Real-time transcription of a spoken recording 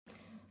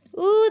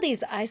Ooh,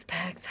 these ice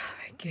packs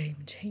are a game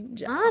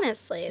changer.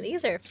 Honestly,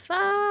 these are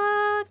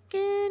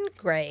fucking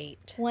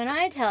great. When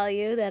I tell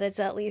you that it's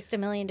at least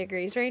 1,000,000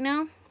 degrees right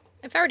now,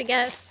 If I were to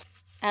guess.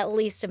 at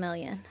least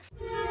 1,000,000.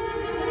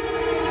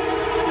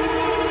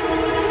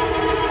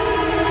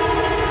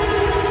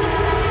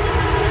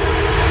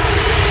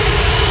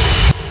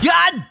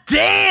 God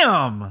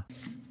damn!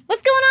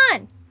 What's going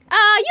on?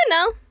 You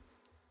know.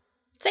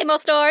 Same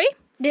old story.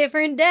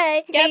 Different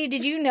day. Yep. Hey,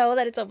 did you know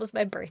that it's almost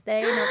my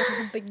birthday? Not that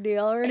it's a big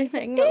deal or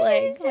anything, but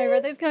like my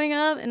birthday's coming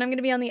up and I'm going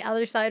to be on the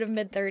other side of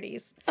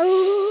mid-30s.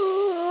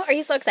 Oh, are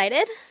you so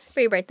excited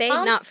for your birthday?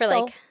 I'm Not for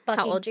so like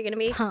how old you're going to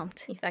be?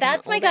 Pumped. You fucking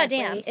That's my old ass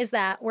goddamn, lady. is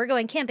that we're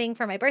going camping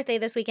for my birthday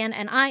this weekend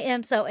and I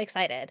am so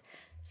excited.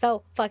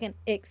 So fucking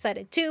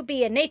excited to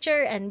be in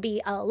nature and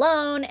be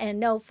alone and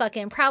no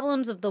fucking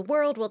problems of the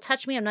world will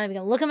touch me. I'm not even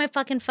going to look at my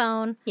fucking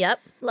phone. Yep.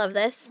 Love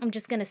this. I'm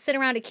just going to sit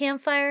around a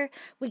campfire.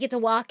 We get to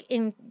walk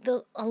in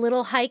a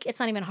little hike. It's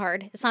not even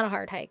hard. It's not a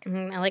hard hike.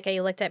 I like how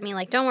you looked at me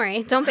like, don't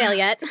worry, don't bail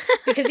yet.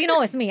 Because you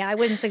know it's me. I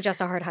wouldn't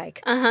suggest a hard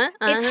hike.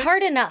 It's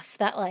hard enough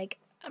that like,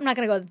 I'm not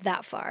going to go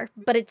that far,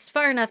 but it's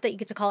far enough that you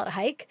get to call it a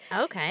hike.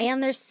 Okay.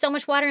 And there's so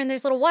much water and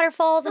there's little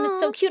waterfalls and it's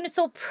so cute and it's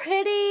so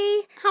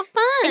pretty. How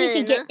fun. And you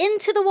can get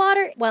into the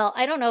water. Well,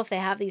 I don't know if they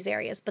have these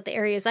areas, but the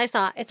areas I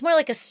saw, it's more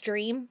like a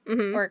stream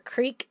or a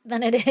creek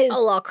than it is a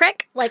little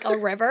crick. like a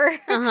river.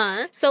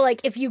 So like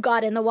if you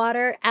got in the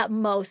water, at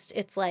most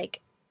it's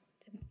like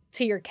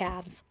to your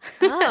calves.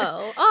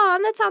 Oh,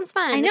 that sounds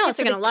fun. I know. The kids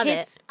so are going to love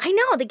it. I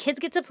know. The kids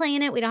get to play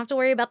in it. We don't have to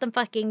worry about them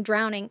fucking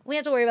drowning. We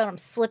have to worry about them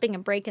slipping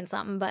and breaking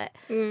something, but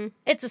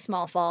it's a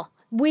small fall.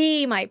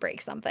 We might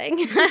break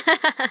something.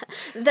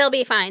 They'll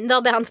be fine.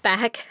 They'll bounce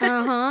back.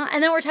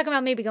 And then we're talking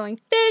about maybe going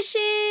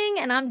fishing,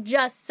 and I'm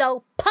just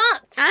so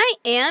pumped. I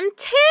am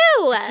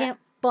too. Can't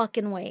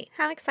fucking wait.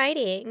 How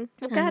exciting.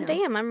 Well,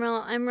 goddamn, I'm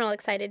real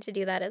excited to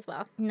do that as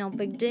well. No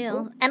big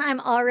deal. And I'm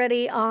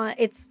already on,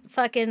 it's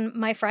fucking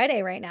my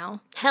Friday right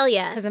now. Hell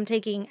yeah. Because I'm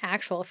taking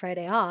actual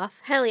Friday off.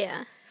 Hell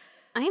yeah.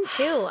 I am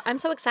too. I'm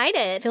so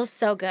excited. Feels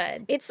so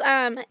good. It's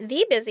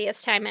the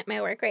busiest time at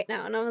my work right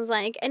now. And I was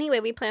like,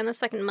 anyway, we planned this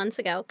fucking months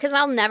ago. Because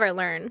I'll never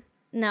learn.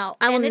 No.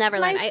 I will and it's never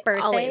learn. my I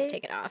birthday, always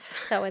take it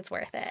off. So it's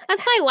worth it.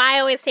 That's probably why I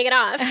always take it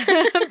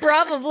off.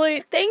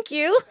 Probably. Thank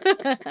you.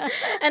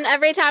 And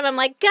every time I'm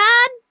like,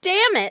 God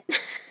damn it.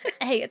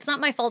 Hey, it's not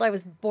my fault I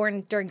was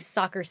born during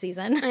soccer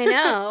season. I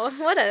know.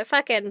 What a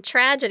fucking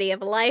tragedy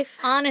of a life.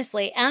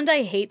 Honestly. And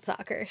I hate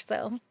soccer,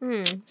 so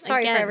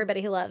sorry Again. for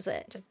everybody who loves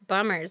it. Just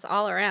bummers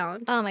all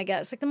around. Oh my God.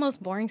 It's like the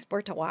most boring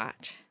sport to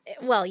watch.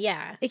 Well,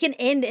 yeah. It can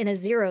end in a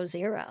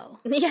 0-0.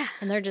 Yeah.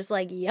 And they're just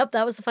like, yep,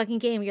 that was the fucking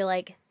game. You're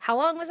like, how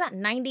long was that?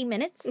 90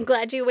 minutes? I'm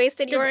glad you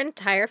wasted your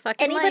entire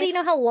fucking Anybody life.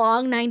 know how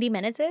long 90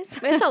 minutes is?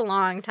 It's a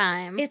long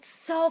time. It's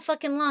so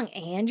fucking long.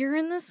 And you're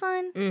in the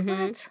sun?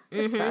 What?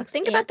 This sucks.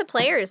 Think about the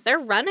players. They're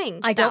running.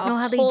 I don't know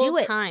how they do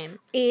it. Time.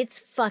 It's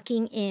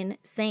fucking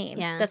insane.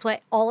 Yeah. That's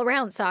why all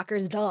around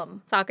soccer's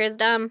dumb. Soccer's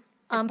dumb.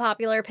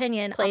 Unpopular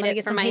opinion. Played it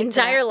get for some my hate for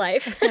entire that.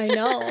 life. I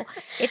know.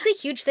 It's a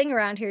huge thing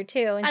around here, too.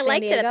 In I San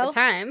liked it at Diego. the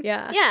time.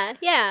 Yeah.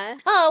 Yeah.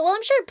 Oh, well,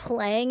 I'm sure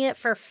playing it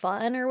for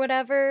fun or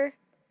whatever.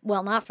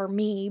 Well, not for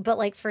me, but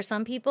like for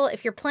some people,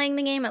 if you're playing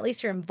the game, at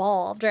least you're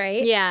involved,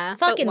 right? Yeah.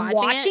 but Fucking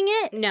watching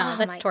it? No, Oh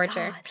that's my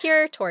torture. God.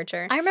 Pure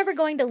torture. I remember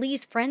going to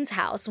Lee's friend's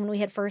house when we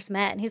had first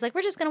met, and he's like,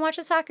 we're just going to watch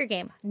a soccer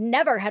game.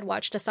 Never had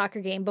watched a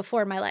soccer game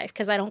before in my life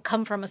because I don't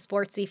come from a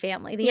sportsy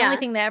family. The only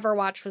thing that I ever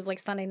watched was like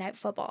Sunday Night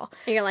Football.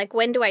 You're like,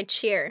 when do I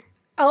cheer?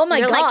 Oh my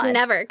You're God. like,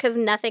 never, because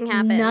nothing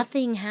happens.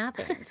 Nothing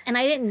happens. And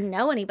I didn't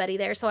know anybody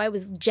there, so I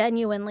was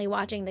genuinely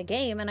watching the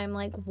game, and I'm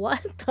like,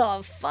 what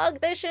the fuck?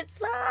 This shit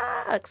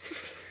sucks.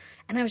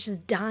 And I was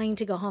just dying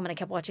to go home, and I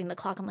kept watching the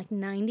clock. I'm like,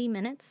 90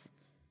 minutes?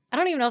 I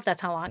don't even know if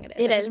that's how long it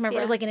is. It I is, just remember yeah.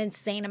 it was like an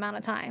insane amount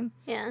of time.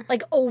 Yeah.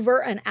 Like over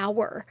an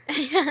hour.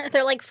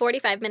 They're like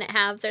 45-minute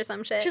halves or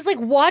some shit. Just like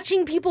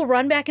watching people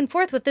run back and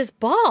forth with this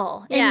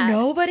ball. And Yeah.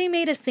 nobody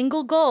made a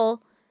single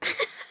goal.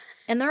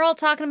 And they're all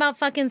talking about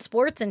fucking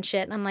sports and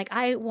shit. And I'm like,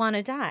 I want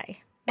to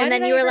die. Why and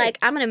then did you I were agree? like,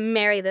 I'm going to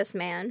marry this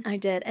man. I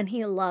did. And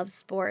he loves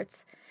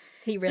sports.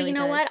 He really But you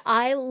know does. what?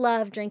 I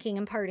love drinking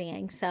and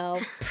partying. So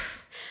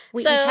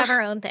we So- each have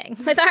our own thing.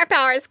 With our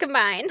powers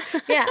combined,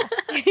 Yeah.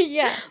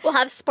 Yeah. we'll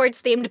have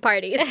sports-themed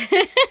parties.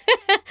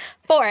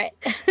 For it.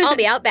 I'll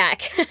be out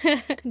back.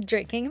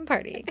 Drinking and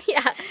partying.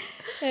 Yeah.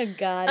 Oh,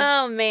 God.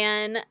 Oh,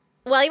 man.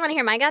 Well, you want to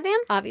hear my goddamn?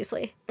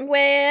 Obviously.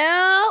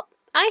 Well,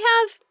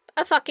 I have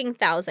a fucking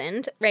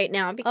 1,000 right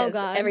now because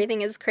God.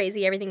 everything is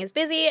crazy, everything is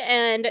busy,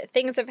 and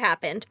things have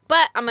happened.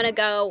 But I'm going to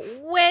go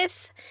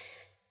with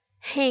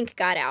Hank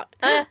got out.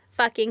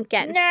 Fucking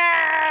again.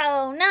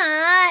 No,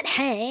 not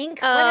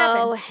Hank. What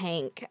Oh, happened?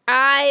 Hank.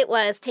 I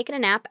was taking a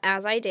nap,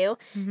 as I do,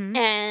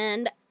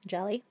 and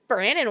Jelly?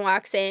 Brandon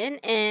walks in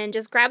and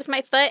just grabs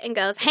my foot and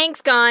goes,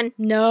 Hank's gone.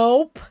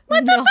 Nope.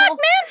 What the fuck,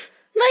 man?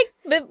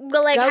 Like,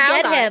 like Go how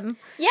get gone? him.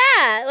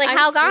 Yeah, like I'm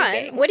how gone?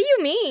 sleeping. What do you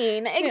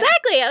mean?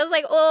 Exactly. I was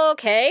like, oh,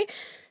 okay.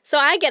 So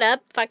I get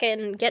up,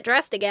 fucking get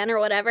dressed again or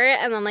whatever,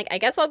 and then like I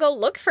guess I'll go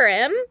look for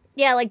him.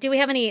 Yeah, like, do we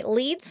have any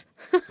leads?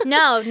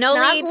 No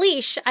Not leads.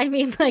 leash. I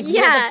mean, like, where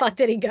Yeah. the fuck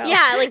did he go?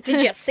 Yeah, like,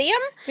 did you see him?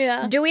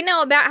 Yeah. Do we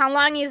know about how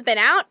long he's been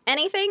out?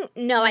 Anything?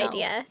 No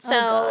idea. Oh, So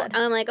God.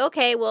 I'm like,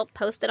 okay, we'll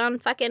post it on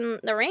fucking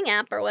the Ring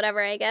app or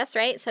whatever, I guess,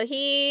 right? So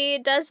he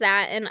does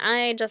that, and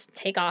I just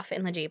take off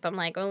in the Jeep. I'm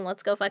like, well,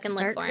 let's go fucking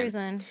Start look for him.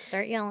 cruising.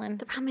 Start yelling.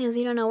 The problem is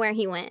you don't know where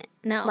he went.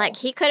 No. Like,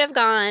 he could have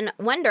gone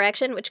one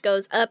direction, which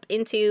goes up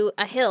into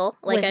a hill,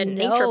 like With a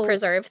nature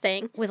preserve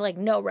thing. With, like,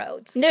 no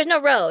roads. There's no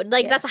road.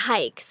 Like, that's a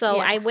hike. So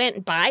Yeah. I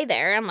went by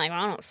there. I'm like,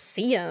 well, I don't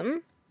see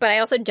him. But I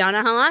also don't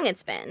know how long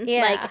it's been.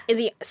 Yeah. Like, is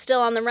he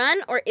still on the run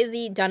or is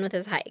he done with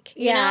his hike?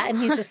 You Yeah, know? and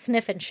he's just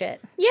sniffing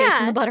shit. Yeah.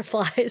 Chasing the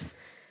butterflies.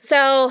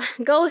 So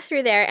go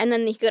through there, and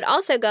then you could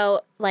also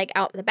go, like,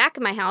 out the back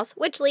of my house,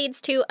 which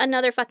leads to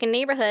another fucking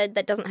neighborhood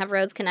that doesn't have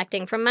roads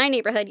connecting. From my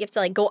neighborhood, you have to,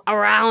 like, go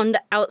around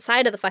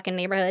outside of the fucking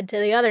neighborhood to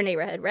the other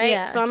neighborhood, right?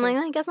 Yeah. So I'm like,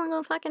 I guess I'll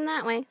go fucking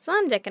that way. So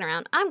I'm dicking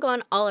around. I'm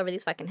going all over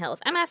these fucking hills.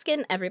 I'm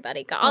asking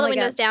everybody. Got all Oh the my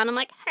windows God. down. I'm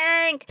like,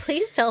 Hank.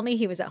 Please tell me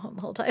he was at home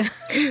the whole time.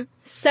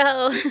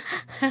 So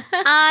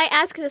I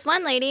asked this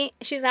one lady,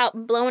 she's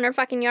out blowing her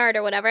fucking yard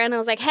or whatever, and I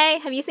was like, hey,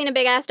 have you seen a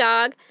big-ass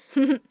dog?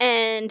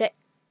 And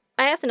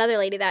I asked another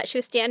lady that. She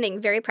was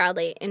standing very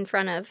proudly in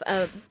front of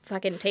a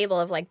fucking table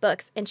of, like,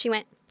 books, and she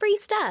went, free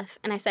stuff.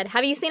 And I said,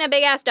 have you seen a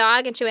big-ass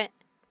dog? And she went,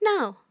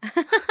 no.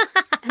 And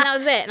that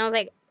was it. And I was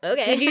like,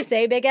 okay. Did you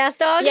say big ass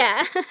dog?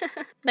 Yeah.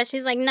 But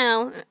she's like,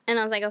 no. And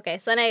I was like, okay.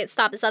 So then I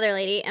stopped this other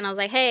lady, and I was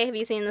like, hey, have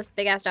you seen this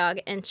big-ass dog?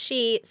 And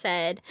she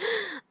said,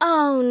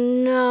 oh,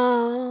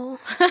 no.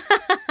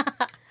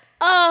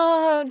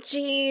 Oh,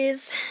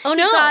 jeez. Oh, He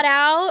no. got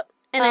out?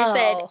 And I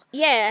said, Oh.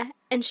 yeah.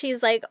 And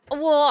she's like,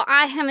 well,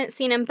 I haven't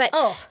seen him, but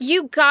Oh.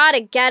 you gotta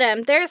get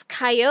him. There's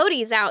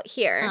coyotes out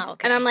here. Oh,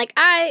 okay. And I'm like,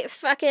 I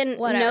fucking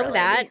Whatever, know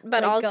that, lady.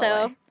 but Like, go also,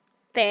 away.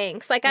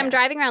 thanks. Like, I'm Yeah.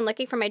 driving around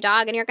looking for my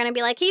dog, and you're gonna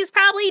be like, he's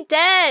probably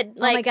dead.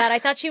 Oh Like, my God, I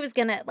thought she was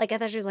gonna, like, I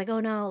thought she was like, oh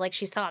no, like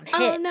she saw him hit.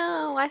 oh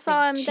no, I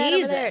saw him dead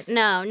over there. Jesus.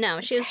 No,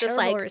 she was just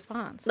Terrible like,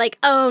 response.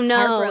 oh no,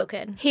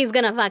 Heartbroken. he's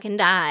gonna fucking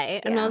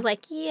die. And I Yeah. was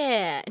like,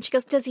 yeah. And she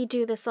goes, does he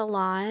do this a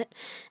lot?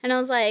 And I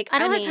was like, I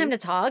don't have mean, time to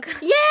talk.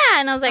 yeah.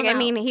 And I was like, I'm I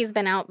mean, he's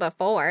been out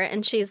before.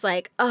 And she's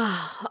like,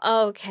 oh,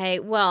 okay.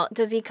 Well,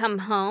 does he come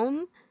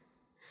home?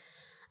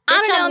 I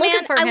Bitch, don't know, I'm looking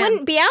man. for I him.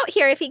 wouldn't be out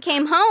here if he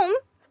came home.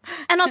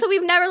 And also,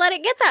 we've never let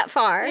it get that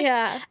far.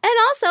 Yeah. And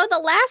also, the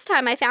last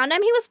time I found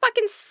him, he was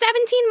fucking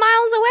 17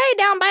 miles away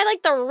down by,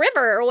 like, the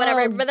river or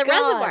whatever, Oh, by the God.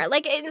 reservoir.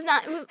 Like, it's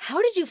not...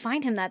 How did you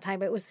find him that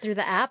time? It was through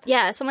the app?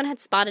 Yeah, someone had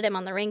spotted him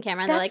on the Ring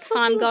camera, and they're like, That's so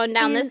I'm fucking going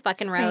down this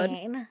fucking road.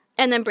 insane.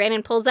 And then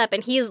Brandon pulls up,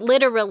 and he's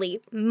literally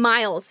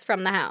miles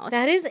from the house.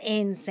 That is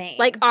insane.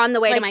 like, on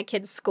the way to like- my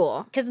kid's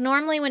school. because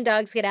normally when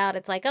dogs get out,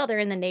 it's like, oh, they're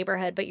in the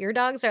neighborhood, but your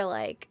dogs are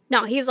like,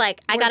 No, he's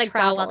like, I We're gotta go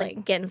while the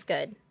traveling. getting's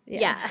good. Yeah.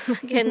 Yeah.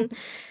 Fucking,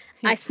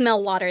 I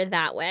smell water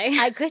that way.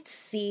 I could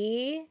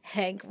see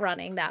Hank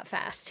running that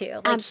fast too.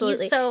 Like,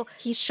 Absolutely. He's so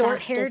He's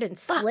short fast haired as and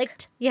fuck.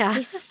 slicked. Yeah.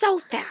 He's so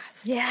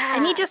fast. Yeah.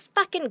 And he just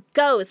fucking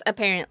goes,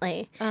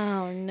 apparently.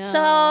 oh no.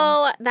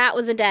 So that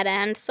was a dead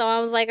end. So I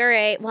was like, all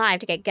right, well, I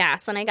have to get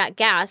gas. And I got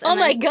gas. oh And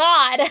my then-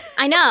 God.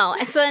 I know.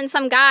 And so then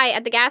some guy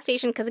at the gas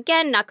station, because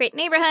again, not great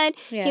neighborhood,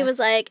 Yeah. he was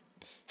like,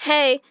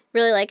 hey,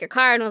 really like your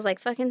car. And I was like,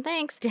 fucking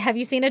thanks. Have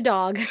you seen a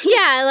dog?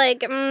 Yeah,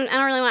 like, I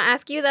don't really want to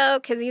ask you, though,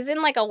 because he's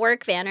in, like, a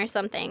work van or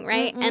something,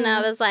 right? And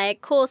I was like,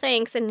 cool,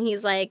 thanks. And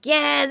he's like,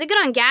 yeah, is it good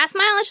on gas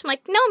mileage? I'm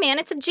like, no, man,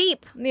 it's a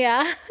Jeep.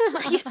 Yeah.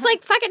 He's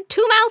like, fucking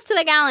 2 miles to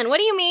the gallon. What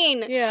do you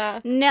mean? yeah.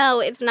 No,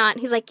 it's not.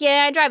 He's like,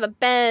 yeah, I drive a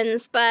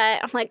Benz,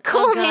 but I'm like,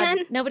 cool, Oh, God. man.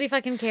 Nobody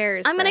fucking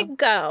cares. I'm going to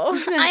go.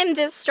 I'm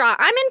distraught.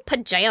 I'm in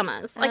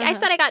pajamas. Like, I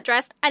said I got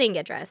dressed. I didn't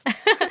get dressed.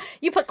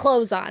 You put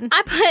clothes on.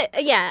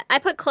 I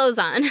put clothes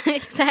on.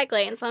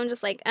 Exactly. And so I'm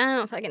just like, I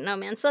don't fucking know,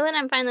 man. So then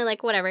I'm finally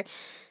like, whatever.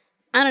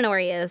 I don't know where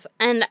he is.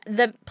 And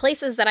the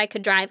places that I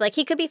could drive, like,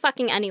 he could be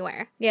fucking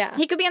anywhere. Yeah.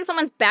 He could be in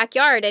someone's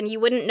backyard and you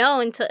wouldn't know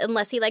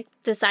unless he, like,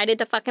 decided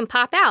to fucking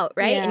pop out,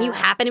 right? And you Yeah.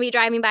 happen to be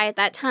driving by at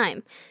that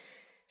time.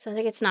 So I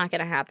think it's not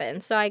going to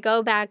happen. So I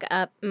go back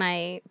up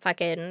my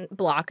fucking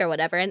block or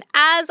whatever. And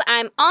as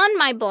I'm on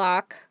my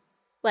block,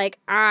 like,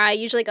 I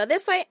usually go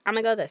this way, I'm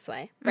going to go this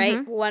way,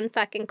 right? One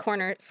fucking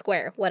corner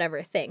square,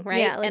 whatever thing, right?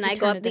 Yeah, like and you I go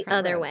turn a up the different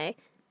other road. way.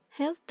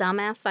 His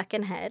dumbass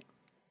fucking head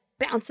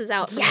bounces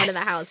out from one of the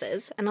Yes.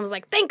 houses. And I was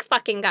like, thank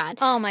fucking God.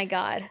 Oh my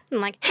God. I'm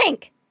like,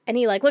 Hank. And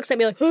he, like, looks at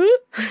me like,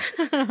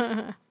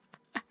 huh?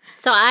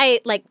 So I,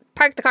 like,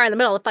 park the car in the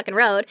middle of the fucking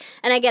road,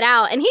 and I get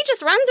out, and he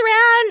just runs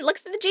around,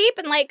 looks at the Jeep,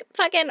 and, like,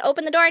 fucking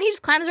open the door, and he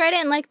just climbs right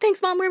in, like,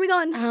 thanks, Mom, where are we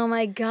going? Oh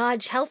my God.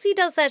 Chelsea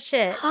does that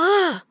shit.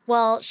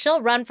 Well,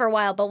 she'll run for a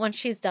while, but when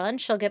she's done,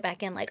 she'll get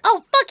back in like,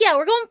 oh, fuck yeah,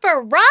 we're going for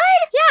a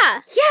ride?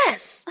 Yeah.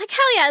 Yes. Like,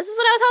 hell yeah, this is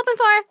what I was hoping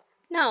for.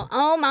 No.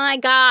 Oh, my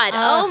God.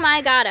 Ugh. Oh,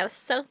 my God. I was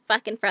so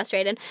fucking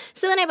frustrated.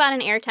 So then I bought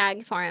an air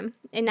tag for him,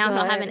 and now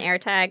he'll have an Good. air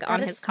tag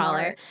on is his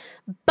collar.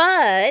 smart.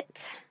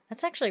 But...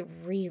 That's actually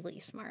really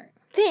smart.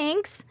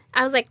 thanks.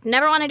 I was like,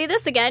 never want to do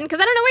this again because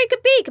I don't know where he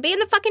could be. He could be in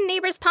the fucking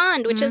neighbor's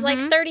pond, which is like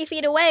 30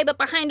 feet away, but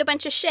behind a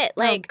bunch of shit.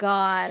 Like, oh,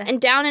 God.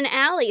 And down an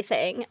alley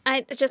thing.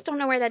 I just don't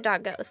know where that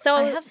dog goes. So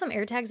I have some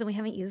air tags and we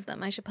haven't used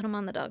them. I should put them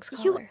on the dog's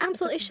collar. you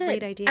absolutely That's a should.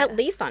 Great idea. At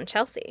least on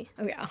Chelsea.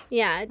 Oh, yeah.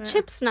 Yeah,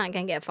 Chip's not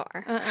going to get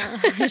far.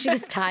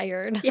 She's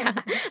tired. Yeah,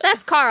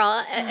 that's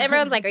Carl.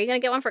 Everyone's like, are you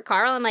going to get one for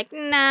Carl? I'm like,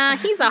 nah,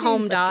 he's a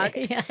home dog.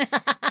 Okay. Yeah.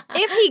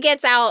 If he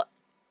gets out,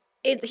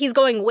 he's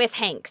going with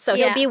Hank, so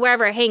he'll be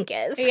wherever Hank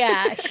is.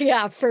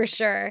 Yeah, for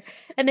sure.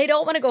 And they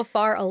don't want to go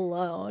far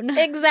alone.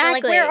 Exactly. They're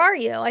like, where are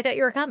you? I thought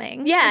you were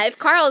coming. Yeah, if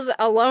Carl's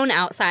alone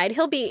outside,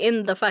 he'll be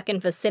in the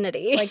fucking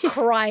vicinity. Like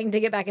crying to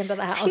get back into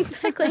the house.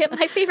 Exactly.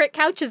 My favorite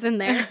couch is in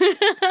there.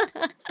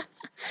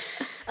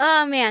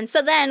 Oh, man.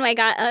 So then I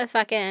got a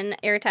fucking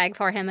air tag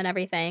for him and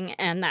everything.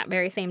 And that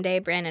very same day,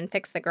 Brandon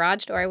fixed the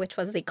garage door, which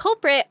was the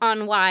culprit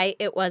on why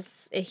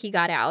he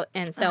got out.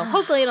 And so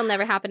hopefully it'll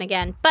never happen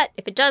again. But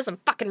if it does, I'm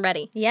fucking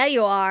ready. Yeah,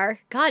 you are.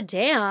 God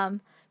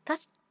damn.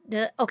 That's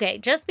okay.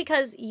 Just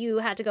because you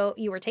had to go,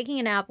 you were taking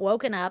a nap,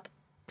 woken up.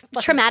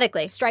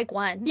 Traumatically. Strike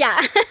one.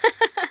 Yeah.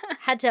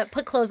 Had to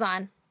put clothes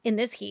on in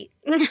this heat.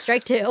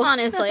 Strike two.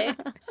 Honestly.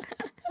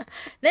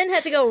 Then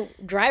had to go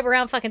drive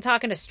around fucking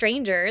talking to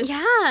strangers.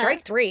 Yeah.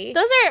 Strike three.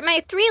 Those are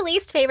my 3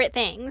 least favorite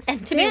things.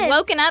 And to then- be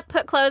woken up,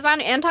 put clothes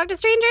on, and talk to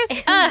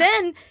strangers.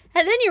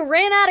 And then you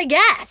ran out of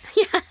gas.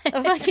 Yeah.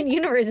 The fucking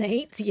universe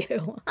hates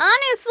you.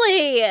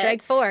 Honestly.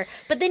 Strike 4.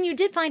 But then you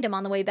did find him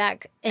on the way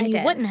back, and I you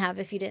did. wouldn't have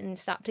if you didn't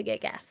stop to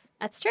get gas.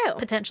 That's true.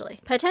 Potentially.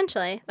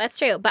 That's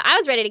true. But I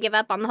was ready to give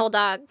up on the whole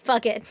dog.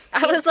 Fuck it.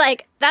 I was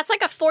like, that's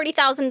like a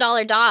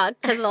 $40,000 dog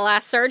because of the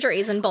last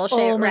surgeries and bullshit,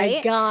 Oh my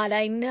right? God,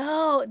 I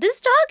know. This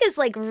dog is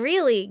like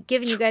really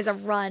giving you guys a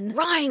run.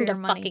 Trying for to your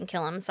money. fucking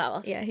kill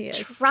himself. Yeah, he is.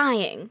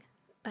 Trying.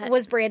 But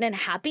Was Brandon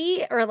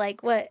happy or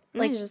like what?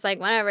 like, he's just like,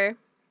 whatever.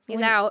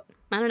 He's out.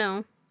 I don't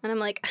know. And I'm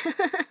like,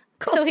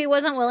 cool. So he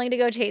wasn't willing to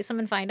go chase him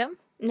and find him?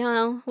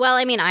 No. Well,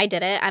 I mean, I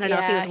did it. I don't know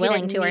if he Yeah, was he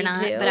willing didn't to or need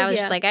not. to. But I was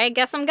Yeah. just like, I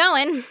guess I'm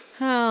going.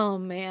 Oh,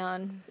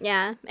 man.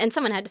 Yeah. And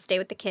someone had to stay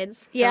with the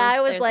kids. So Yeah,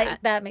 I was there's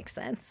like, that makes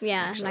sense. Yeah,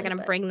 actually, I'm not going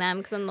to but- bring them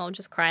because then they'll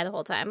just cry the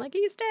whole time. Like,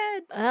 he's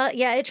dead.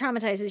 Yeah, it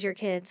traumatizes your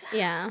kids.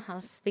 Yeah. I'll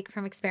speak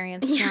from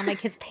experience. Now my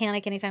kids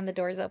panic anytime the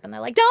door's open.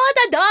 They're like, don't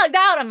let the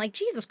dog out. I'm like,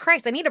 Jesus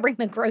Christ, I need to bring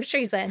the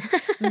groceries in.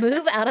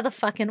 Move out of the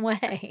fucking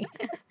way.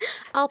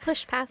 I'll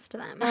push past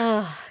them.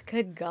 Oh,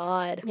 good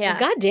God. Yeah.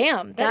 God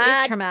damn. That is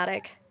God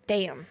traumatic.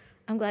 Damn.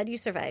 I'm glad you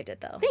survived it,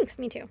 though. Thanks,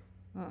 me too.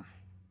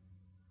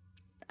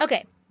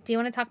 Okay. Do you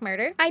want to talk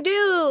murder? I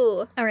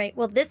do. All right.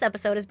 Well, this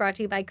episode is brought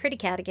to you by Critty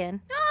Cat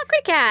again. Oh,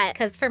 Crit Cat.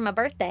 Because for my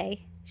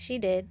birthday, she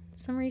did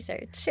some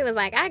research. She was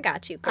like, I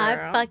got you, girl.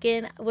 I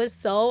fucking was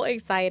so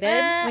excited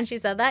when she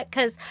said that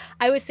because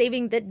I was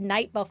saving the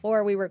night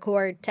before we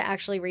record to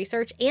actually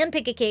research and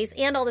pick a case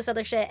and all this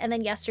other shit. And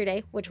then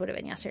yesterday, which would have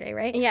been yesterday,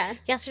 right? Yeah.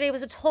 Yesterday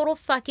was a total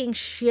fucking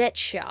shit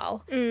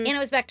show. And it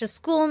was back to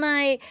school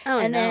night. Oh,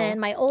 and no. then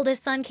my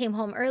oldest son came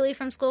home early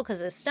from school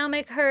because his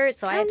stomach hurt.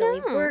 So I had to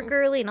leave no. work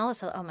early and all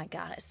this other. Oh my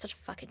God, it's such a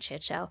fucking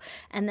shit show.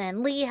 And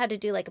then Lee had to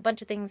do like a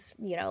bunch of things,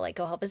 you know, like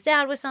go help his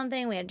dad with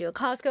something. We had to do a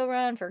Costco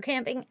run for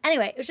camping.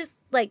 Anyway, it was just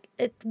like,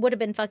 it would have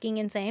been fucking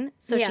insane.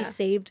 So Yeah. she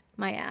saved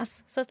my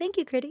ass. So thank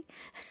you, Critty.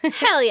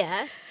 Hell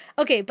yeah.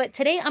 Okay, but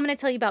today I'm going to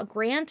tell you about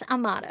Grant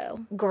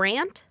Amato.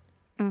 Grant?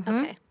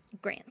 Okay.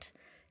 Grant.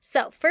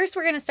 So first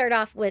we're going to start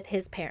off with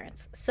his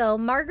parents. So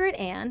Margaret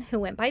Ann, who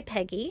went by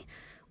Peggy,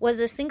 was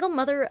a single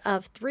mother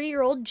of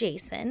 3-year-old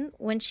Jason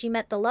when she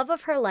met the love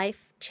of her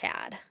life,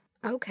 Chad.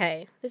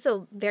 Okay. These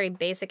are very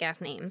basic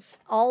ass names.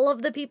 All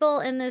of the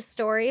people in this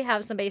story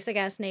have some basic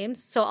ass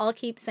names, so I'll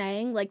keep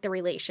saying like the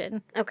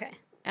relation Okay.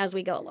 as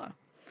we go along.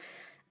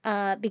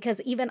 Because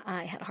even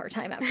I had a hard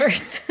time at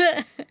first.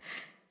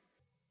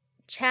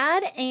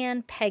 Chad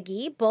and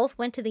Peggy both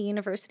went to the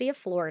University of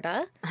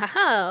Florida,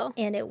 Oh.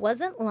 and it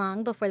wasn't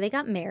long before they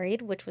got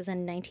married, which was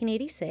in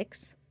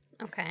 1986.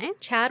 Okay.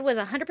 Chad was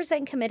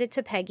 100% committed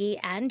to Peggy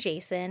and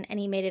Jason, and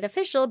he made it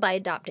official by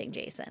adopting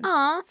Jason.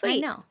 Aw,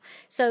 sweet. I know.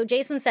 So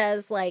Jason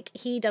says, like,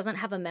 he doesn't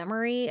have a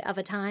memory of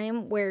a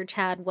time where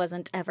Chad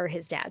wasn't ever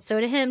his dad.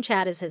 So to him,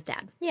 Chad is his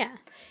dad. Yeah.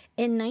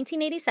 In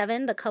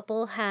 1987, the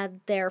couple had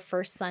their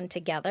first son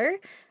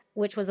together,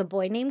 which was a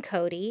boy named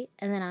Cody.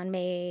 And then on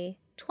May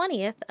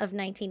 20th of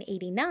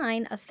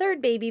 1989, a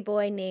third baby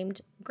boy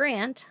named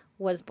Grant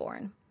was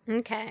born.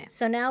 Okay.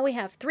 So now we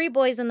have 3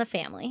 boys in the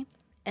family,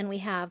 and we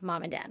have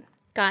mom and dad.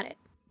 Got it.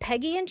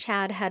 Peggy and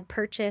Chad had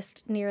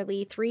purchased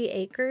nearly 3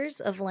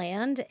 acres of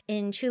land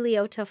in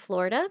Chuleta,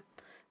 Florida,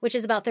 which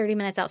is about 30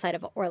 minutes outside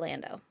of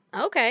Orlando.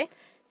 Okay.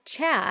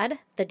 Chad,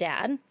 the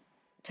dad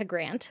to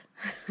Grant,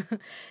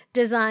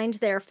 designed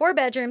their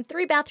 4-bedroom,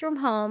 3-bathroom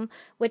home,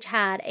 which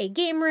had a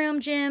game room,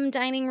 gym,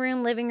 dining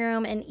room, living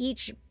room, and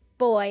each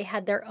boy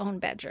had their own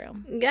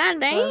bedroom.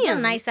 God damn. So it was a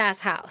nice-ass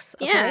house.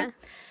 Okay? Yeah.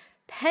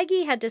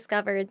 Peggy had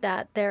discovered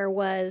that there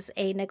was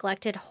a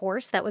neglected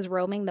horse that was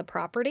roaming the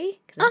property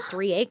because it had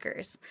 3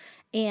 acres.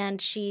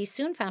 And she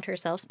soon found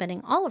herself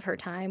spending all of her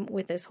time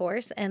with this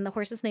horse, and the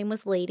horse's name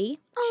was Lady.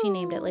 She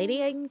named it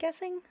Lady, I'm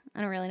guessing. I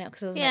don't really know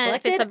because it was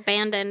neglected. If it's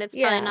abandoned, it's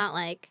probably not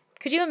like...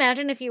 Could you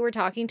imagine if you were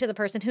talking to the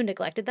person who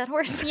neglected that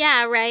horse?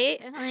 Yeah, right?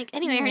 Like,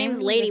 anyway, her name's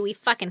Lady. We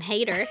fucking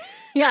hate her.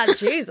 Yeah,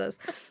 Jesus.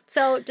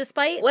 So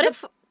despite... What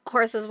if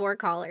horses wore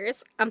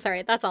collars? I'm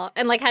sorry, that's all.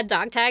 And, like, had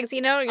dog tags,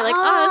 you know? And you're like,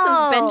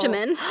 oh, this one's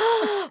Benjamin.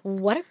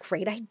 What a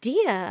great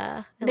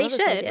idea. They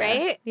should,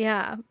 right?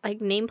 Yeah. Like,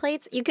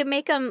 nameplates. You could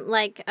make them,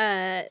 like,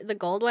 the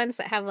gold ones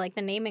that have, like,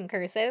 the name in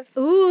cursive.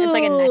 Ooh. It's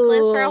like a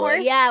necklace for a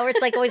horse. Yeah, where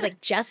it's, like, always, like,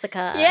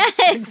 Jessica.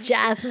 Yes.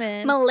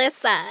 Jasmine.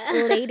 Melissa.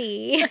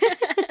 Lady.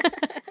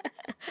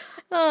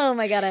 Oh,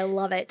 my God, I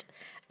love it.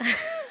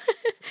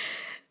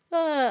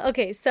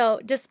 Okay, so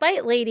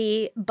despite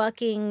Lady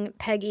bucking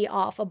Peggy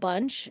off a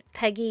bunch,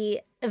 Peggy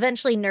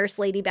eventually nursed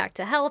Lady back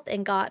to health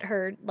and got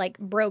her, like,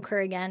 broke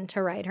her again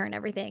to ride her and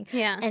everything.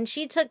 Yeah. And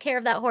she took care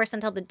of that horse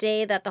until the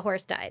day that the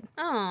horse died.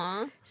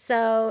 Aw.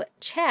 So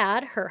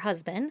Chad, her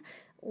husband,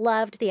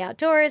 loved the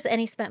outdoors, and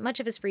he spent much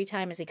of his free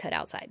time as he could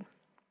outside.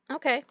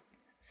 Okay.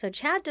 So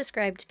Chad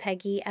described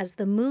Peggy as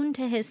the moon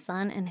to his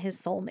son and his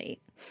soulmate.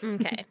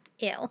 Okay.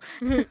 Ew.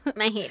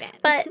 I hate it.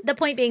 But the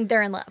point being,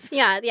 they're in love.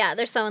 Yeah,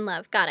 they're so in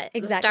love. Got it.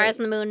 Exactly. The stars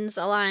and the moons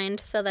aligned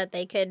so that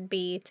they could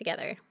be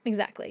together.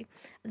 Exactly.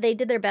 They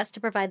did their best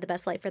to provide the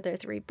best life for their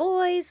 3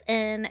 boys,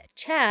 and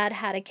Chad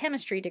had a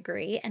chemistry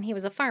degree, and he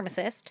was a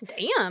pharmacist.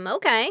 Damn,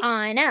 okay.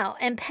 I know.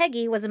 And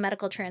Peggy was a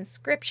medical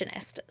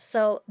transcriptionist,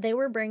 so they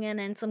were bringing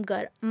in some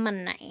good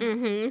money.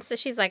 Mm-hmm. So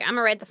she's like, I'm going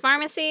to write the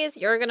pharmacies,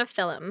 you're going to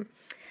fill them.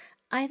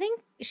 I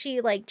think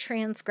she, like,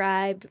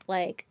 transcribed,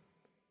 like,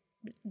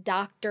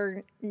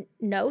 doctor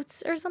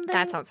notes or something.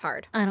 That sounds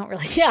hard. I don't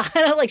really, yeah.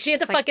 I don't, like, she had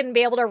to like, fucking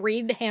be able to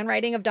read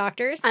handwriting of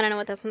doctors. I don't know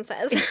what this one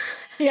says.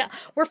 Yeah,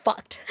 we're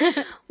fucked.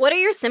 What are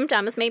your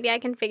symptoms? Maybe I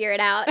can figure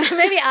it out.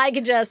 Maybe I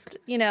could just,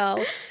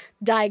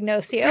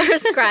 diagnose you.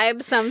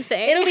 Prescribe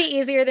something. It'll be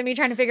easier than me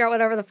trying to figure out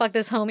whatever the fuck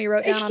this homie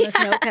wrote down on this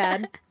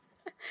notepad.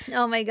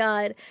 Oh my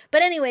God.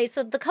 But anyway,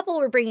 so the couple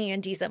were bringing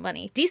in decent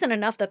money. Decent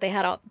enough that they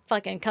had a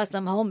fucking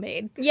custom home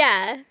made.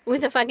 Yeah,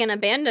 with a fucking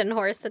abandoned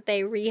horse that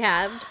they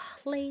rehabbed.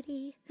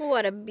 Lady.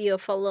 What a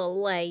beautiful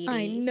little lady.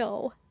 I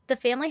know. The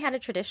family had a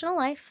traditional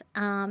life.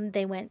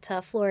 They went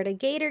to Florida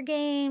Gator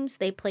games.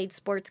 They played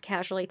sports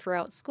casually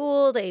throughout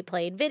school. They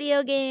played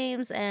video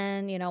games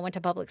and, went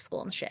to public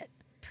school and shit.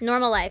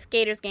 Normal life.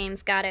 Gators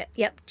games. Got it.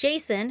 Yep.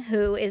 Jason,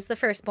 who is the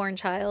firstborn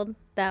child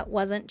that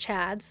wasn't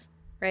Chad's,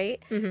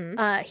 right?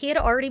 Mm-hmm. He had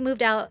already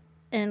moved out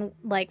and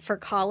for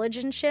college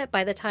and shit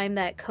by the time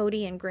that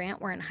Cody and Grant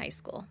were in high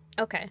school.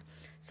 Okay.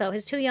 So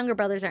his 2 younger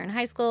brothers are in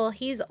high school.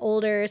 He's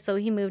older, so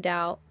he moved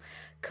out.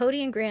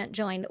 Cody and Grant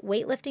joined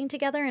weightlifting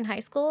together in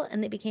high school,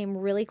 and they became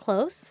really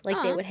close. They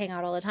would hang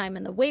out all the time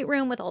in the weight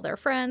room with all their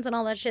friends and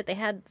all that shit. They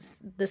had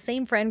the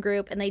same friend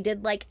group, and they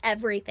did,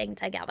 everything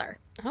together.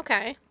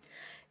 Okay.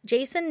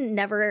 Jason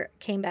never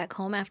came back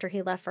home after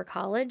he left for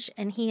college,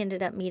 and he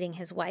ended up meeting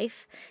his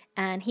wife,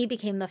 and he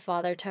became the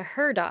father to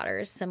her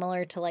daughters,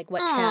 similar to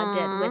what Chad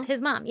did with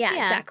his mom. Yeah,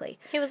 exactly.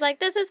 He was like,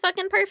 this is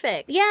fucking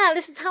perfect. Yeah,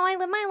 this is how I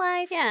live my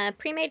life. Yeah,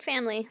 pre-made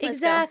family. Let's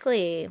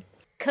exactly. Go.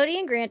 Cody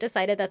and Grant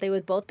decided that they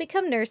would both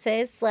become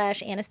nurses /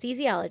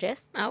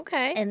 anesthesiologists.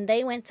 Okay. And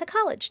they went to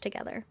college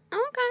together.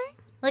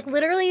 Okay.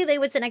 Literally, they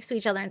would sit next to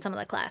each other in some of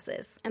the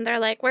classes. And they're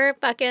like, we're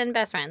fucking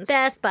best friends.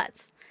 Best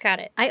buds. Got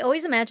it. I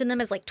always imagine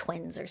them as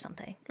twins or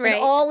something. Right.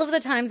 And all of the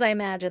times I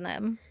imagine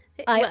them,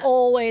 I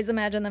always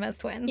imagine them as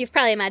twins. You've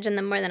probably imagined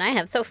them more than I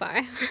have so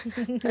far.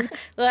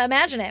 Well,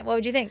 imagine it. What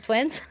would you think?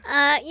 Twins?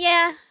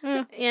 Yeah.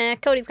 Yeah,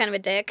 Cody's kind of a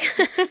dick.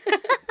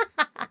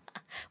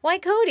 Why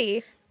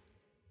Cody?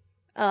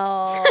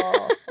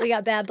 Oh, we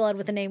got bad blood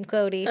with the name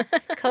Cody.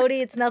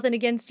 Cody, it's nothing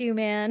against you,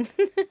 man.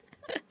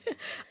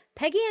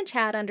 Peggy and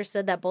Chad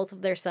understood that both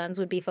of their sons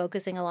would be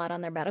focusing a lot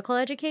on their medical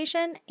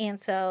education, and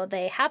so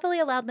they happily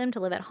allowed them to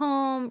live at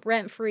home,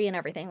 rent-free and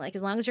everything.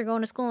 As long as you're going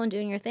to school and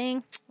doing your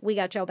thing, we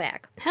got your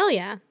back. Hell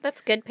yeah.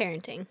 That's good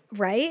parenting.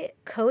 Right?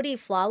 Cody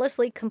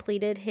flawlessly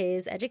completed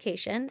his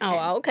education.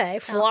 Oh, okay.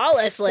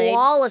 Flawlessly.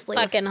 Flawlessly.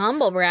 Fucking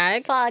humble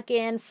brag.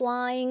 Fucking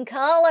flying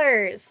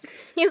colors.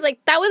 He was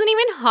like, that wasn't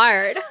even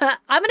hard.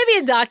 I'm going to be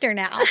a doctor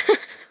now.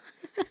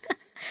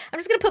 I'm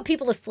just going to put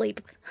people to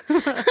sleep.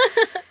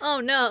 Oh,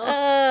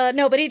 no.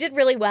 No, but he did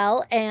really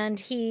well, and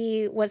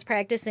he was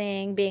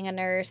practicing being a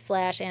nurse /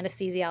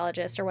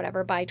 anesthesiologist or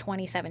whatever by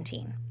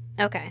 2017.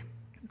 Okay.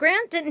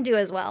 Grant didn't do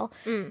as well.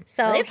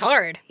 So well, it's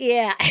hard.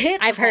 Yeah,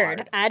 I've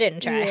heard. I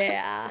didn't try.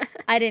 Yeah,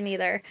 I didn't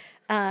either.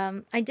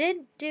 I did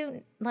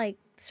do,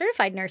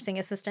 certified nursing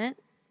assistant,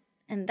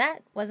 and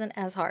that wasn't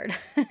as hard.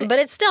 But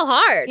it's still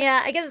hard.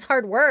 Yeah, I guess it's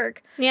hard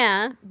work.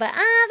 Yeah. But,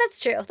 that's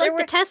true.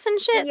 The tests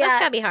and shit, yeah, that's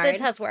gotta be hard. The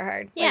tests were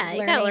hard. Yeah,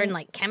 you gotta learn,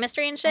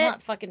 chemistry and shit.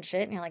 Not fucking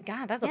shit. And you're like,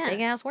 God, that's a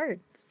big-ass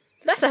word.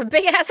 That's a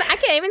big-ass... I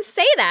can't even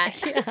say that.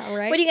 Yeah,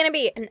 right? What are you gonna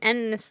be? An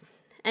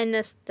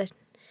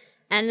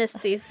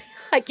anesthesia.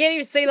 I can't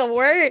even say the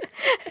word.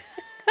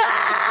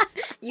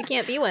 You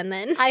can't be one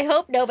then. I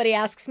hope nobody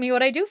asks me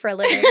what I do for a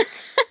living.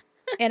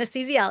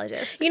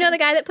 Anesthesiologist. You know the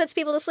guy that puts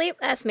people to sleep?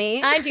 That's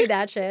me. I do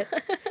that shit.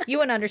 You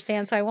wouldn't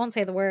understand, so I won't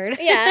say the word.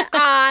 Yeah,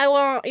 I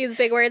won't use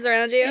big words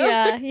around you.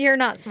 Yeah, you're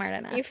not smart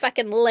enough. You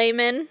fucking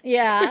layman.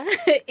 Yeah,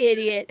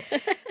 idiot.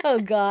 Oh,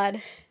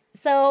 God.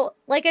 So,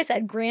 like I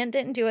said, Grant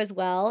didn't do as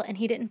well, and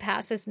he didn't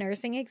pass his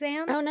nursing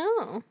exams. Oh,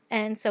 no.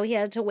 And so he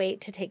had to wait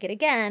to take it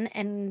again.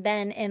 And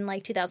then in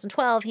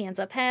 2012, he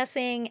ends up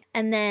passing.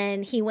 And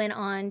then he went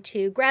on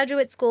to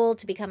graduate school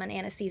to become an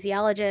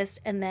anesthesiologist.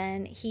 And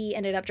then he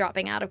ended up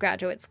dropping out of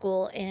graduate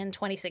school in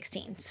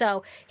 2016.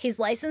 So he's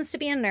licensed to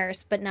be a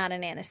nurse, but not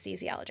an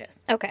anesthesiologist.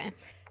 Okay.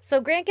 So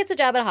Grant gets a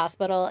job at a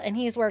hospital, and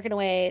he's working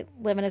away,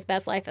 living his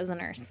best life as a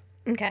nurse.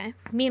 Okay.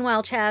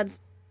 Meanwhile,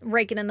 Chad's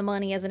raking in the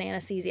money as an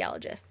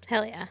anesthesiologist.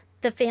 Hell yeah.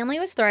 The family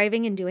was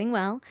thriving and doing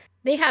well.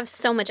 They have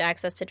so much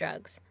access to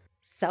drugs.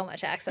 So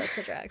much access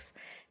to drugs.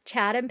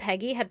 Chad and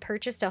Peggy had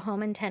purchased a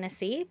home in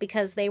Tennessee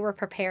because they were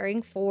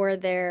preparing for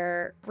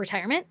their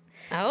retirement.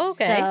 Oh,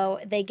 okay. So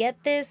they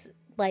get this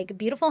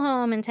beautiful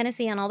home in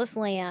Tennessee on all this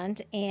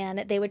land, and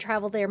they would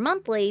travel there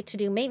monthly to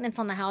do maintenance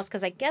on the house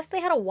because I guess they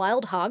had a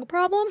wild hog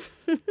problem.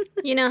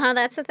 You know how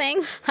that's a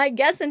thing? I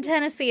guess in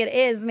Tennessee it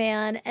is,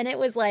 man. And it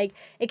was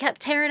it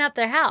kept tearing up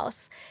their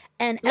house.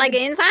 And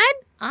inside?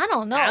 I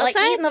don't know.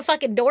 Outside? Eating the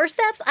fucking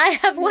doorsteps? I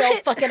have no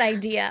fucking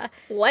idea.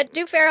 What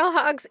do feral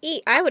hogs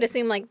eat? I would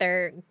assume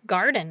their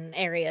garden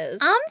areas.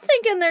 I'm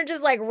thinking they're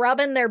just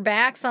rubbing their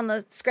backs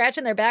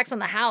scratching their backs on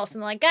the house.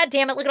 And they're like, God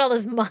damn it, look at all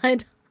this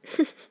mud.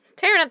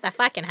 Tearing up the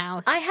fucking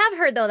house. I have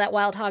heard, though, that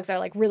wild hogs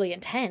are really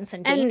intense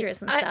and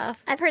dangerous and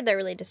stuff. I've heard they're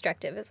really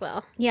destructive as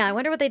well. Yeah, I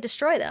wonder what they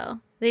destroy,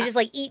 though. They just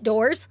eat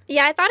doors?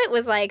 Yeah, I thought it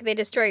was they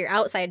destroy your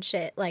outside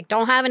shit.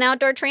 Don't have an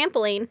outdoor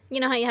trampoline. You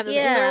know how you have those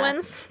indoor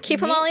ones? Keep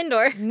them all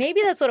indoor.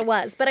 Maybe that's what it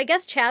was. But I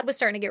guess Chad was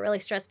starting to get really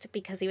stressed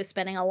because he was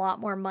spending a lot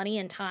more money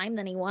and time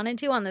than he wanted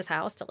to on this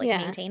house to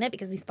maintain it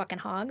because these fucking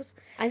hogs.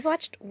 I've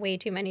watched way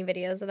too many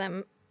videos of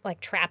them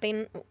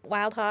trapping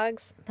wild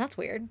hogs. That's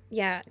weird.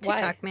 Yeah,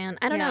 TikTok, Why? Man.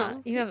 I don't know.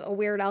 You have a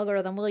weird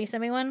algorithm. Will you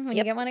send me one when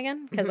you get one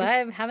again? Because I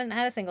haven't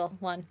had a single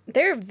one.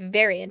 They're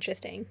very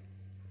interesting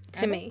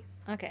to me.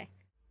 Okay.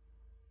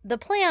 The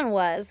plan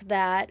was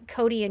that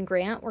Cody and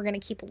Grant were going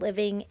to keep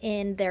living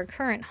in their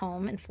current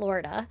home in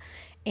Florida,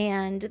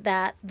 and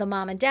that the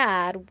mom and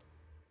dad,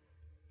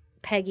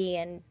 Peggy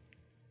and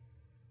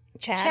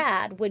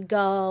Chad would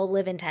go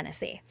live in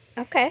Tennessee.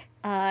 Okay.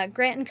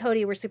 Grant and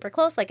Cody were super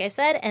close, like I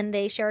said, and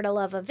they shared a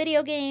love of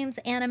video games,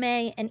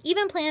 anime, and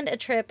even planned a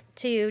trip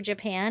to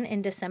Japan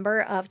in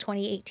December of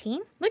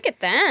 2018. Look at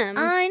them.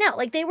 I know.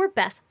 They were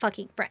best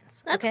fucking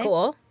friends. That's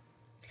cool.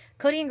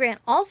 Cody and Grant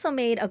also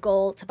made a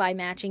goal to buy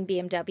matching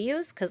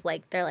BMWs because,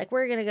 they're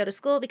we're going to go to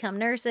school, become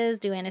nurses,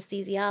 do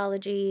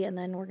anesthesiology, and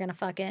then we're going to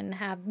fucking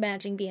have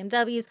matching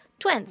BMWs.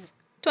 Twins.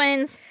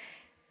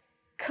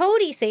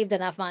 Cody saved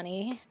enough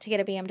money to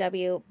get a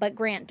BMW, but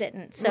Grant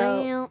didn't.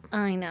 So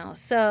I know.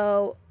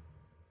 So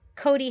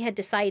Cody had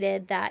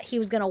decided that he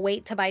was going to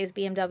wait to buy his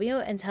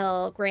BMW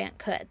until Grant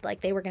could.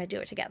 They were going to do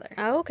it together.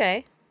 Oh,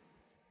 okay.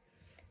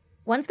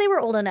 Once they were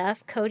old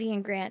enough, Cody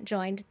and Grant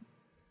joined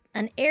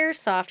an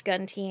airsoft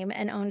gun team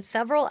and owned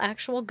several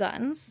actual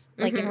guns,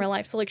 in real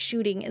life. So,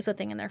 shooting is a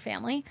thing in their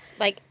family.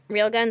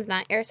 Real guns,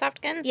 not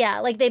airsoft guns?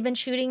 Yeah, they've been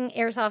shooting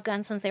airsoft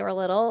guns since they were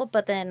little,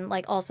 but then,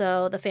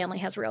 also, the family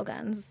has real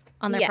guns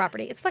on their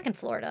property. It's fucking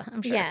Florida,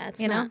 I'm sure. Yeah,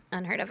 it's not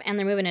unheard of. And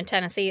they're moving to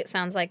Tennessee. It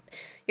sounds like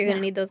you're going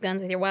to need those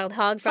guns with your wild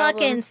hog problem.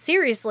 Fucking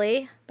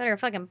seriously. Better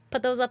fucking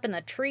put those up in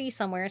the tree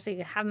somewhere so you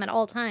can have them at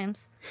all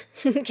times.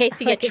 In case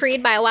you get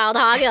treed by a wild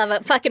hog, you'll have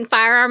a fucking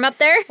firearm up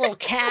there. A little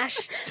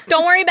cash.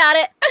 Don't worry about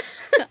it.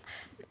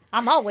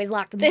 I'm always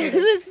locked in the This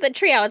is the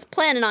tree I was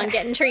planning on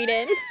getting treed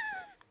in.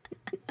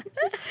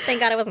 Thank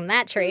God it wasn't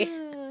that tree.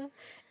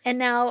 And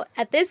now,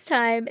 at this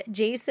time,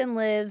 Jason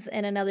lives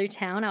in another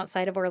town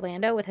outside of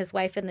Orlando with his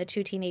wife and the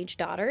 2 teenage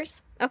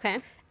daughters. Okay.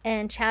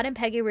 And Chad and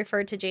Peggy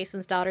referred to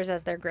Jason's daughters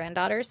as their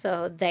granddaughters,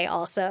 so they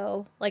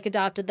also,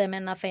 adopted them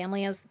in the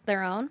family as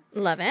their own.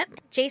 Love it.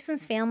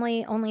 Jason's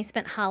family only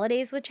spent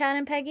holidays with Chad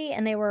and Peggy,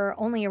 and they were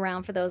only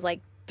around for those,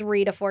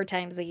 3 to 4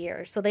 times a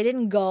year. So they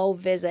didn't go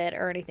visit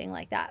or anything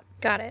like that.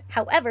 Got it.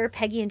 However,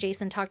 Peggy and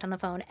Jason talked on the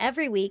phone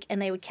every week,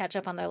 and they would catch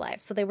up on their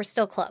lives, so they were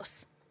still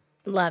close.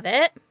 Love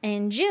it.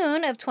 In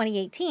June of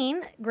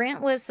 2018,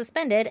 Grant was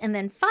suspended and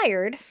then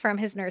fired from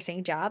his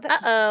nursing job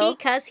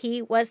because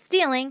he was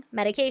stealing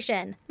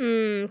medication.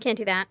 Can't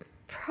do that.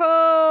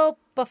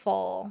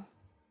 Propofol.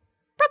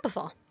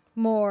 Propofol.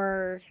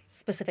 More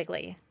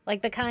specifically.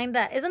 The kind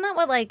that... Isn't that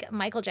what,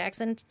 Michael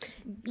Jackson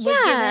was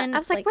given? I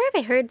was where have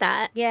I heard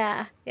that?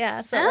 Yeah.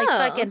 So,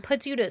 fucking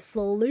puts you to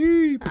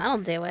sleep. I'll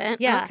do it.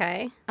 Yeah.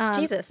 Okay.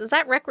 Jesus, is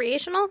that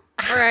recreational?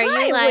 Or are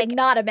you, I would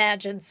not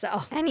imagine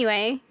so.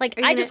 Anyway.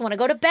 I just want to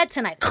go to bed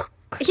tonight.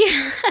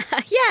 Yeah.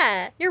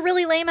 Yeah. You're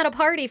really lame at a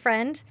party,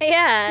 friend.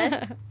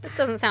 Yeah. This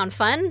doesn't sound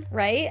fun.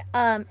 Right?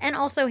 And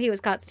also, he was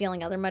caught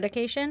stealing other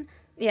medication.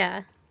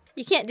 Yeah.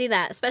 You can't do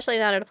that, especially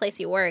not at a place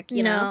you work,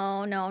 you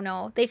know?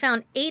 No. They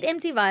found 8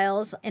 empty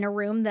vials in a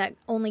room that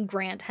only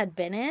Grant had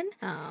been in.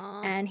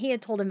 Oh. And he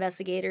had told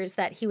investigators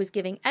that he was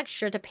giving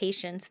extra to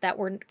patients that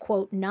were,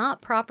 quote,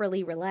 not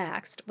properly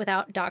relaxed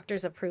without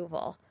doctor's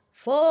approval.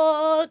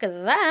 Fuck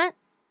that.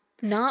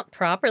 Not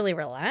properly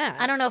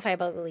relaxed. I don't know if I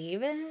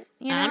believe it.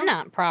 You know? I'm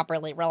not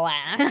properly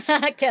relaxed.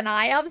 Can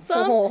I have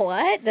some?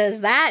 What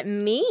does that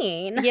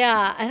mean?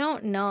 Yeah, I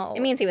don't know.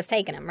 It means he was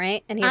taking them,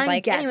 right? And he was I'm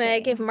like, anyway, I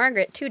guessing. gave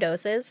Margaret 2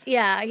 doses.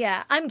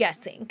 Yeah. I'm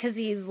guessing because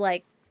he's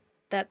like,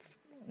 that's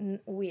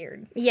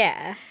weird.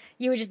 Yeah.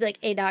 You would just be like,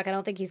 hey, doc, I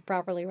don't think he's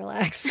properly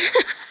relaxed.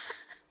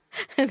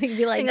 I think he'd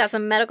be I like, think that's a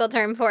medical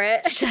term for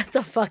it. shut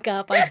the fuck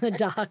up, I'm the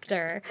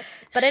doctor.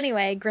 But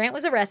anyway, Grant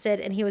was arrested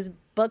and he was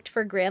booked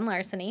for grand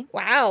larceny.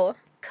 Wow.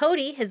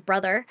 Cody, his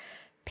brother,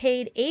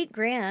 paid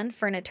 $8,000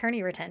 for an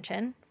attorney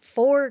retention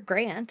for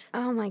Grant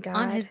Oh, my God.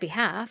 on his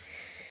behalf.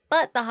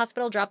 But the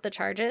hospital dropped the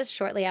charges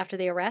shortly after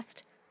the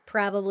arrest,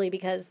 probably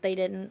because they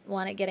didn't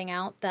want it getting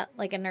out that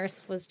like a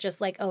nurse was just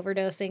like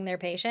overdosing their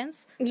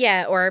patients.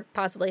 Yeah, or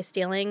possibly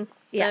stealing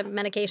Yeah. the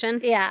medication.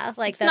 Yeah,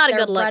 like It's not a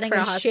they're good look running for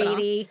a hospital.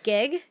 shady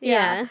gig.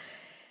 Yeah.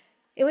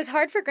 It was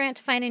hard for Grant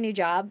to find a new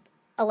job,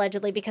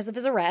 allegedly because of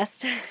his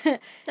arrest. That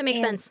makes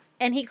sense.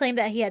 And he claimed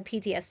that he had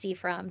PTSD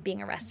from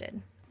being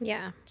arrested.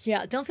 Yeah.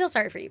 Yeah, don't feel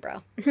sorry for you,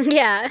 bro.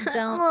 Yeah.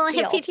 Don't Well, I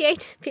have steal.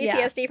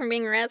 PTSD from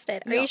being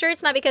arrested. Are No. you sure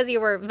it's not because you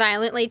were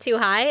violently too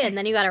high and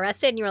then you got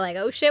arrested and you were like,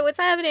 oh shit, what's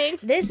happening?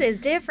 This is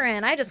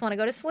different. I just want to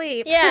go to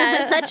sleep.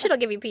 Yeah, that shit'll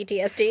give you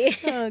PTSD.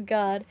 Oh,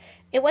 God.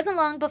 It wasn't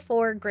long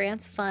before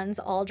Grant's funds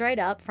all dried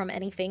up from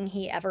anything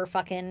he ever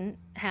fucking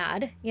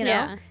had, you know?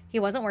 Yeah. He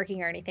wasn't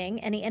working or anything,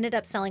 and he ended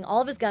up selling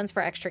all of his guns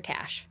for extra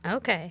cash.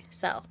 Okay.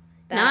 So,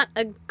 Not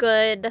a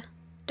good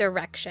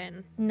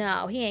direction.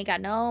 No, he ain't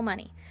got no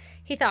money.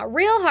 He thought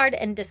real hard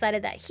and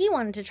decided that he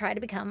wanted to try to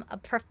become a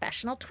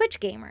professional Twitch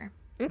gamer.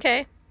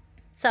 Okay.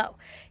 So,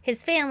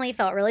 his family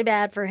felt really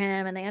bad for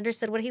him, and they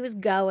understood what he was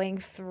going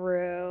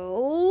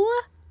through.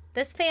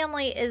 This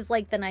family is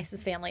like the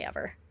nicest family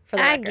ever. For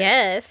the I record.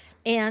 guess.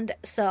 And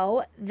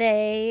so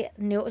they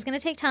knew it was going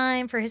to take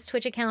time for his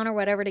Twitch account or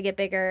whatever to get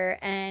bigger.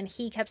 And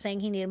he kept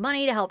saying he needed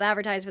money to help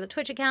advertise for the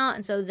Twitch account.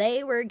 And so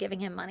they were giving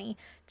him money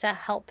to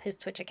help his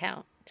Twitch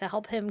account, to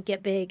help him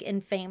get big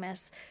and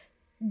famous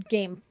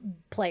game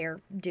player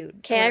dude.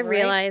 Okay, I Whatever, right?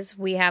 realize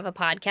we have a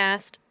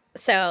podcast,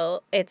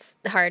 so it's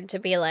hard to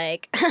be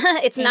like,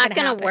 it's Ain't not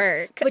gonna going to happen.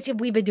 work. Which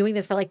we've been doing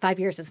this for like 5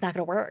 years. It's not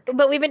going to work.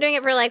 But we've been doing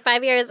it for like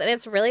 5 years, and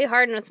it's really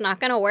hard, and it's not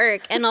going to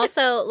work. And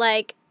also,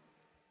 like,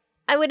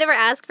 I would never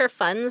ask for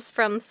funds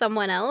from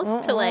someone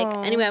else to like,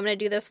 anyway, I'm going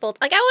to do this full.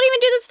 Like, I won't even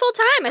do this full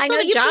time. I still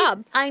have a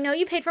job. I know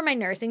you paid for my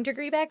nursing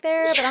degree back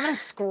there, but I'm going to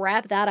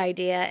scrap that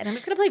idea and I'm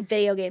just going to play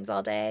video games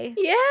all day.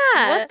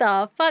 Yeah. What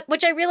the fuck?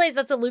 Which I realize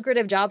that's a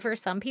lucrative job for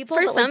some people.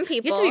 For but, some like,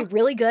 people. You have to be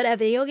really good at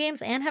video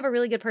games and have a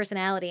really good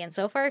personality. And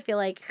so far, I feel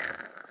like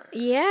I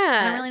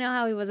Yeah. don't really know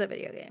how he was at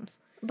video games.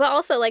 But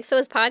also, like, so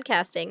is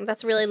podcasting.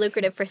 That's really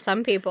lucrative for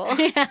some people.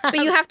 But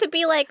you have to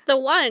be, like, the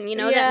one, you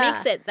know, Yeah. that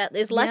makes it, that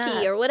is lucky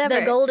Yeah. or whatever.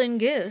 The golden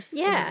goose.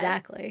 Yeah.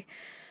 Exactly.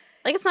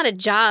 Like, it's not a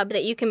job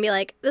that you can be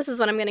like, this is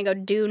what I'm going to go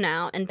do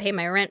now and pay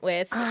my rent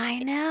with. I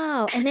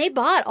know. And they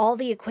bought all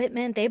the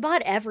equipment. They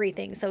bought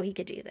everything so he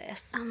could do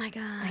this. Oh, my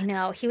God. I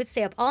know. He would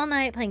stay up all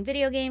night playing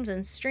video games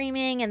and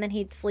streaming, and then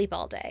he'd sleep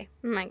all day.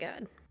 Oh, my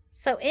God.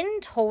 So in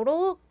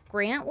total,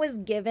 Grant was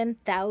given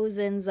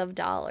thousands of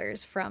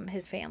dollars from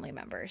his family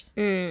members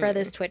for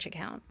this Twitch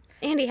account.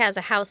 And he has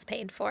a house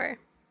paid for.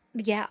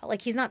 Yeah,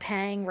 like he's not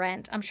paying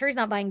rent. I'm sure he's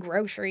not buying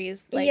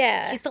groceries. Like,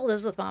 Yeah. he still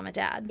lives with mom and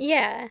dad.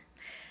 Yeah.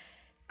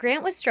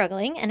 Grant was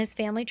struggling, and his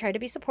family tried to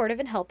be supportive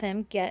and help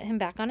him get him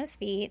back on his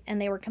feet. And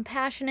they were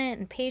compassionate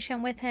and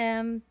patient with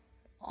him.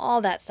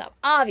 All that stuff,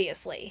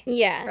 obviously.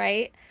 Yeah.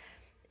 Right?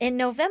 In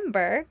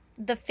November,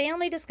 the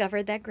family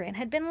discovered that Grant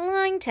had been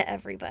lying to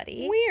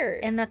everybody.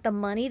 Weird. And that the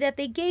money that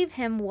they gave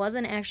him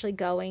wasn't actually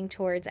going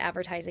towards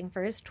advertising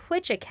for his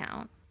Twitch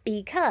account.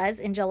 Because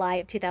in July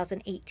of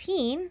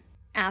 2018,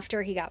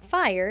 after he got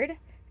fired,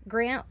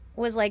 Grant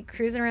was like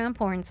cruising around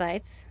porn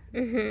sites,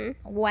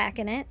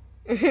 whacking it.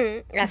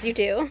 As you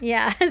do.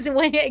 Yeah,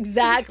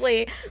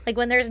 exactly. Like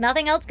when there's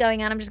nothing else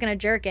going on, I'm just going to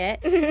jerk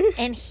it.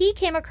 And he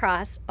came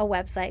across a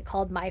website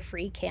called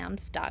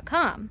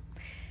myfreecams.com.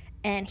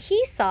 And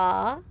he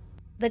saw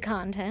the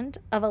content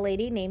of a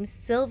lady named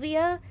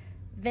Sylvia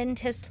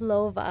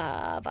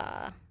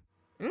Ventislova.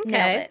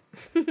 Okay.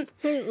 Nailed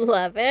it.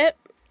 Love it.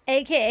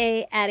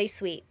 AKA Addie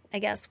Sweet, I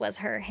guess was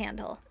her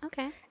handle.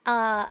 Okay.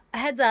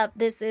 Heads up,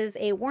 this is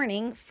a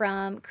warning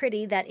from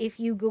Critty that if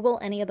you Google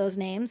any of those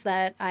names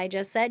that I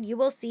just said, you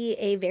will see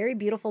a very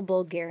beautiful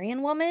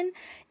Bulgarian woman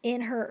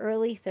in her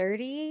early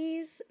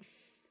 30s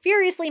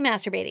furiously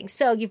masturbating.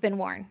 So you've been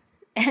warned.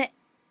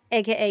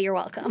 AKA you're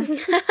welcome.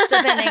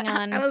 Depending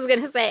on... I was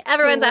going to say,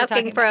 everyone's Who we're asking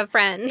talking for a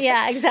friend.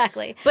 Yeah,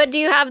 exactly. But do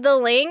you have the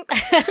links?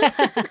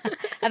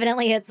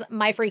 Evidently, it's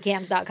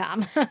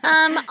myfreecams.com.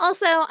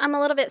 Also, I'm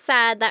a little bit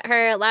sad that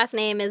her last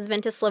name is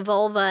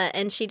Ventislavulva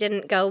and she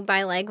didn't go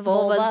by like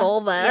Vulva's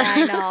Vulva. Yeah,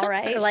 I know,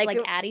 right? Or Like like-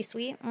 Addie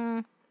Sweet.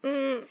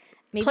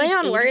 Maybe Play it's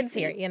on 80 words C.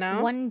 here, you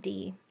know?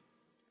 1D.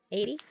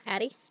 80?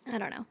 Addie? I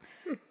don't know.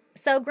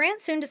 So Grant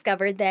soon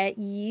discovered that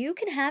you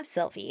can have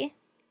Sylvie,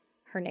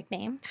 her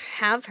nickname,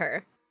 Have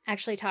her.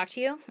 actually talk to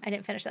you. I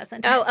didn't finish that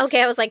sentence. Oh,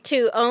 okay. I was like,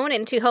 to own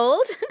and to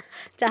hold?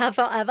 To have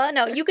forever.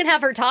 No, you can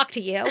have her talk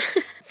to you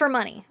for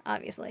money,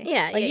 obviously.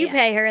 Yeah, Like yeah, you yeah.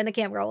 pay her and the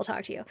cam girl will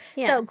talk to you.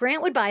 Yeah. So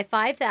Grant would buy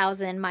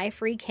 5,000 My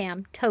Free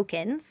Cam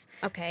tokens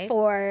Okay.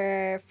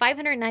 for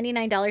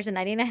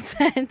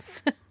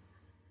 $599.99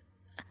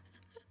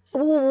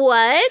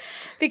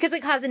 What? because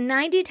it costs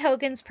 90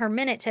 tokens per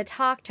minute to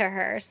talk to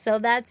her. So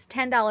that's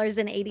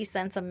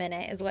 $10.80 a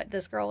minute is what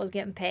this girl was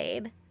getting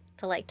paid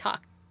to like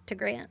talk to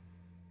Grant.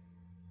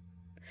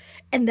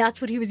 And that's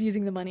what he was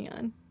using the money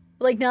on.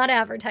 Like, not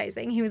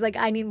advertising. He was like,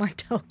 I need more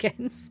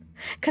tokens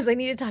because I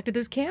need to talk to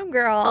this cam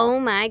girl. Oh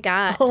my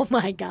God. Oh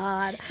my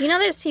God. You know,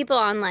 there's people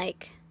on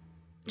like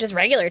just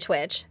regular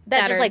Twitch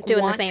That just are like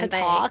doing want the same to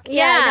thing. talk.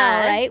 Yeah, I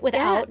know, right? Yeah.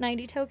 Without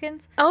 90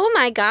 tokens. Oh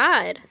my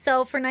God.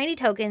 So for 90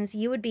 tokens,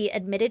 you would be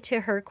admitted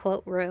to her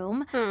quote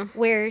room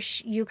where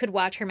you could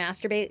watch her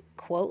masturbate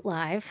quote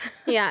live.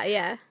 Yeah,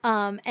 yeah.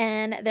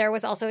 And there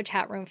was also a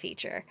chat room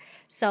feature.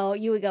 So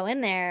you would go in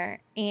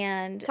there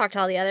and Talk to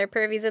all the other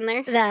pervies in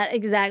there. that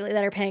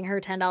are paying her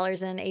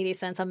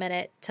 $10.80 a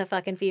minute to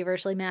fucking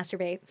feverishly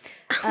masturbate.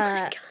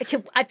 I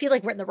feel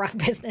like we're in the wrong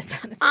business,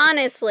 honestly.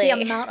 Honestly.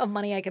 The amount of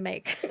money I can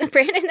make.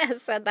 Brandon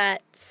has said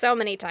that so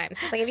many times.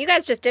 It's like, if you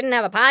guys just didn't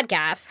have a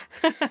podcast,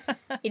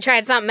 you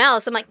tried something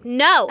else. I'm like,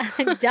 no.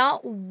 I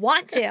don't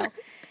want to.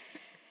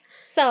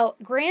 So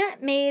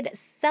Grant made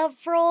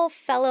several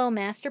fellow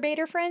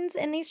masturbator friends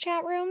in these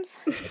chat rooms.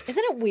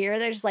 Isn't it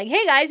weird? They're just like,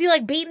 hey guys, you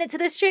like beating it to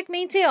this chick?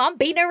 Me too. I'm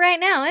beating it right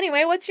now.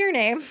 Anyway, what's your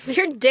name? Is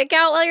your dick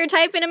out while you're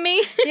typing to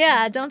me?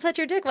 Yeah, don't touch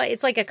your dick.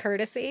 It's like a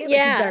courtesy. Like,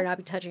 Yeah. you better not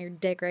be touching your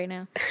dick right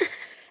now.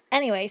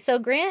 Anyway, so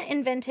Grant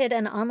invented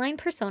an online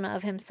persona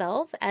of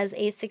himself as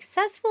a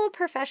successful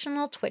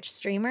professional Twitch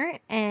streamer,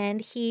 and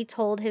he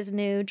told his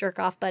new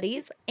jerk-off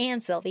buddies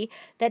and Sylvie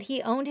that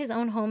he owned his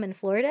own home in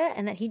Florida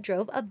and that he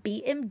drove a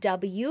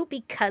BMW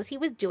because he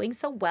was doing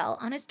so well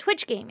on his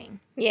Twitch gaming.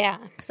 Yeah.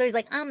 So he's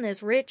like, I'm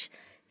this rich,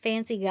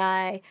 fancy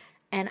guy,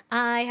 and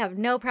I have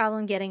no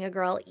problem getting a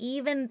girl,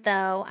 even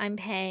though I'm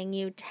paying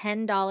you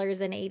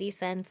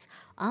 $10.80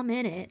 a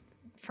minute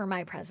for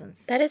my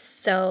presence That is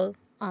so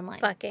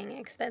online. fucking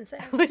expensive.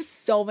 It was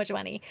so much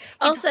money.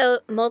 Also,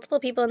 multiple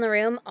people in the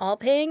room all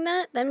paying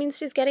that. That means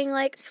she's getting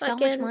like So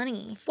fucking much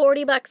money.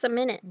 $40 a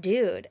minute.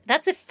 Dude,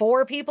 that's if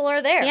 4 people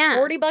are there. Yeah.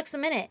 $40 a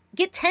minute.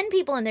 Get 10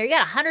 people in there. You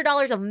got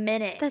 $100 a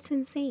minute. That's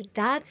insane.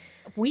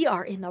 We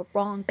are in the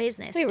wrong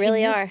business. We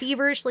really Can you are.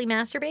 feverishly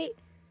masturbate?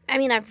 I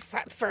mean,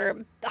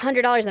 for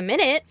 $100 a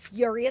minute,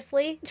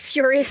 Furiously?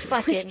 furiously,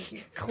 Fucking clit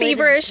is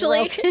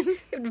feverishly,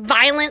 broken.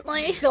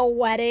 violently.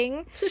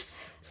 Sweating.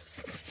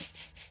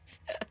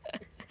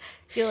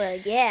 You're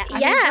like, yeah.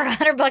 Yeah.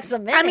 For $100 a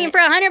minute. I mean, for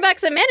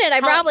 $100 a minute, I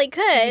probably You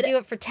could. do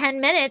it for 10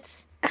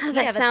 minutes.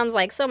 That sounds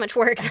like so much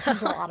work.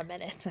 That's a lot of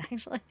minutes,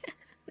 actually.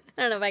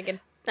 I don't know if I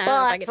could. I don't know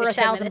if I But could for do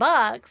 10 $1,000 minutes.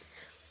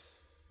 bucks,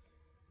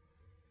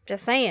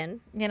 Just saying,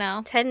 you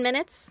know, 10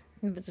 minutes.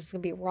 it's just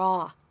gonna be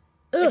raw.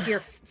 If you're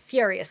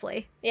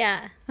furiously,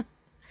 Yeah,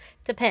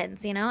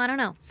 depends. You know, I don't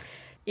know.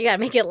 you got to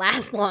make it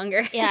last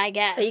longer. Yeah, I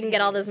guess. so you can get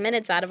all those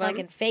minutes out of I them.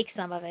 can fake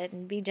some of it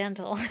and be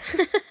gentle.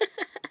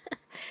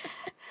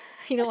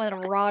 You don't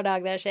want to raw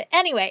dog that shit.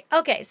 Anyway,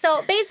 okay.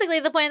 So basically,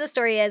 the point of the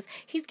story is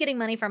he's getting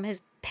money from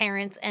his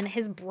parents and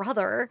his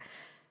brother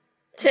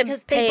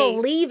because they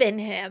believe in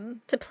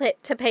him to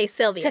pay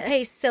Sylvia to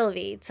pay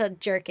Sylvie to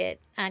jerk it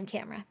on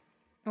camera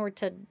or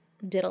to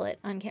diddle it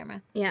on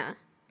camera. Yeah.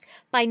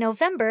 By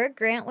November,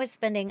 Grant was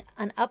spending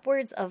an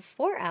upwards of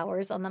 4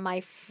 hours on the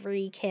My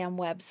Free Cam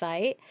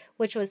website,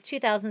 which was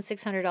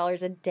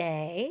 $2,600 a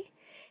day.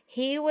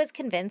 He was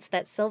convinced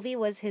that Sylvie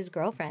was his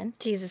girlfriend,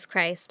 Jesus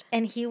Christ.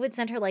 and he would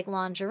send her like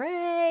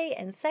lingerie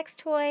and sex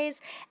toys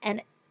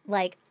and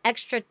like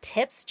extra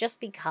tips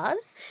just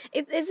because.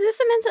 Is this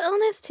a mental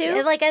illness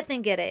too? Like, I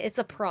think it's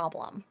a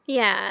problem.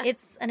 Yeah.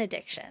 It's an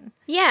addiction.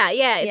 Yeah,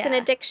 it's an Yeah.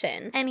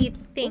 addiction. And he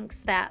thinks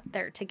that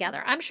they're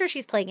together. I'm sure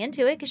she's playing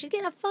into it because she's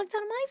getting a fuck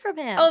ton of money from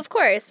him. Oh, of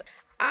course.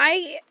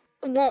 I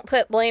won't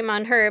put blame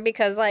on her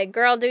because, like,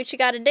 girl, do what you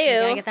gotta do. You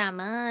gotta get that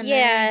money.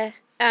 Yeah.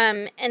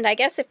 And I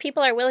guess if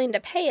people are willing to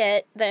pay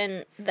it,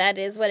 then that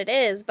is what it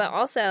is. But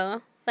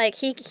also, like,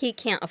 he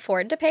can't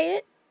afford to pay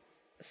it.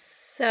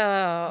 So.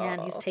 Yeah,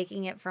 and he's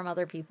taking it from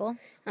other people.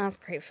 That's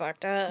pretty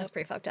fucked up. That's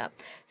pretty fucked up.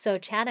 So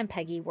Chad and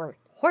Peggy were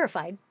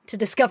horrified to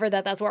discover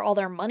that that's where all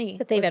their money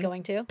They've was been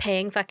going to.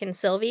 paying fucking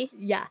Sylvie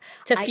Yeah.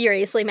 to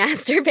furiously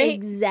masturbate.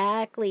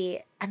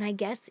 Exactly. And I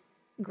guess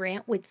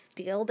Grant would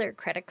steal their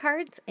credit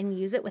cards and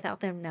use it without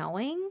them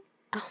knowing.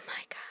 Oh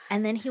my God.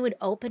 And then he would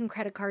open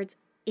credit cards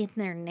in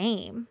their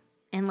name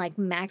and like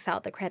max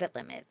out the credit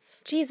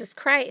limits. Jesus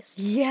Christ.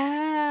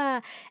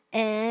 Yeah.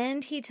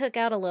 And he took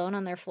out a loan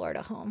on their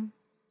Florida home.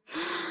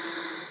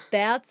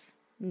 That's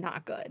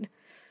not good.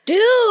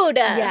 Dude.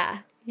 Yeah.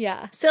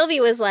 Yeah. Sylvie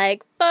was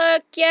like,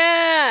 fuck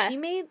yeah. She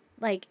made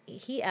like,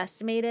 he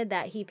estimated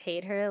that he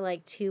paid her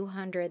like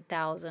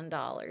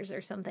 $200,000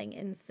 or something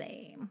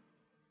insane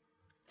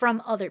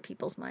from other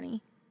people's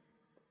money.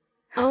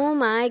 Oh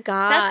my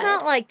God. That's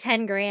not like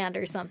 10 grand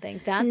or something.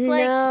 That's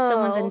like No.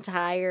 someone's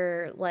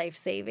entire life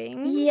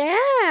savings. Yeah.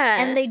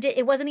 And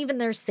it wasn't even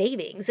their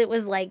savings. It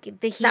was like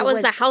that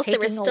was the house they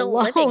were taking a still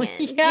loan. living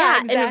in.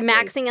 Yeah, exactly. And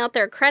maxing out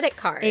their credit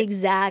cards.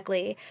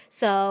 Exactly.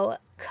 So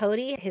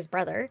Cody, his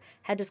brother,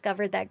 had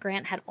discovered that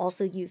Grant had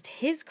also used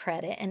his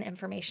credit and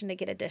information to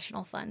get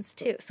additional funds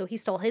too. So he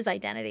stole his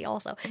identity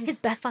also. His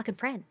best fucking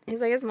friend.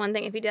 He's like, it's one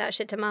thing if you do that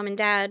shit to mom and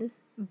dad.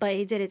 But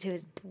he did it to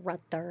his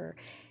brother.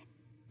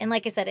 And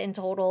like I said, in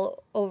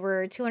total,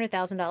 over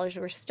 $200,000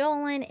 were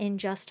stolen in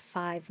just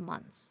 5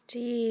 months.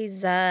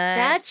 Jesus.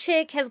 That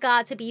chick has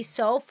got to be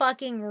so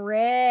fucking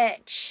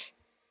rich.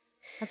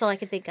 That's all I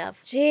could think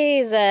of.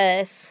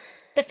 Jesus.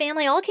 The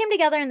family all came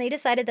together and they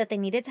decided that they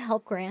needed to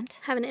help Grant.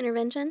 Have an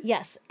intervention?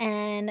 Yes,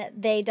 and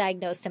they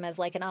diagnosed him as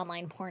like an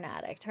online porn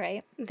addict,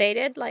 right? They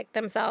did, like,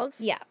 themselves?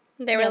 Yeah.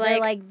 They were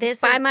like, this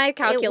by is, my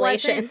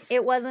calculations.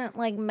 It wasn't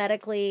like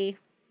medically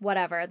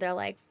whatever. They're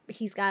like,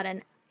 he's got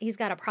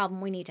a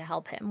problem. We need to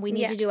help him. We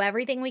need to do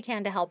everything we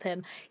can to help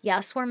him.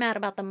 Yes, we're mad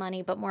about the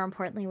money, but more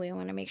importantly, we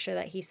want to make sure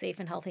that he's safe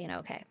and healthy and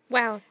okay.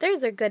 Wow,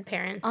 those are good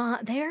parents.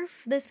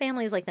 This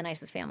family is like the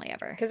nicest family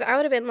ever. Because I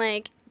would have been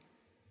like,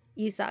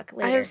 You suck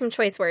later. I have some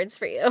choice words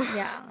for you.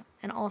 Yeah.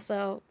 And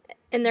also,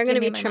 And they're going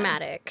to give be me my money.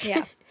 traumatic.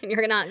 Yeah. And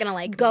you're not going to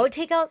like Go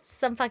take out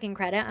some fucking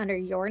credit under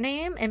your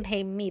name and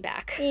pay me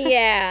back.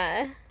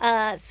 Yeah.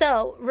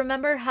 So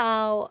remember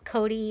how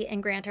Cody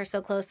and Grant are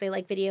so close? They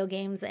like video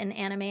games and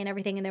anime and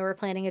everything, and they were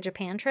planning a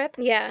Japan trip?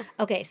 Yeah.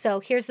 Okay, so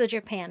here's the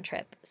Japan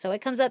trip. So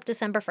it comes up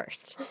December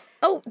 1st.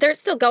 Oh, they're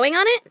still going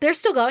on it? They're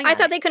still going on I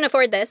thought it. they couldn't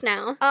afford this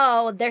now.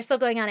 Oh, they're still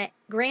going on it.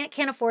 Grant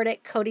can't afford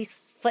it. Cody's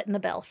footing the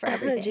bill for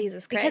everything.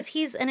 Jesus Because Christ.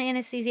 he's an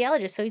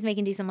anesthesiologist, so he's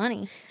making decent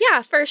money.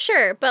 Yeah, for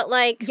sure. But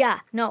like,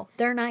 Yeah, no,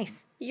 they're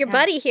nice. your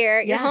buddy here,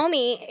 your Yeah.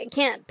 homie,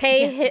 can't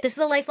pay This is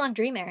a lifelong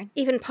dream, Aaron.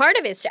 even part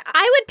of his shit.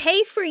 I would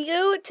pay for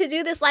you to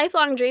do this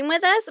lifelong dream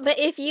with us, but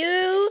if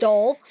you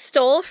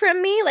stole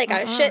from me like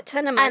a shit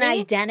ton of money. An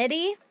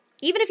identity?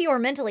 Even if you were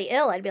mentally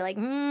ill, I'd be like,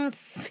 I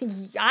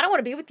don't want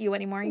to be with you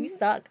anymore. You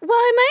suck. Well,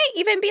 I might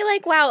even be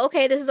like, wow,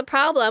 okay, this is a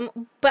problem,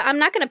 but I'm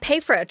not going to pay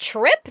for a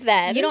trip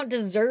then. You don't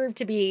deserve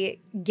to be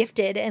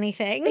gifted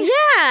anything.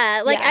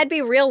 Yeah, like Yeah. I'd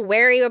be real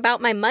wary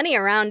about my money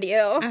around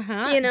you,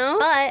 you know?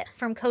 But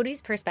from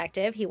Cody's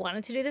perspective, he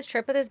wanted to do this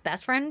trip with his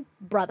best friend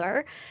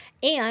brother,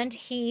 and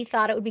he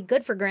thought it would be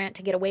good for Grant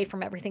to get away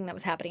from everything that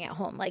was happening at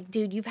home. Like,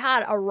 dude, you've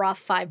had a rough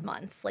 5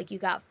 months. Like, you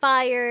got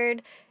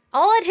fired,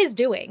 all at his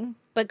doing.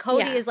 But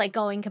Cody Yeah. is like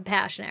going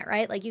compassionate,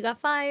 right? Like, you got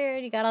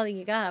fired,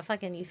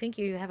 you think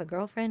you have a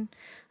girlfriend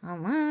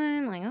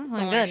online. Like, oh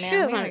my god, She man, we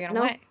doesn't gotta get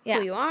know away. Yeah,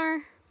 who you are.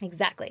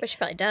 exactly. But she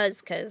probably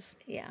does because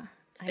Yeah,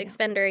 it's a big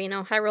spender, you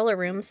know, high roller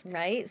rooms.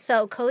 right?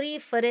 So Cody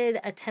footed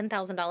a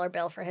 $10,000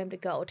 bill for him to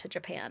go to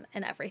Japan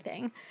and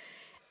everything.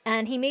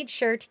 And he made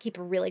sure to keep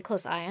a really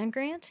close eye on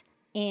Grant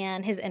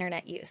and his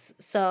internet use.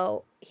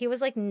 So he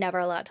was like never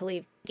allowed to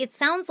leave. It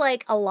sounds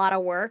like a lot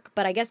of work,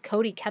 but I guess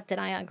Cody kept an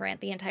eye on Grant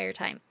the entire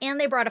time. And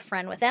they brought a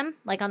friend with them,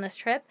 like on this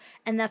trip.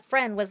 And that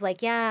friend was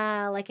like,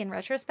 yeah, like in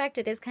retrospect,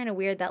 it is kind of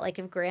weird that like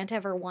if Grant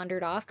ever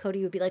wandered off,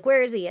 Cody would be like,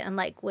 where is he? And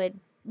like would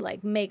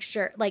like make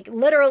sure, like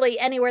literally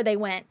anywhere they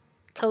went,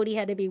 Cody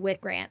had to be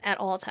with Grant at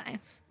all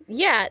times.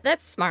 Yeah,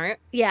 that's smart.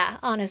 Yeah,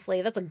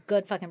 honestly, that's a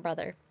good fucking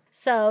brother.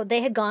 So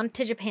they had gone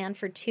to Japan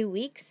for 2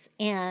 weeks,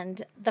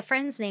 and the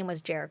friend's name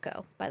was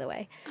Jericho, by the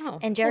way. Oh,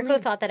 and Jericho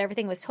thought that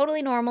everything was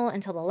totally normal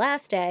until the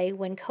last day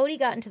when Cody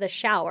got into the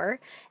shower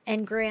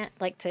and Grant,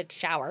 like to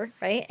shower,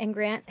 right? And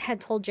Grant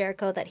had told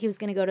Jericho that he was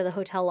going to go to the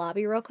hotel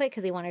lobby real quick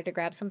because he wanted to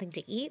grab something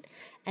to eat.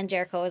 And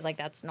Jericho was like,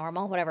 that's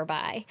normal, whatever,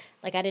 bye.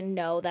 Like, I didn't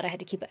know that I had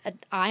to keep an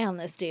eye on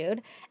this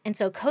dude. And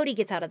so Cody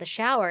gets out of the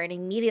shower and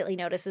immediately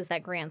notices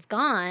that Grant's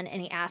gone.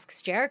 And he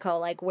asks Jericho,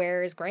 like,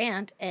 where's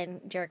Grant? And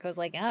Jericho's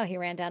like, oh, he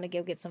ran down to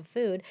go get some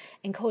food.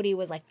 And Cody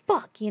was like,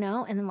 fuck, you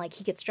know? And then, like,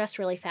 he gets dressed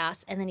really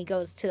fast. And then he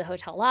goes to the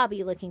hotel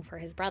lobby looking for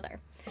his brother.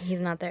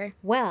 He's not there.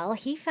 Well,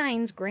 he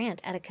finds Grant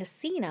at a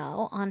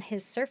casino on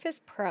his Surface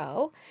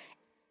Pro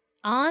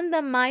on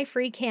the My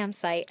Free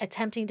campsite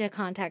attempting to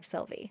contact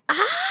Sylvie.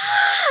 Ah!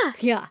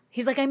 Yeah.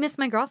 He's like, I miss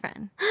my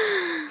girlfriend.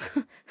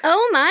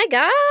 Oh my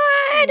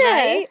God!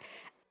 Right?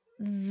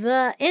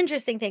 The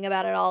interesting thing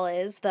about it all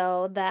is,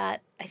 though,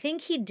 that I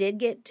think he did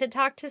get to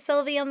talk to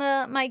Sylvie on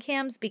the My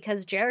Cams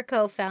because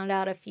Jericho found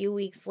out a few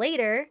weeks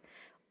later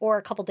or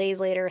a couple days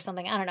later or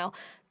something, I don't know,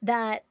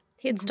 that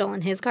He had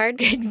stolen his card.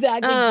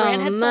 exactly. Oh,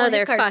 Grant had stolen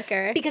his card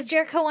motherfucker. because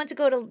Jericho went to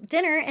go to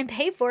dinner and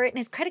pay for it, and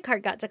his credit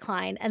card got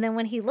declined. And then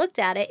when he looked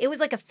at it, it was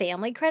like a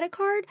family credit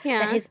card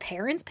that his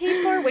parents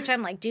paid for. Which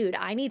I'm like, dude,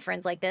 I need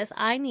friends like this.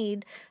 I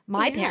need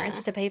my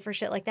parents to pay for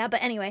shit like that.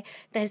 But anyway,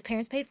 that his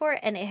parents paid for it,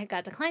 and it had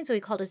got declined. So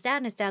he called his dad,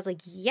 and his dad's like,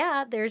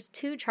 yeah, there's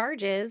 2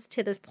 charges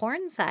to this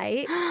porn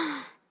site.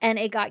 And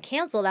it got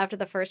canceled after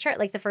the first charge.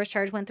 Like, the first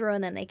charge went through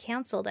and then they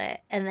canceled it.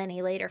 And then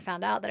he later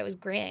found out that it was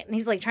Grant. And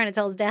he's, like, trying to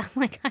tell his dad,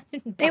 like, I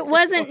didn't buy It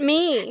wasn't this.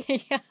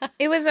 me. Yeah.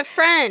 It was a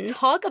friend.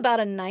 Talk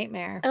about a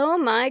nightmare. Oh,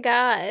 my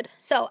God.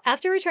 So,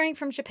 after returning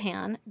from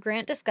Japan,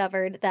 Grant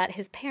discovered that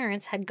his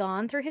parents had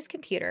gone through his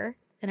computer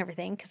and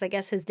everything. Because I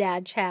guess his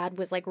dad, Chad,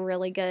 was, like,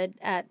 really good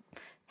at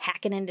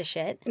hacking into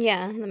shit.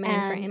 Yeah, the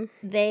mainframe. And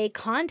they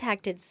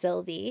contacted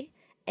Sylvie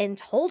and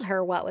told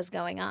her what was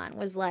going on.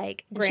 Was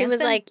like, She was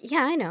like, yeah,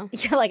 I know.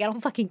 yeah, like, I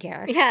don't fucking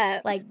care. Yeah.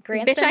 Like,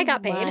 Grant's Bitch, I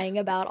got paid. lying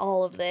about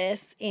all of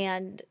this,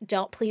 and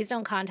please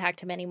don't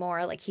contact him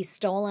anymore. Like, he's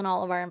stolen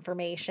all of our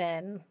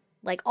information.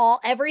 Like,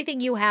 everything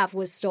you have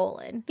was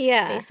stolen.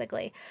 Yeah.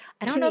 Basically.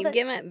 I don't Can know you that,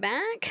 give it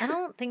back? I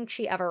don't think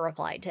she ever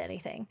replied to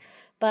anything.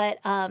 But,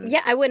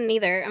 Yeah, I wouldn't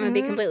either. I'm going to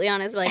be completely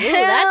honest. Like, ooh,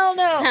 Hell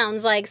that no.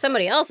 sounds like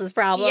somebody else's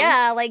problem.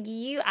 yeah, like,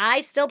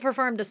 I still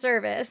performed a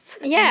service.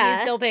 and Yeah.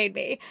 you still paid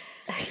me.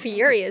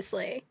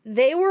 Furiously.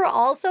 They were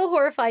also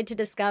horrified to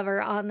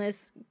discover on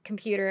this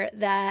computer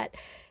that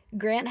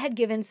Grant had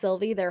given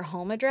Sylvie their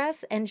home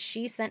address, and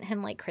she sent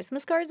him, like,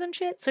 Christmas cards and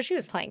shit. So she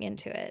was playing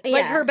into it. Like,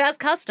 Yeah. her best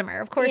customer.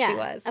 Of course she Yeah,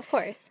 was. Of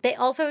course. They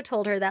also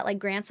told her that, like,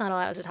 Grant's not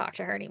allowed to talk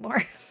to her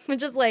anymore.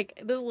 Which is, like,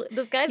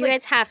 this guy's, You like...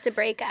 guys have to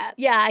break up.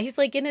 Yeah, he's,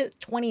 like, in his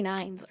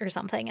 29s or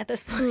something at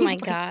this point. Oh, my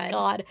Like, God.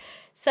 God.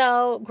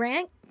 So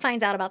Grant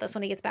finds out about this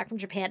when he gets back from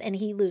Japan, and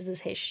he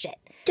loses his shit.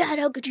 Dad,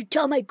 how could you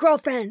tell my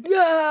girlfriend?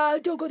 Yeah,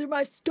 don't go through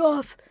my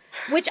stuff.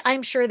 Which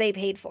I'm sure they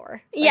paid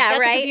for. Like, Yeah, that's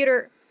right? a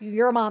computer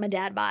your mom and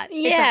dad bought.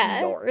 It's Yeah.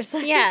 not yours.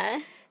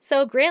 Yeah.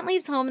 So Grant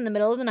leaves home in the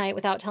middle of the night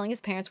without telling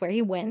his parents where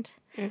he went.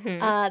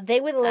 They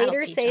would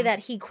later teach say him. that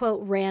he,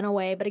 quote, ran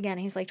away. But again,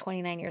 he's like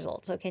 29 years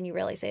old. So can you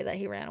really say that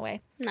he ran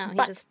away? No, he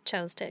But- just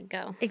chose to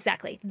go.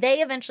 Exactly.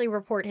 They eventually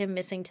report him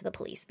missing to the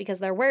police because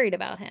they're worried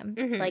about him.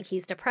 Like,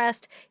 he's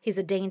depressed. He's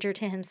a danger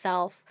to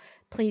himself.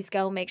 Please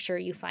go make sure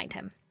you find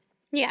him.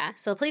 Yeah.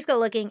 So the police go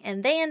looking,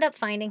 and they end up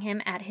finding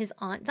him at his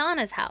Aunt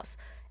Donna's house.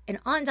 And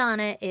Aunt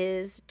Donna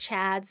is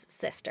Chad's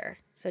sister.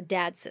 So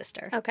Dad's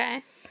sister.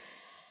 Okay.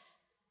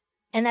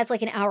 And that's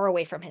like an hour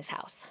away from his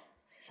house.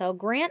 So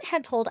Grant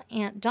had told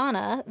Aunt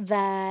Donna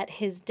that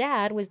his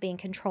dad was being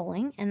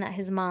controlling and that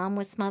his mom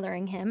was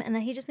smothering him and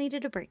that he just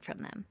needed a break from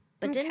them.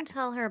 But didn't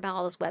tell her about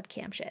all this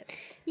webcam shit.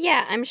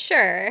 Yeah, I'm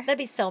sure. That'd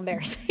be so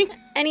embarrassing.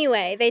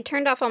 Anyway, they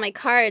turned off all my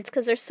cards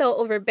because they're so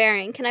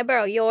overbearing. Can I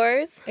borrow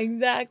yours?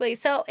 Exactly.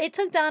 So it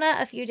took Donna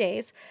a few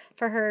days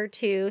for her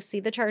to see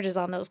the charges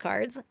on those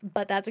cards,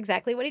 but that's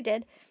exactly what he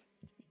did.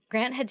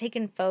 Grant had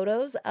taken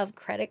photos of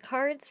credit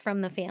cards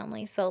from the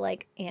family. So,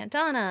 like, Aunt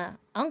Donna,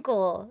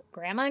 uncle,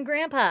 grandma and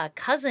grandpa,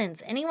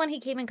 cousins, anyone he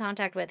came in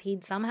contact with,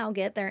 he'd somehow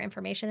get their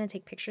information and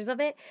take pictures of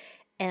it.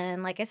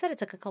 And like I said, it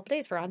took a couple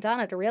days for Aunt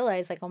Donna to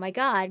realize, like, oh my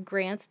God,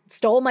 Grant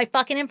stole my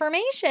fucking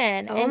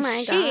information. Oh and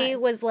my she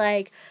God. was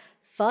like,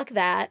 fuck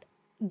that.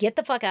 Get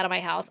the fuck out of my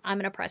house. I'm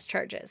going to press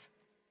charges.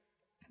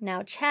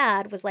 Now,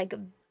 Chad was like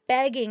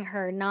begging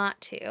her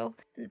not to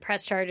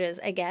press charges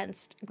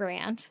against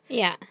Grant.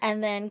 Yeah.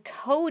 And then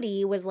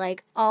Cody was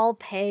like, I'll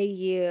pay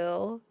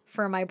you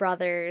for my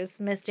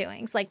brother's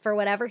misdoings. Like, for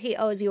whatever he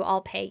owes you,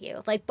 I'll pay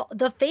you. Like,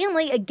 the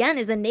family, again,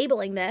 is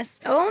enabling this.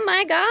 Oh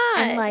my God.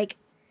 And, like,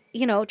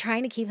 you know,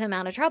 trying to keep him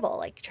out of trouble.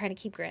 Like, trying to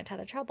keep Grant out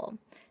of trouble.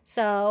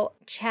 So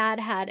Chad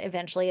had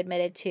eventually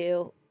admitted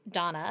to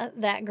Donna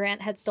that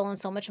Grant had stolen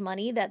so much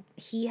money that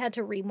he had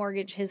to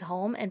remortgage his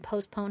home and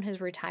postpone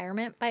his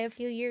retirement by a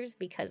few years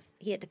because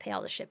he had to pay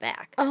all the shit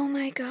back. Oh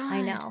my God.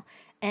 I know.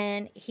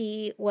 And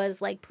he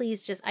was like,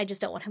 please I just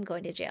don't want him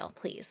going to jail.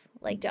 Please.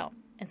 Like, don't.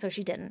 And so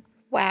she didn't.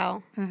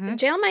 Wow.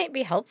 Jail might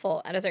be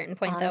helpful at a certain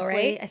point, Honestly, though,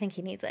 right? I think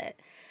he needs it.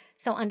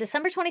 So on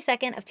December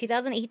 22nd of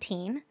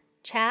 2018,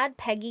 Chad,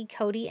 Peggy,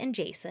 Cody, and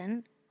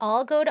Jason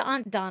all go to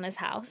Aunt Donna's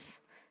house.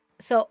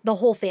 So the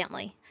whole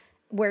family,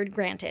 where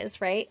Grant is,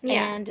 right?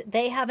 Yeah. And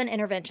they have an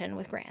intervention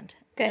with Grant.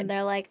 Good. And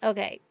they're like,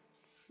 okay,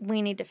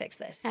 we need to fix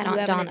this. At You Aunt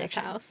have an Donna's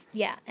addiction. house.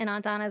 Yeah. And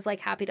Aunt Donna's like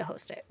happy to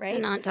host it, right?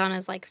 And Aunt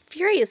Donna's like,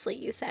 furiously,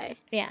 you say.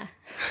 Yeah.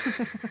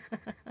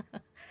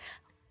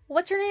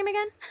 What's her name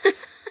again?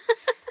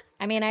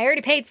 I mean, I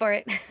already paid for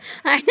it.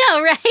 I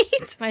know,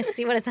 right? I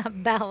see what it's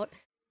about.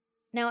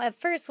 Now, at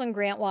first, when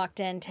Grant walked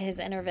into his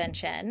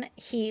intervention,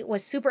 he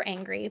was super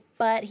angry,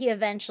 but he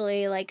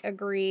eventually, like,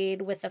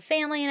 agreed with the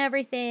family and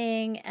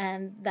everything,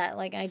 and that,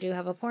 like, I do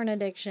have a porn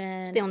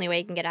addiction. It's the only way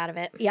you can get out of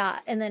it. Yeah,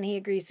 and then he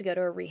agrees to go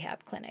to a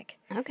rehab clinic.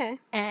 Okay.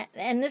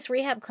 And this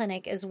rehab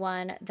clinic is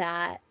one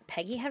that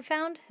Peggy had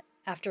found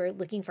after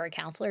looking for a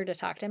counselor to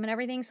talk to him and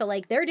everything. So,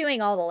 like, they're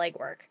doing all the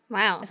legwork.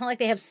 Wow. It's not like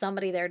they have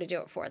somebody there to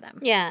do it for them.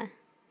 Yeah.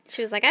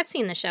 She was like, I've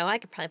seen the show. I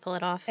could probably pull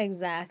it off.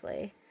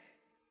 Exactly.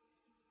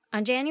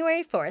 On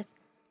January 4th,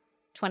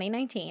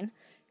 2019,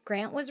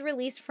 Grant was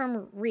released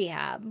from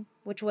rehab,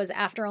 which was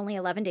after only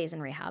 11 days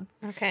in rehab.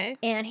 Okay.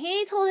 And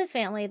he told his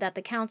family that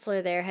the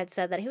counselor there had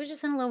said that he was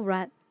just in a little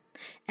rut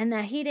and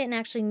that he didn't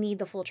actually need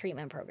the full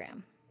treatment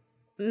program.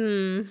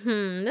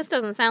 This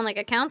doesn't sound like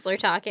a counselor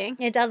talking.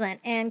 It doesn't.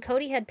 And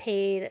Cody had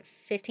paid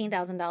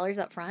 $15,000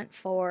 up front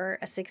for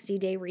a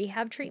 60-day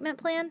rehab treatment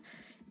plan.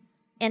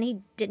 And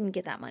he didn't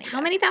get that money How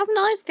back. many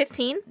 $1,000?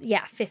 15?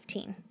 Yeah,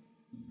 15.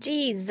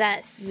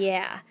 Jesus.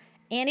 Yeah.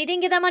 And he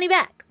didn't get that money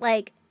back.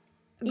 Like,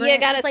 You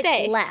Grant gotta just, like,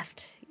 stay.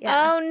 left.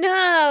 Yeah. Oh,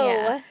 no.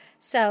 Yeah.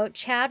 So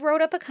Chad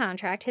wrote up a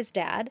contract, his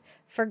dad,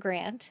 for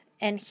Grant,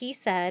 and he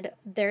said,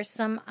 there's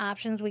some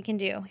options we can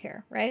do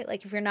here, right?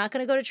 Like, if you're not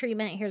going to go to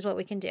treatment, here's what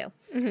we can do.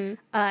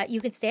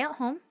 You could stay at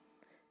home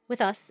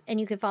with us, and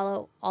you could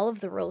follow all of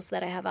the rules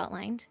that I have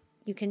outlined.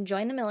 You can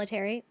join the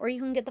military, or you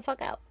can get the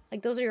fuck out.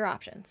 Like, those are your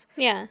options.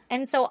 Yeah.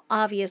 And so,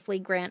 obviously,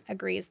 Grant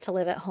agrees to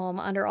live at home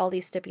under all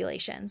these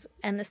stipulations.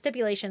 And the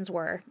stipulations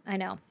were, I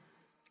know,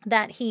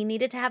 that he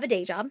needed to have a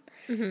day job.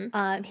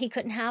 He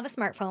couldn't have a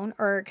smartphone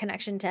or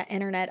connection to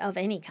internet of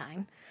any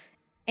kind.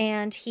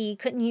 And he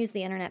couldn't use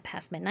the internet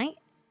past midnight.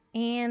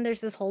 And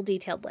there's this whole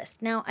detailed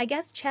list. Now, I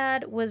guess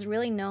Chad was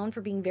really known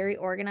for being very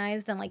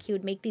organized, and like he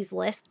would make these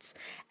lists.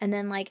 And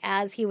then like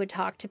as he would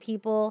talk to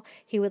people,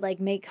 he would like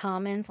make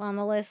comments on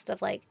the list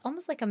of like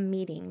almost like a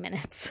meeting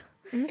minutes.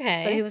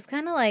 Okay. So he was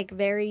kind of like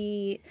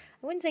very,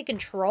 I wouldn't say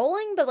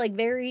controlling, but like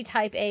very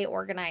type A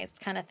organized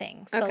kind of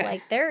thing. So Okay.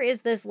 like there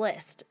is this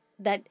list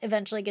that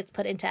eventually gets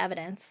put into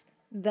evidence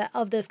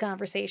of this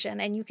conversation.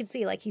 And you can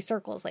see like he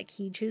circles, like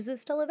he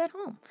chooses to live at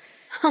home.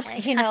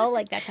 You know,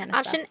 like that kind of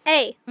Option stuff.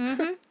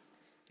 A.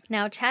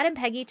 Now, Chad and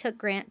Peggy took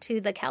Grant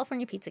to the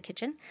California Pizza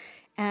Kitchen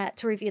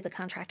to review the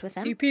contract with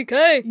them.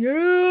 CPK.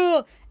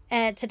 Yeah.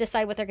 And to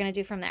decide what they're going to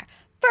do from there.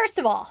 First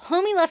of all,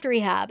 homie left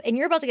rehab, and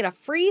you're about to get a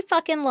free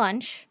fucking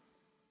lunch.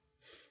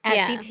 At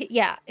Yeah.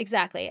 yeah,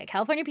 exactly. At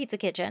California Pizza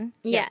Kitchen.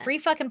 You Yeah. get free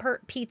fucking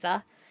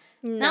pizza.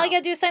 No. All you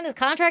gotta do is sign this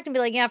contract and be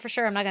like, yeah, for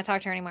sure, I'm not gonna talk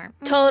to her anymore.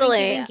 Totally.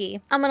 Winky,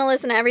 winky. I'm going to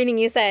listen to everything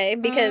you say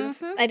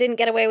because I didn't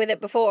get away with it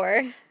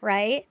before.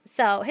 Right?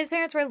 So his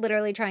parents were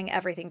literally trying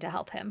everything to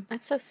help him.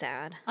 That's so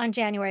sad. On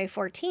January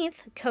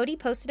 14th, Cody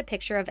posted a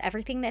picture of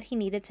everything that he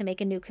needed to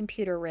make a new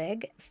computer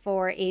rig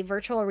for a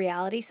virtual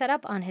reality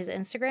setup on his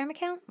Instagram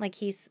account. Like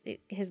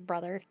his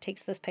brother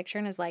takes this picture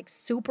and is like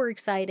super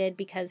excited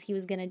because he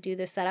was going to do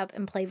this setup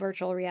and play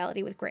virtual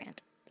reality with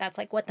Grant. That's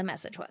like what the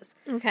message was.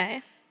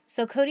 Okay.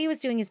 So Cody was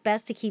doing his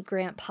best to keep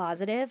Grant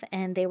positive,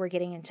 and they were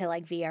getting into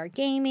like VR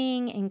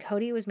gaming, and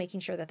Cody was making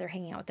sure that they're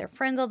hanging out with their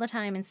friends all the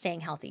time and staying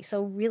healthy.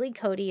 So really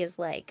Cody is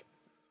like,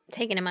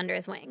 Taking him under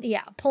his wing.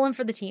 yeah, pulling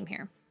for the team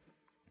here.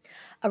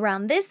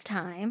 Around this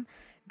time,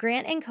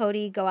 Grant and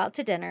Cody go out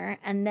to dinner,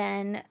 and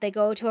then they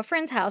go to a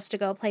friend's house to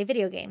go play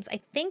video games.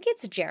 I think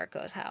it's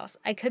Jericho's house.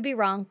 I could be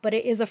wrong, but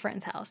it is a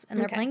friend's house. And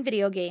they're Okay. playing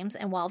video games,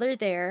 and while they're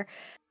there,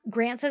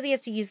 Grant says he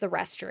has to use the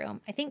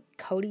restroom. I think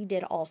Cody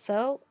did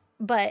also.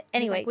 But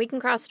He's anyway, like, we can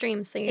cross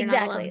streams, so you're not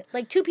exactly. alone.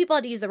 Like 2 people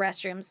had to use the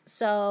restrooms.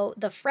 So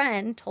the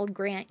friend told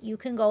Grant, you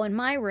can go in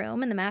my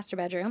room, in the master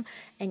bedroom,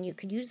 and you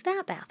could use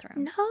that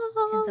bathroom.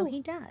 No. And so he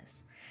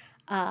does.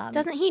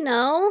 Doesn't he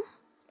know?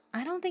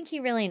 I don't think he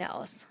really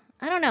knows.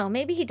 I don't know.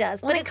 Maybe he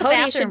does. Well, But then it's a Cody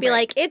bathroom should be break.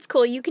 like, it's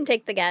cool, you can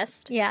take the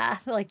guest. Yeah.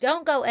 Like,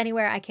 don't go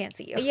anywhere I can't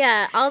see you.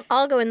 Yeah,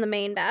 I'll go in the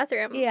main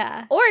bathroom.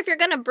 Yeah. Or if you're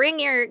going to bring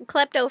your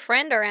klepto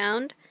friend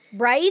around,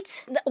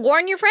 Right?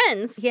 warn your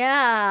friends.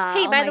 Yeah.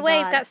 Hey, Oh by my the way,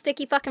 God. he's got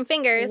sticky fucking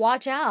fingers.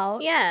 Watch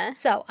out. Yeah.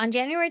 So on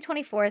January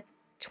 24th,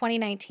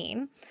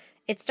 2019,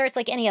 it starts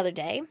like any other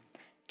day.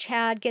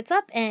 Chad gets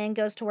up and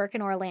goes to work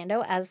in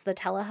Orlando as the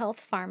telehealth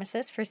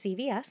pharmacist for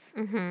CVS.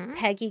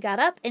 Peggy got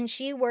up and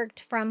she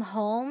worked from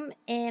home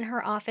in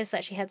her office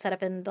that she had set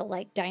up in the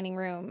like dining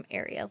room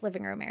area,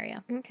 living room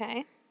area.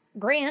 Okay.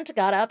 Grant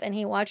got up and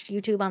he watched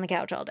YouTube on the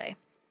couch all day.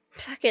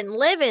 Fucking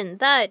living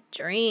the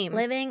dream.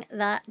 Living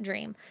the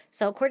dream.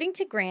 So according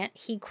to Grant,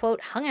 he,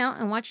 quote, hung out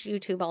and watched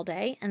YouTube all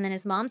day. And then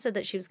his mom said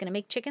that she was going to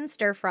make chicken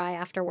stir fry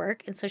after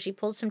work. And so she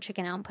pulled some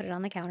chicken out and put it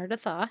on the counter to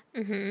thaw.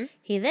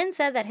 He then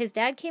said that his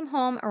dad came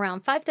home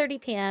around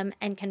 5:30 p.m.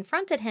 and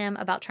confronted him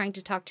about trying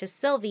to talk to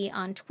Sylvie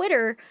on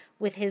Twitter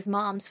with his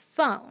mom's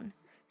phone.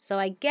 So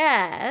I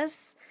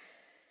guess,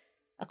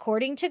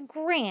 according to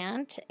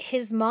Grant,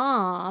 his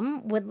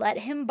mom would let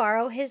him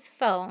borrow his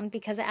phone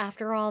because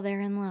after all,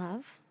 they're in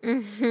love.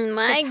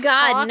 My To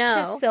God, talk no.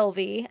 to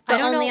Sylvie. I But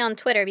don't only know. on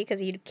Twitter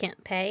because you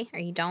can't pay or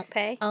you don't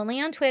pay. Only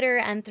on Twitter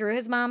and through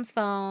his mom's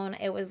phone.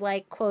 It was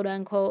like, quote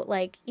unquote,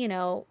 like, you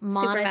know,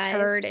 monitored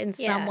Supervised. in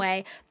Yeah. some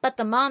way. But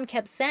the mom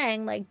kept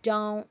saying, like,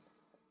 don't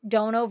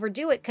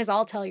overdo it because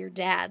I'll tell your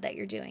dad that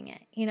you're doing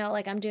it. You know,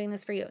 like, I'm doing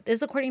this for you. This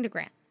is according to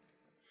Grant.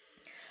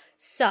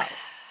 So,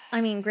 I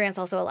mean, Grant's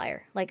also a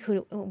liar. Like,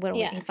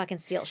 Yeah. he fucking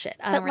steals shit.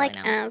 I But don't really like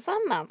know. as a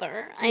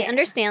mother, I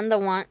understand the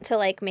want to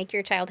like make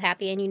your child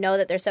happy, and you know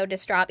that they're so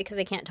distraught because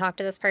they can't talk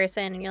to this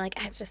person, and you're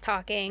like, it's just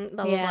talking,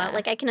 blah blah Yeah. blah.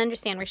 Like I can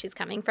understand where she's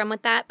coming from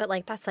with that, but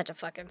like that's such a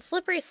fucking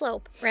slippery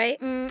slope, right?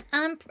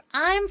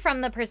 I'm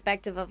from the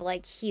perspective of,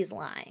 like, he's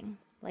lying.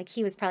 Like,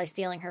 he was probably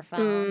stealing her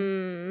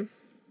phone.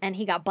 And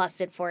he got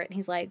busted for it. And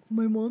he's like,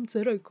 my mom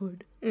said I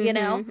could. You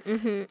know?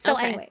 So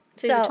Okay. anyway,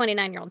 So he's a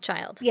 29-year-old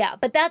child. Yeah,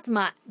 but that's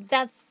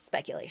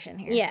speculation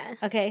here. Yeah.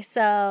 Okay,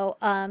 so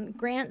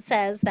Grant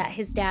says that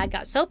his dad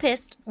got so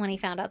pissed when he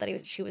found out that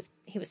he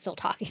was still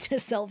talking to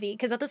Sylvie,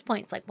 because at this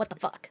point it's like, what the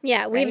fuck?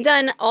 Yeah, we've right?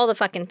 done all the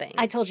fucking things.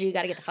 I told you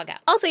got to get the fuck out.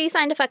 Also, you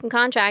signed a fucking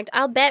contract.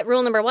 I'll bet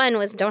rule number 1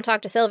 was don't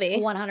talk to Sylvie.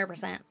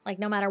 100%. Like,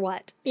 no matter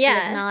what. Yeah.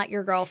 She is not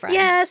your girlfriend.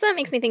 Yeah, so that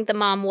makes me think the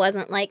mom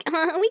wasn't like,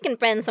 we can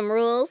bend some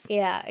rules.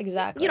 Yeah,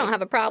 exactly. You don't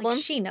have a problem.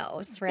 Like, she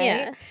knows, right?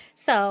 Yeah.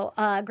 So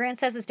Grant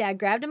says his dad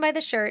grabbed him by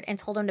the shirt and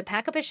told him to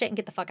pack up his shit and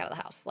get the fuck out of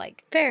the house.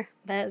 Like, Fair.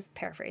 that is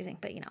paraphrasing,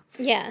 but you know.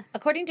 Yeah.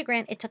 According to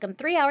Grant, it took him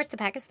 3 hours to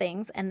pack his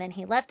things, and then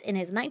he left in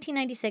his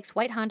 1996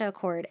 white Honda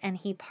Accord, and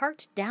he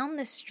parked down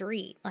the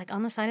street, like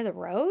on the side of the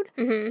road,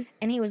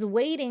 and he was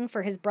waiting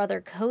for his brother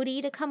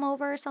Cody to come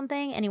over or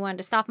something, and he wanted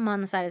to stop him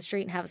on the side of the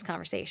street and have his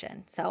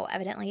conversation. So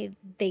evidently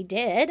they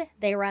did.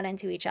 They run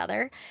into each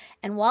other,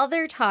 and while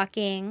they're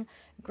talking,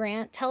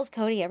 Grant tells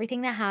Cody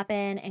everything that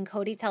happened, and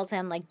Cody tells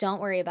him, like, don't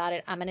worry about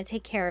it. I'm going to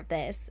take care of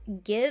this.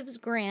 Gives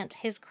Grant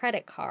his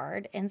credit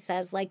card and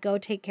says, like, go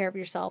take care of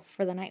yourself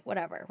for the night,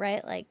 whatever,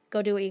 right? Like,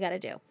 go do what you got to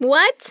do.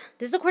 What?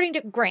 This is according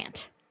to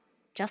Grant.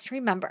 Just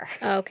remember.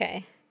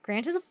 Okay.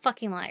 Grant is a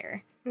fucking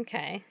liar.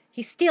 Okay.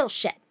 He steals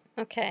shit.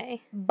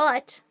 Okay.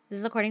 But this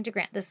is according to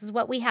Grant. This is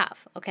what we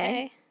have,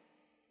 okay?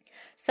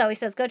 So he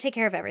says, go take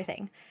care of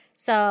everything.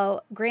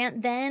 So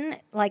Grant then,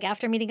 like,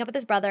 after meeting up with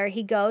his brother,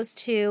 he goes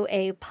to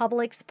a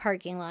Publix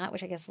parking lot,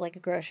 which I guess is like a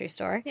grocery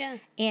store. Yeah.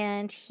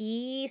 And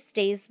he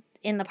stays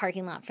in the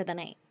parking lot for the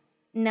night.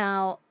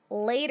 Now,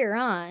 later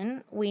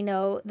on, we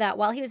know that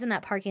while he was in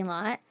that parking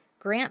lot,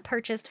 Grant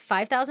purchased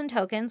 5,000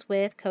 tokens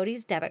with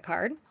Cody's debit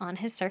card on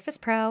his Surface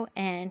Pro,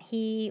 and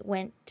he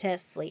went to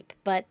sleep.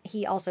 But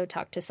he also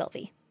talked to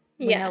Sylvie.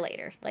 We know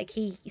later. Like,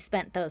 he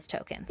spent those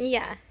tokens.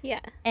 Yeah.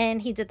 Yeah.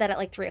 And he did that at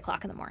like 3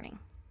 o'clock in the morning.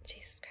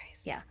 Jesus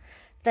Christ. Yeah.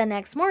 The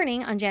next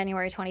morning, on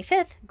January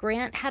 25th,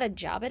 Grant had a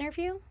job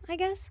interview, I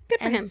guess.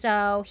 Good for him.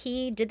 So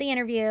he did the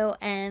interview,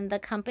 and the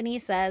company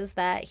says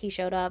that he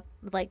showed up,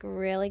 like,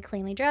 really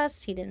cleanly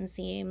dressed. He didn't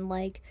seem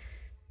like...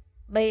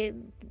 But it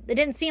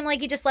didn't seem like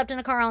he just slept in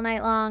a car all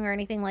night long or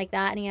anything like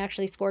that, and he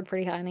actually scored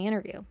pretty high in the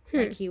interview.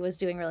 Like, he was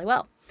doing really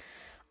well.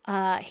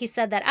 He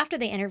said that after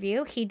the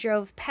interview, he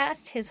drove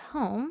past his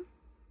home,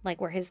 like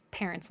where his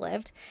parents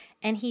lived,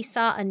 and he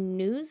saw a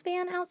news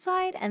van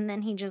outside, and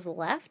then he just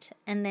left,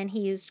 and then he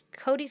used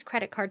Cody's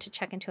credit card to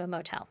check into a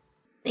motel.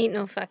 Ain't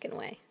no fucking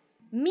way.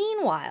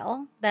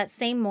 Meanwhile, that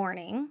same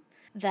morning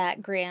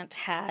that Grant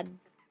had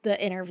the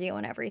interview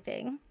and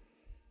everything,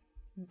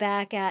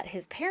 back at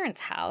his parents'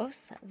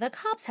 house, the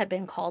cops had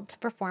been called to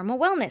perform a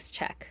wellness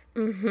check. A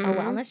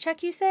wellness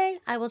check, you say?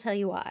 I will tell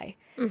you why.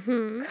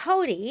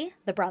 Cody,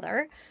 the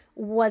brother,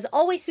 was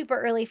always super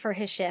early for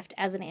his shift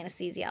as an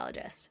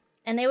anesthesiologist.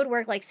 And they would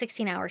work like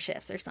 16-hour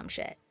shifts or some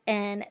shit.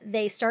 And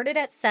they started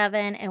at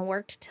 7 and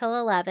worked till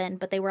 11,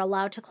 but they were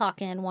allowed to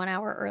clock in 1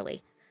 hour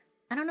early.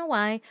 I don't know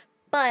why,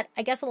 but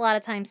I guess a lot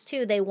of times,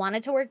 too, they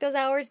wanted to work those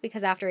hours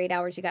because after 8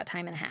 hours, you got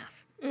time and a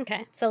half.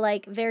 Okay. So,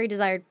 like, very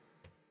desired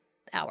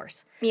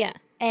hours. Yeah.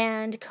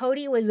 And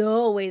Cody was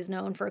always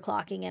known for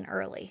clocking in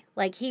early.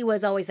 Like, he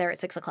was always there at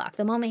 6 o'clock.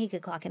 The moment he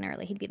could clock in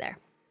early, he'd be there.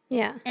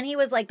 Yeah. And he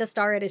was like the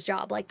star at his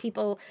job. Like,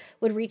 people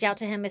would reach out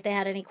to him if they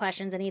had any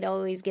questions, and he'd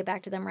always get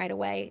back to them right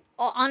away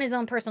on his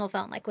own personal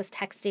phone, like was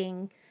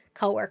texting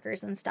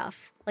coworkers and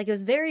stuff. Like, it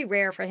was very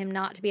rare for him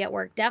not to be at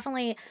work.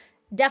 Definitely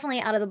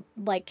out of the,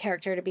 like,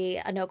 character to be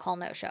a no-call,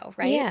 no-show,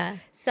 right? Yeah.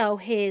 So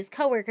his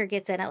coworker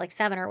gets in at like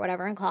 7 or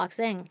whatever and clocks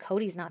in.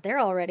 Cody's not there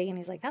already, and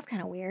he's like, that's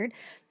kind of weird.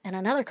 And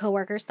another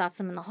coworker stops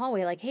him in the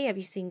hallway like, hey, have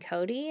you seen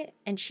Cody?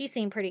 And she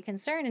seemed pretty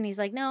concerned, and he's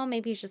like, no,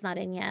 maybe he's just not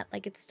in yet.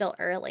 Like, it's still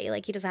early.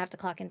 Like, he doesn't have to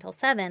clock in until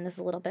 7. This is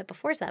a little bit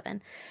before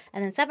 7.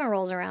 And then 7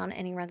 rolls around,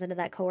 and he runs into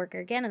that coworker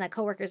again, and that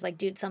coworker's like,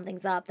 dude,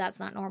 something's up. That's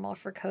not normal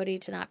for Cody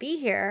to not be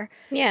here.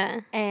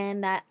 Yeah.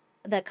 And that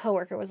the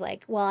coworker was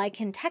like, well, I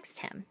can text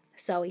him.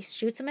 So he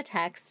shoots him a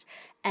text,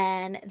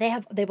 and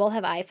they both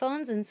have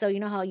iPhones, and so you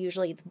know how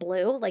usually it's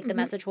blue, like the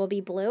message will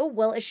be blue.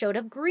 Well, it showed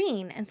up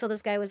green, and so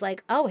this guy was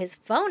like, oh, his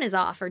phone is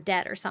off or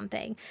dead or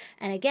something.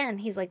 And again,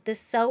 he's like, this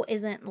so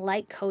isn't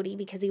like Cody,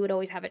 because he would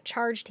always have it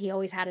charged. He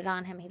always had it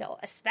on him,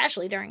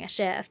 especially during a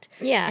shift.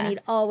 Yeah. And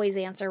he'd always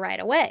answer right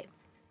away.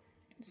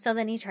 So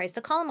then he tries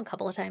to call him a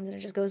couple of times, and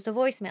it just goes to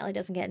voicemail. He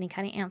doesn't get any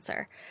kind of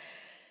answer.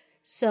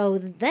 So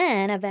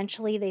then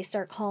eventually they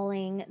start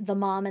calling the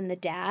mom and the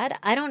dad.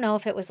 I don't know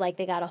if it was like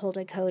they got a hold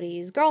of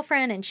Cody's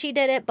girlfriend and she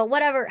did it, but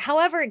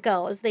however it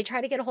goes, they try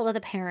to get a hold of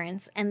the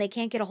parents, and they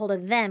can't get a hold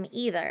of them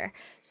either.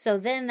 So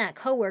then that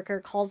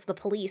coworker calls the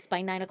police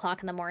by 9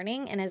 o'clock in the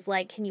morning and is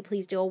like, can you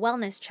please do a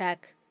wellness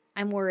check?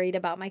 I'm worried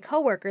about my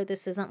coworker.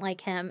 This isn't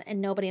like him, and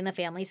nobody in the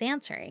family's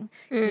answering.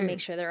 Can you make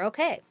sure they're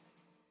okay?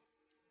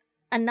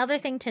 Another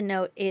thing to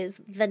note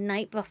is the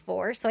night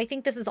before, so I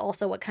think this is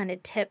also what kind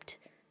of tipped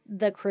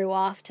the crew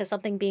off to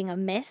something being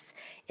amiss,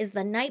 is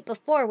the night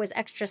before was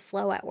extra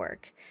slow at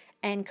work.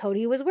 and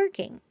Cody was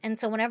working. And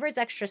so whenever it's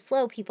extra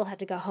slow, people had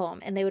to go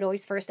home. And they would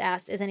always first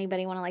ask, does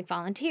anybody want to like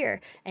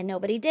volunteer? And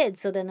nobody did.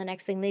 So then the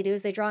next thing they do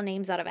is they draw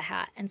names out of a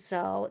hat. And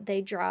so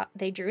they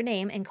drew a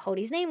name and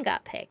Cody's name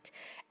got picked.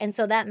 And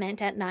so that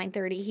meant at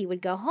 9:30 he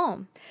would go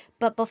home.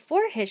 But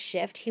before his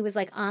shift, he was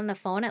like on the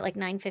phone at like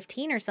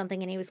 9:15 or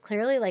something. And he was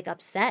clearly like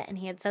upset. And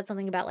he had said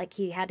something about like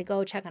he had to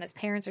go check on his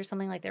parents or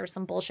something, like there was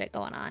some bullshit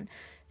going on.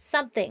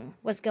 Something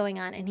was going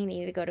on and he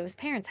needed to go to his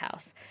parents'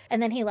 house.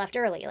 And then he left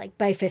early, like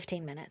by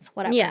 15 minutes,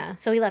 whatever. Yeah.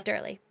 So he left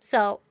early.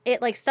 So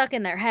it like stuck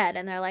in their head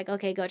and they're like,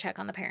 okay, go check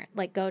on the parent,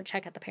 like go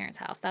check at the parents'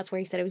 house. That's where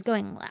he said he was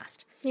going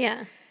last.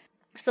 Yeah.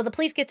 So the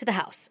police get to the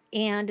house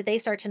and they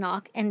start to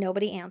knock and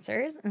nobody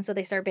answers. And so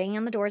they start banging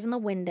on the doors and the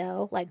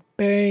window, like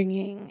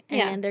banging.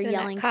 And they're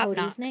yelling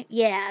Cody's name.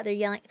 Yeah, they're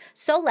yelling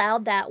so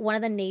loud that one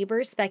of the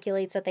neighbors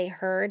speculates that they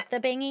heard the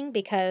banging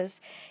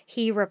because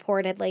he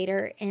reported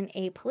later in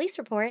a police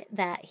report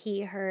that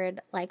he heard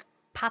like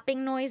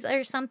popping noise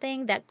or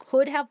something that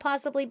could have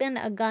possibly been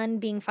a gun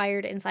being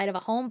fired inside of a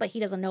home, but he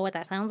doesn't know what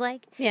that sounds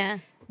like. Yeah.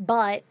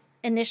 But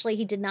initially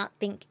he did not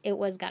think it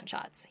was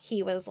gunshots.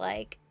 He was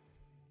like,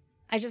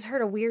 I just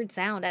heard a weird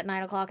sound at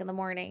 9 o'clock in the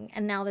morning,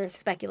 and now they're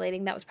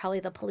speculating that was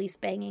probably the police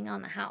banging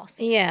on the house.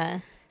 Yeah.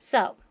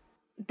 So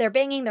they're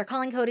banging, they're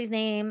calling Cody's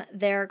name,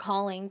 they're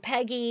calling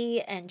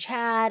Peggy and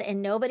Chad,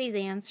 and nobody's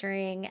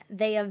answering.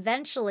 They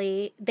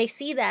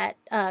see that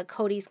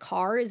Cody's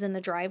car is in the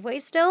driveway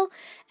still,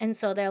 and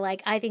so they're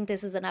like, I think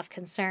this is enough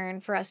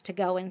concern for us to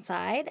go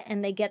inside,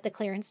 and they get the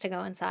clearance to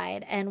go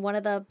inside, and one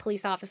of the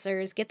police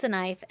officers gets a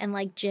knife and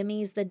like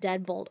jimmies the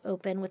deadbolt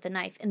open with the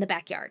knife in the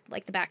backyard,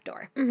 like the back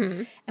door.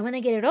 Mm-hmm. And when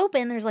they get it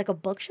open, there's like a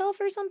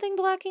bookshelf or something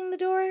blocking the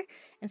door,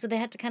 and so they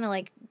had to kind of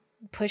like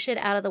push it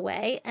out of the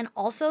way. And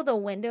also the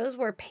windows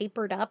were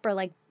papered up or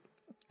like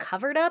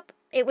covered up.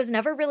 It was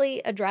never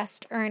really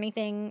addressed or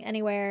anything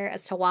anywhere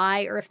as to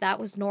why or if that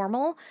was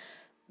normal.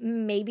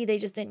 Maybe they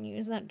just didn't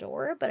use that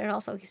door, but it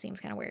also seems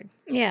kind of weird.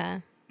 Yeah.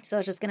 So I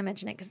was just going to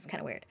mention it because it's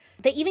kind of weird.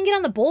 They even get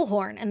on the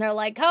bullhorn and they're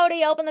like,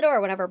 Cody, open the door,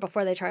 whatever,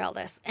 before they try all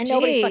this. And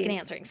nobody's fucking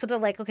answering. So they're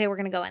like, okay, we're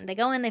going to go in. They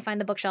go in, they find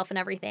the bookshelf and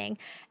everything.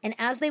 And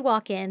as they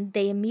walk in,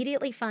 they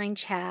immediately find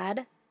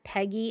Chad,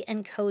 Peggy,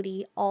 and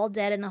Cody all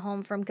dead in the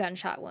home from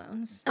gunshot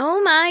wounds.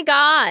 Oh my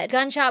God.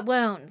 Gunshot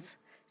wounds.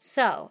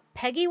 So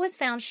Peggy was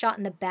found shot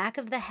in the back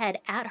of the head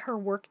at her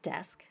work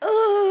desk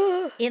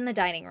in the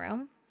dining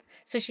room.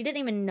 So she didn't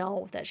even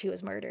know that she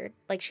was murdered.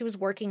 Like she was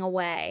working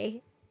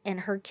away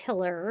and her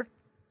killer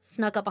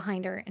snuck up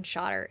behind her and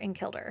shot her and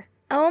killed her.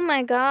 Oh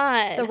my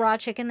God. The raw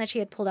chicken that she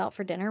had pulled out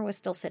for dinner was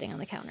still sitting on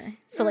the counter.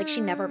 So like she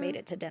never made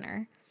it to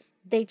dinner.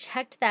 They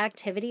checked the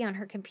activity on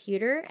her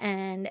computer,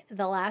 and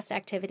the last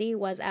activity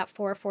was at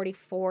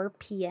 4:44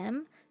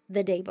 p.m.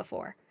 the day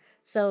before.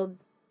 So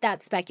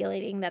that's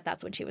speculating that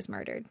that's when she was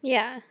murdered.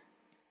 Yeah.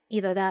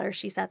 Either that or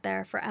she sat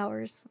there for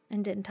hours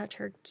and didn't touch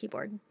her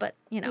keyboard. But,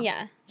 you know,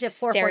 Yeah. just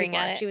staring 4:44,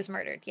 at it. she was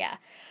murdered. Yeah.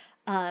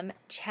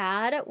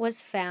 Chad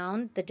was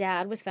found, the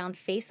dad was found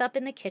face up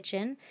in the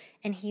kitchen,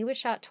 and he was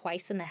shot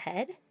twice in the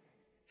head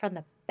from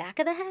the back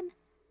of the head,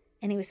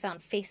 and he was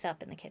found face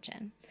up in the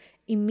kitchen.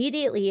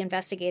 Immediately,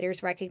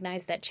 investigators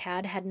recognized that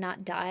Chad had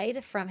not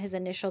died from his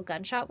initial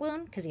gunshot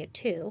wound because he had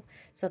two.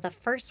 So the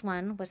first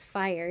one was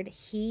fired.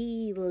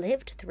 He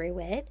lived through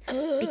it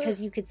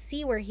because you could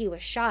see where he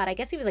was shot. I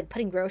guess he was like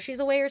putting groceries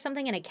away or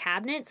something in a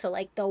cabinet. So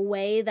like the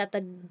way that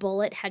the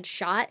bullet had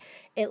shot,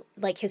 it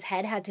like his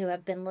head had to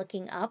have been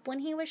looking up when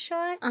he was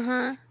shot.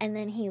 Uh-huh. And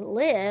then he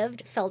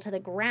lived, fell to the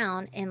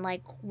ground, and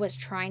like was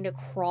trying to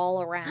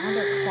crawl around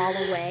or crawl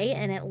away,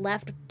 and it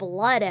left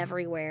blood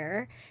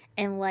everywhere.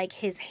 And like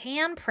his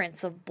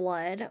handprints of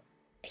blood,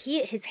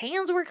 his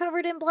hands were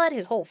covered in blood.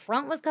 His whole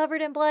front was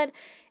covered in blood.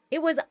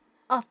 It was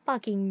a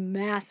fucking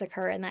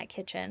massacre in that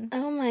kitchen.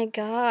 Oh my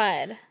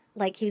God.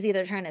 Like he was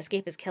either trying to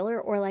escape his killer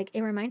or like,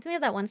 it reminds me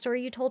of that one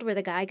story you told where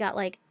the guy got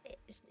like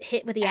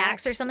hit with the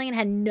axe or something and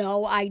had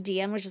no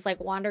idea and was just like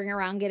wandering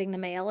around getting the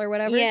mail or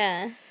whatever.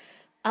 Yeah.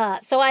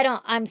 So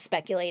I'm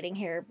speculating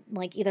here,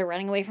 like either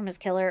running away from his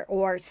killer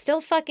or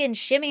still fucking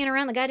shimmying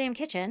around the goddamn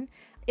kitchen.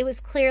 It was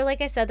clear,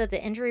 like I said, that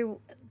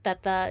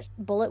the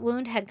bullet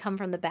wound had come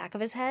from the back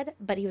of his head,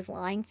 but he was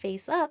lying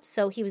face up,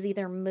 so he was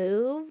either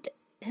moved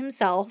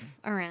himself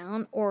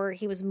around or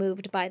he was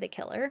moved by the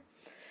killer.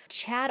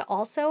 Chad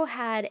also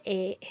had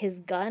his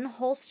gun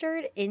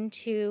holstered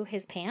into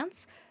his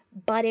pants,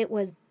 but it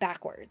was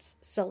backwards.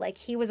 So like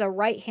he was a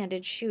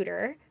right-handed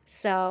shooter,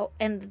 so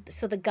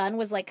the gun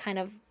was like kind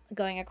of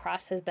going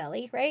across his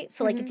belly, right?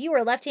 So like if you were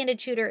a left-handed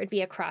shooter, it'd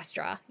be a cross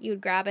draw. You would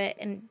grab it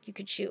and you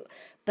could shoot.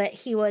 But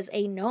he was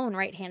a known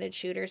right-handed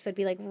shooter, so it'd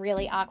be like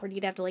really awkward.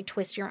 You'd have to like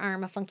twist your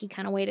arm a funky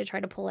kind of way to try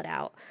to pull it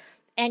out.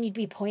 And you'd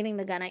be pointing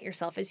the gun at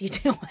yourself as you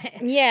do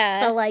it.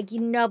 Yeah. So like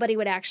nobody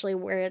would actually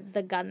wear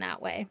the gun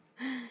that way.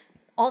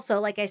 Also,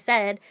 like I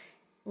said,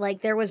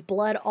 like there was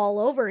blood all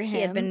over him.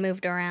 He had been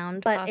moved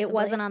around, but possibly. It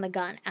wasn't on the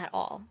gun at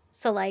all.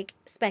 So like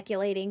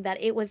speculating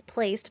that it was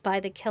placed by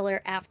the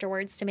killer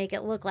afterwards to make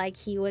it look like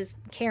he was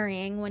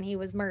carrying when he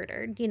was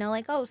murdered. You know,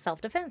 like, oh,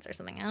 self-defense or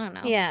something. I don't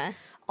know. Yeah.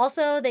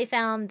 Also, they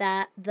found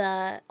that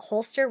the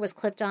holster was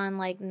clipped on,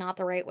 like, not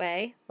the right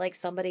way. Like,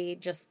 somebody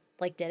just,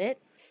 like, did it.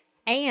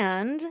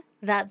 And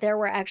that there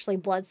were actually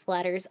blood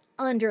splatters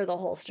under the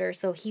holster,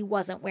 so he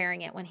wasn't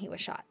wearing it when he was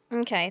shot.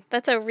 Okay,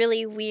 that's a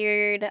really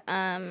weird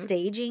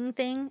Staging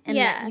thing, and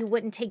that you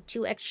wouldn't take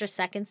 2 extra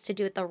seconds to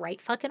do it the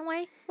right fucking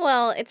way.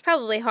 Well, it's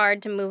probably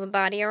hard to move a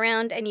body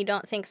around, and you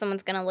don't think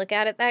someone's going to look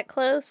at it that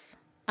close.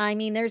 I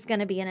mean, there's going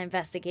to be an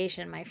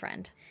investigation, my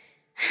friend.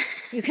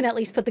 You can at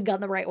least put the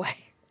gun the right way.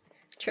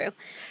 True.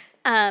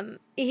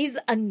 He's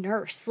a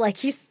nurse. Like,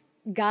 he's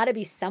got to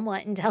be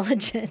somewhat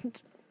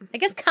intelligent. I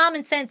guess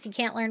common sense you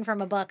can't learn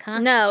from a book, huh?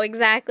 No,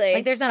 exactly.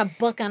 Like, there's not a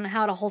book on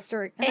how to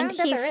holster. And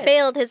he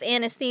failed his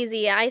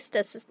anesthesia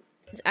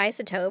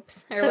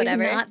isotopes or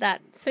whatever. He's not that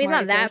smart. So he's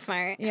not that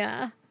smart.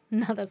 Yeah.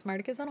 Not that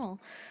smarticus at all.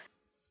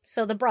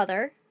 So the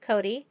brother,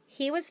 Cody,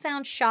 he was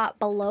found shot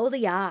below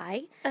the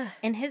eye,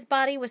 and his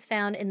body was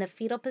found in the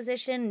fetal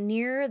position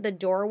near the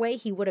doorway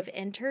he would have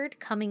entered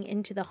coming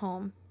into the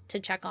home to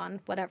check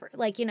on whatever.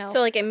 Like, you know. So,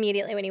 like,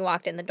 immediately when he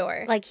walked in the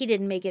door. Like, he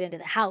didn't make it into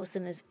the house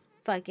and his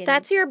fucking...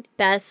 That's your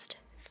best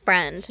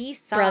friend. He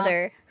saw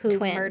brother, who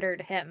twin.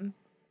 murdered him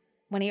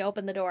when he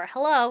opened the door.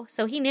 Hello.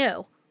 So he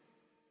knew.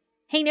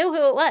 He knew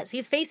who it was.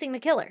 He's facing the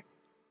killer.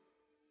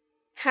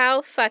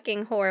 How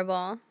fucking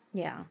horrible.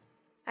 Yeah.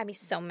 I'd be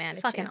so mad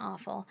at Fucking you.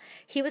 awful.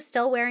 He was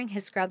still wearing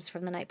his scrubs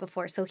from the night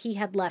before, so he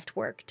had left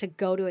work to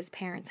go to his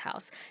parents'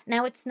 house.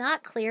 Now, it's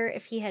not clear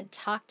if he had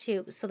talked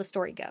to, so the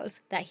story goes,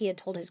 that he had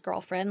told his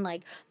girlfriend,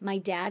 like, my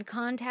dad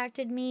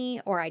contacted me,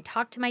 or I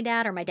talked to my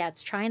dad, or my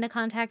dad's trying to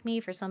contact me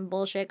for some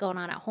bullshit going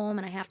on at home,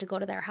 and I have to go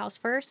to their house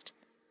first.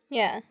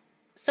 Yeah.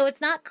 So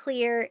it's not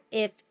clear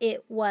if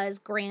it was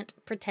Grant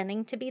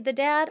pretending to be the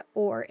dad,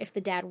 or if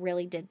the dad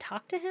really did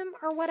talk to him,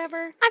 or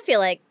whatever. I feel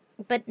like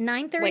But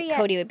 9:30...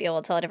 Cody would be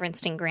able to tell the difference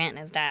between Grant and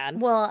his dad.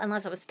 Well,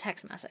 unless it was a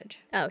text message.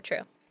 Oh,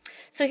 true.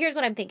 So here's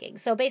what I'm thinking.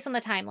 So based on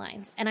the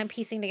timelines, and I'm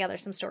piecing together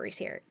some stories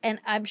here,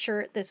 and I'm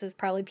sure this is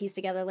probably pieced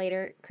together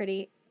later,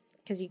 Critty,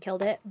 because you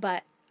killed it,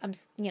 but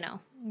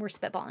we're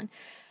spitballing.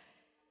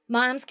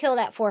 Mom's killed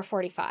at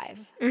 4:45.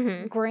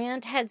 Mm-hmm.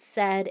 Grant had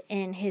said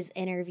in his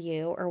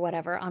interview or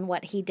whatever on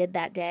what he did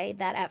that day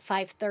that at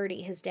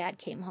 5:30 his dad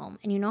came home.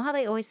 And you know how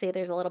they always say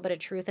there's a little bit of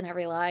truth in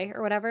every lie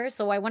or whatever?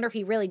 So I wonder if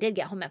he really did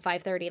get home at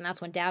 5:30 and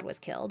that's when dad was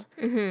killed.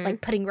 Mm-hmm.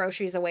 Like putting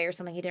groceries away or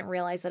something. He didn't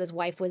realize that his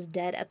wife was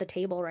dead at the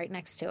table right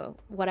next to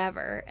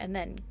whatever. And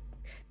then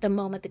the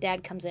moment the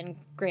dad comes in,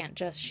 Grant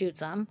just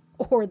shoots him.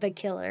 Or the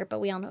killer, but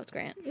we all know it's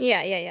Grant.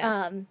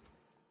 Yeah.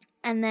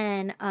 And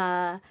then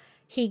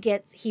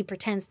he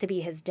pretends to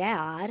be his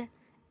dad,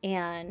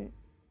 and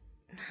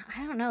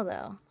I don't know,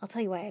 though. I'll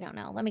tell you why I don't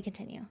know. Let me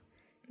continue.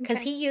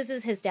 Because he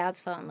uses his dad's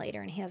phone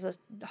later, and he has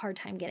a hard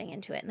time getting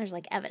into it, and there's,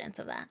 like, evidence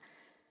of that.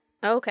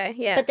 Okay,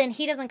 yeah. But then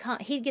he doesn't call.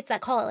 He gets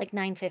that call at, like,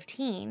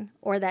 9:15,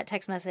 or that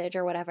text message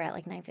or whatever at,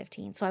 like,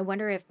 9:15. So I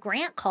wonder if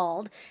Grant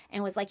called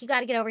and was like, you got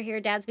to get over here.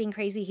 Dad's being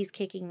crazy. He's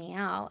kicking me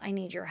out. I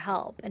need your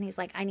help. And he's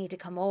like, I need to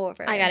come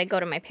over. I got to go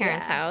to my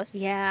parents' house.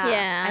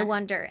 Yeah. I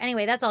wonder.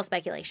 Anyway, that's all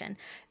speculation.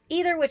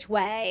 Either which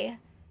way,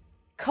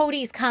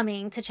 Cody's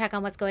coming to check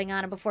on what's going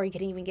on, and before he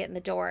can even get in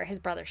the door, his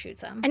brother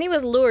shoots him. And he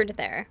was lured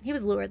there. He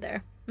was lured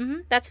there.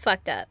 Mm-hmm. That's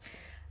fucked up.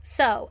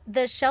 So,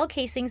 the shell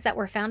casings that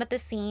were found at the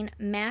scene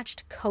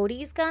matched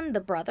Cody's gun, the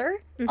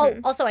brother. Mm-hmm. Oh,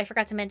 also, I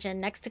forgot to mention,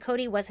 next to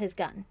Cody was his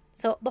gun.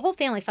 So, the whole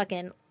family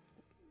fucking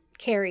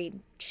carried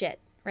shit,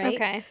 right?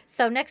 Okay.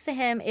 So, next to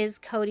him is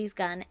Cody's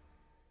gun,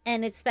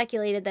 and it's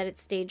speculated that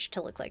it's staged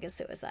to look like a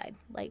suicide.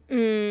 Like,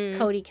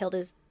 Cody killed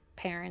his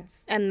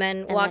parents. And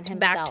then walked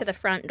back to the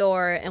front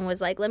door and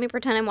was like, let me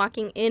pretend I'm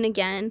walking in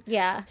again.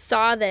 Yeah.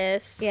 Saw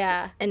this.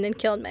 Yeah. And then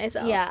killed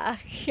myself. Yeah.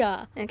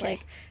 Yeah. Okay.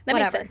 Like, that whatever.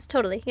 makes sense.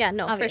 Totally. Yeah,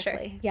 no, Obviously. for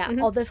sure. Yeah.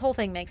 Mm-hmm. Well, this whole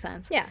thing makes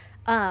sense. Yeah.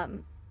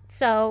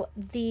 So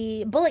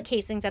the bullet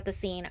casings at the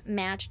scene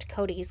matched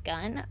Cody's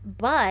gun,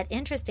 but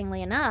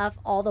interestingly enough,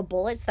 all the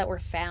bullets that were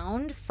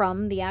found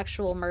from the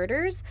actual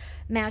murders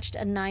matched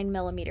a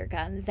 9mm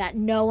gun that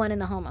no one in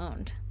the home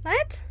owned.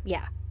 What?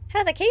 Yeah. How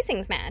do the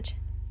casings match?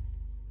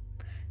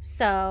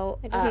 So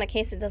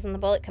Doesn't the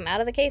bullet come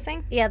out of the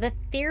casing? Yeah, the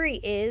theory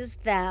is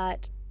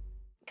that,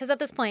 because at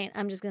this point,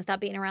 I'm just going to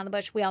stop beating around the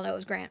bush. We all know it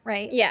was Grant,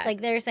 right? Yeah.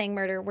 Like, they're saying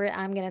murder.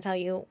 I'm going to tell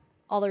you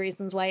all the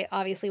reasons why it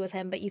obviously was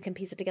him, but you can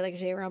piece it together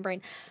because you have your own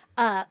brain.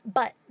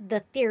 But the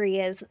theory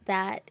is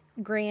that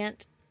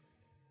Grant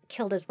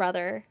killed his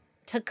brother,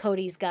 took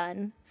Cody's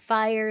gun,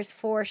 fires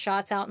 4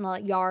 shots out in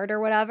the yard or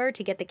whatever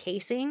to get the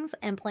casings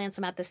and plants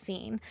them at the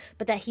scene,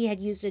 but that he had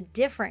used a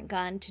different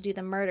gun to do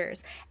the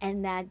murders.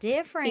 And that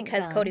different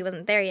Because gun, Cody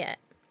wasn't there yet.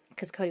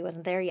 Because Cody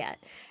wasn't there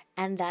yet.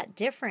 And that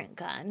different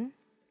gun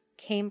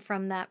came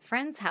from that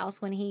friend's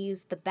house when he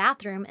used the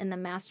bathroom in the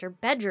master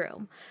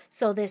bedroom.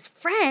 So this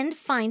friend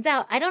finds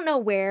out, I don't know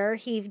where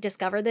he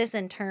discovered this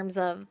in terms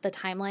of the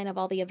timeline of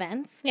all the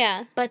events.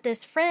 Yeah. But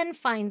this friend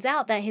finds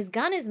out that his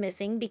gun is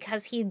missing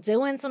because he's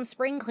doing some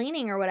spring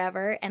cleaning or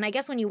whatever. And I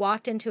guess when you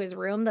walked into his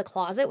room, the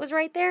closet was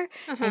right there.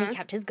 And he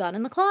kept his gun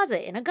in the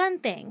closet in a gun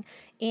thing.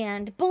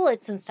 And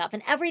bullets and stuff.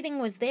 And everything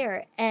was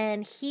there.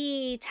 And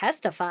he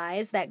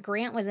testifies that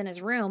Grant was in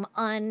his room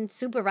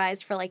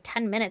unsupervised for like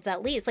 10 minutes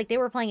at least. Like they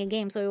were playing a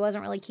game, so he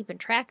wasn't really keeping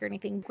track or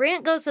anything.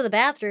 Grant goes to the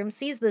bathroom,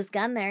 sees this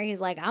gun there.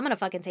 He's like, I'm going to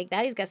fucking take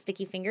that. He's got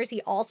sticky fingers.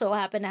 He also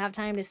happened to have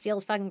time to steal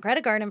his fucking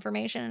credit card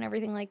information and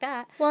everything like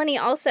that. Well, and he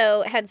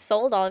also had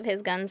sold all of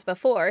his guns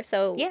before,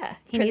 so yeah,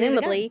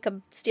 presumably he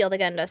could steal the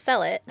gun to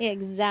sell it.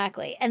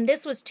 Exactly. And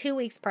this was 2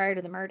 weeks prior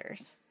to the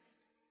murders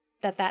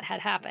that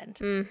had happened.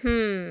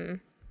 Mm-hmm.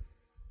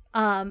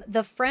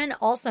 The friend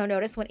also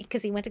noticed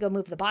because he went to go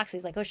move the box.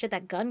 He's like, oh shit,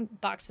 that gun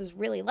box is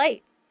really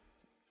light.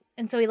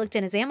 And so he looked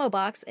in his ammo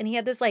box and he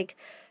had this like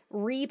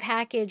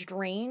repackaged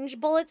range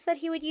bullets that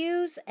he would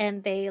use,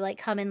 and they like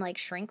come in like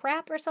shrink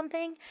wrap or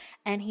something.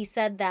 And he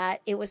said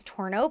that it was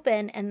torn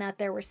open and that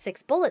there were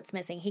 6 bullets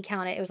missing. He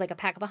counted, it was like a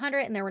pack of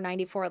 100 and there were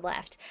 94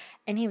 left.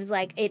 And he was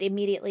like, it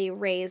immediately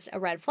raised a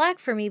red flag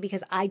for me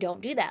because I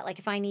don't do that. Like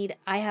if I need,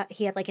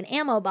 he had like an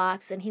ammo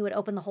box and he would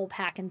open the whole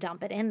pack and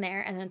dump it in there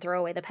and then throw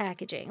away the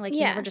packaging. Like he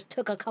never just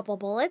took a couple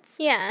bullets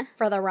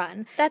for the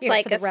run. That's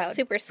like a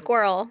super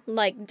squirrel,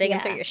 like digging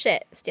through your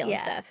shit, stealing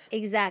stuff.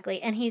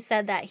 Exactly. And he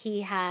said that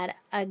he had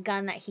a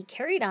gun that he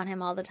carried on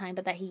him all the time,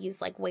 but that he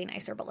used like way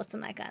nicer bullets in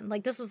that gun.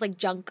 Like this was like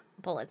junk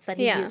bullets that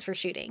he used for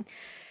shooting.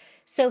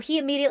 So he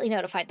immediately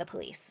notified the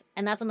police.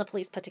 And that's when the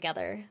police put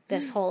together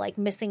this whole like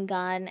missing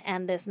gun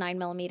and this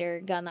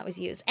 9mm gun that was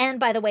used. And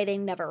by the way, they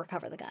never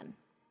recover the gun.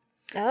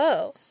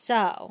 Oh.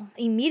 So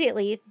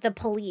immediately the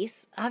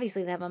police,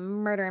 obviously they have a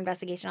murder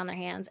investigation on their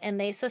hands, and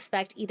they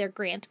suspect either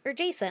Grant or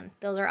Jason.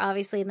 Those are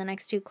obviously the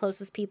next 2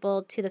 closest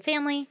people to the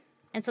family.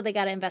 And so they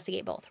got to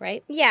investigate both,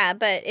 right? Yeah,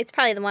 but it's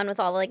probably the one with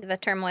all like the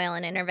turmoil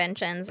and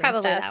interventions and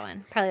stuff.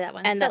 Probably that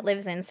one. And that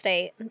lives in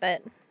state,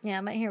 but...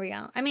 Yeah, but here we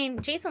go. I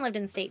mean, Jason lived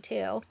in state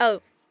too.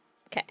 Oh,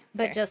 okay.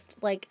 But just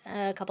like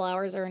a couple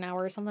hours or an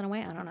hour or something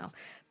away. I don't know.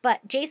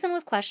 But Jason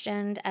was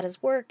questioned at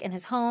his work and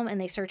his home, and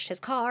they searched his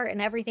car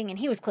and everything, and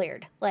he was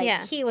cleared.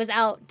 Like, he was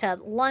out to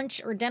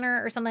lunch or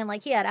dinner or something.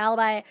 Like, he had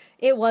alibi.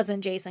 It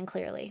wasn't Jason,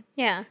 clearly.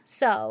 Yeah.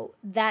 So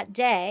that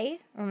day,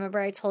 remember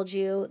I told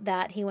you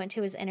that he went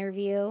to his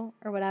interview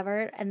or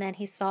whatever, and then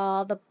he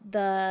saw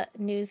the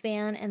news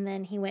van, and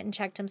then he went and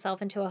checked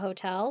himself into a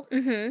hotel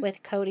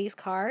with Cody's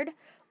card.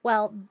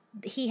 Well,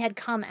 he had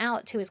come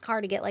out to his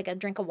car to get like a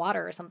drink of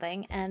water or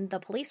something, and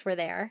the police were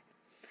there.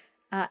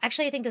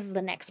 Actually, I think this is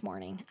the next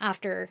morning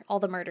after all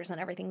the murders and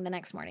everything, the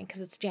next morning,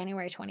 because it's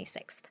January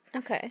 26th.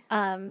 Okay.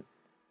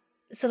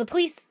 So the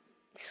police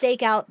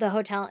stake out the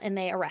hotel and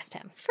they arrest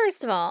him.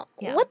 First of all,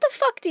 what the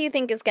fuck do you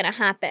think is going to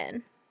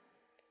happen?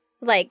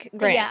 Like,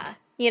 Grant,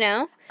 you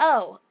know?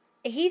 Oh,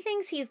 he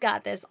thinks he's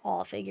got this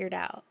all figured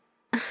out.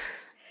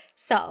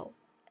 So...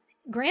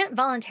 Grant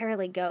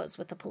voluntarily goes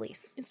with the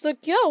police. It's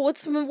like, yeah, what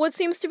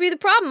seems to be the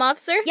problem,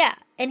 officer? Yeah,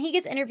 and he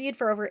gets interviewed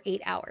for over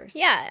 8 hours.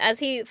 Yeah, as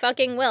he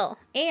fucking will.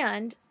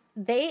 And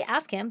they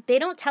ask him, they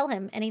don't tell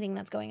him anything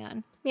that's going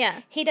on. Yeah.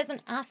 He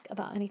doesn't ask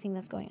about anything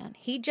that's going on.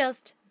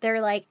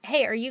 They're like,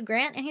 hey, are you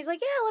Grant? And he's like,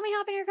 yeah, let me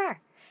hop in your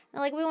car. And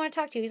like, we want to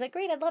talk to you. He's like,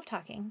 great, I'd love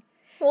talking.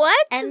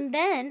 What? And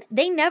then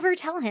they never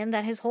tell him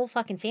that his whole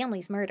fucking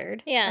family's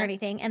murdered or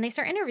anything. And they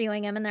start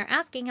interviewing him, and they're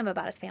asking him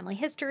about his family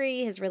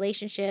history, his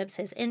relationships,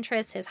 his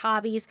interests, his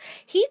hobbies.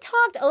 He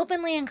talked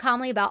openly and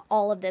calmly about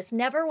all of this,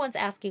 never once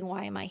asking,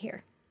 why am I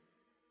here?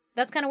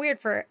 That's kind of weird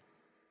for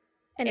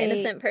an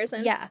innocent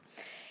person. Yeah.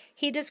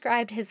 He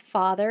described his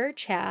father,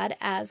 Chad,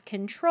 as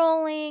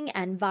controlling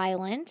and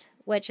violent,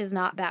 which is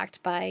not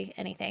backed by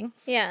anything.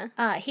 Yeah.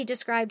 He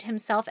described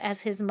himself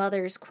as his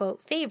mother's,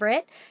 quote,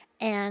 favorite,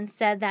 and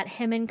said that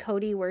him and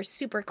Cody were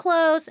super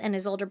close, and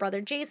his older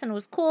brother Jason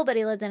was cool, but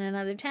he lived in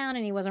another town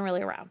and he wasn't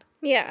really around.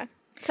 Yeah.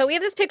 So we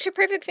have this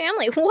picture-perfect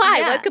family. Why?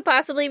 Yeah. What could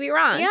possibly be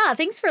wrong? Yeah,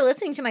 thanks for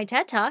listening to my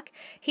TED Talk.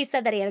 He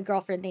said that he had a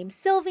girlfriend named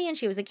Sylvie, and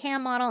she was a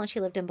cam model, and she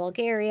lived in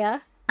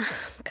Bulgaria.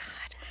 Oh,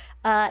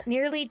 God.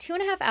 Nearly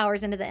 2.5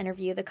 hours into the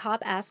interview, the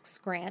cop asks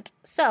Grant,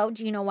 so,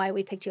 do you know why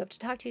we picked you up to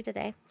talk to you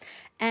today?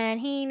 And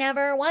he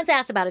never once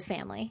asked about his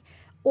family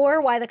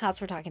or why the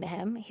cops were talking to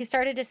him. He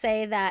started to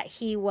say that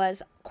he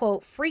was,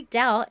 quote, freaked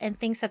out and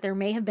thinks that there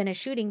may have been a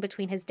shooting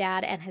between his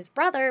dad and his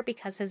brother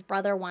because his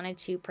brother wanted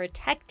to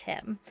protect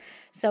him.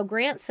 So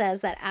Grant says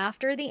that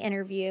after the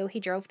interview, he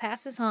drove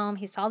past his home,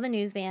 he saw the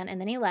news van,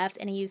 and then he left,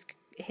 and he used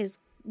his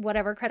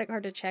whatever credit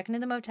card to check into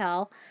the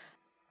motel.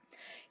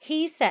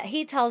 He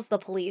tells the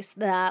police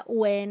that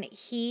when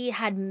he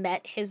had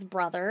met his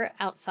brother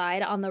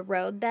outside on the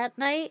road that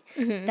night,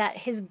 that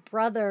his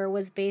brother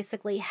was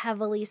basically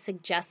heavily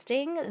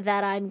suggesting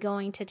that I'm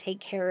going to take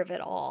care of it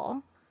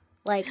all.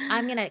 Like,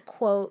 I'm going to,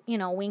 quote,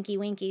 winky,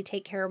 winky,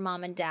 take care of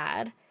mom and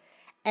dad.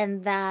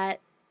 And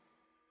that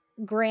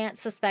Grant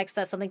suspects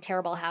that something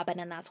terrible happened,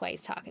 and that's why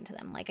he's talking to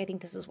them. Like, I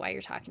think this is why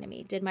you're talking to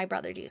me. Did my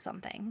brother do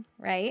something,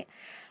 right?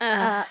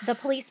 The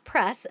police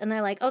press, and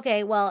they're like,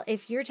 okay, well,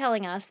 if you're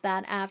telling us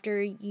that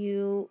after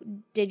you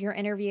did your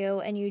interview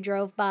and you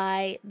drove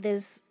by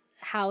this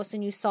house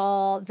and you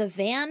saw the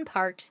van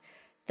parked,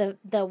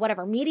 the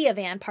whatever media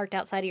van parked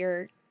outside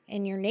of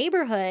in your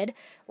neighborhood,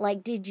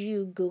 like, did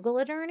you Google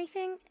it or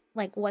anything?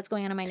 Like, what's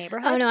going on in my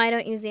neighborhood? Oh, no, I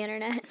don't use the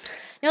internet.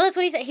 No, that's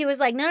what he said. He was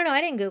like, no, I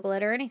didn't Google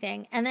it or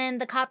anything. And then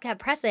the cop kept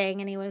pressing,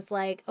 and he was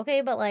like,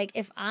 okay, but, like,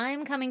 if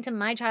I'm coming to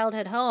my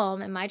childhood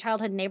home and my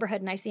childhood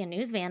neighborhood and I see a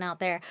news van out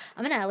there,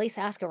 I'm going to at least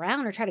ask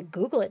around or try to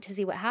Google it to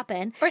see what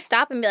happened. Or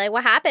stop and be like,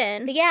 what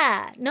happened?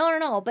 Yeah.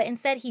 No. But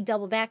instead, he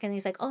doubled back, and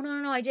he's like, oh,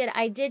 no,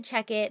 I did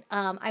check it.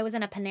 I was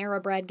in a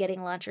Panera Bread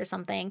getting lunch or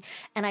something,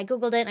 and I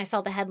Googled it, and I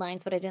saw the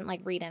headlines, but I didn't,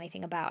 like, read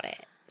anything about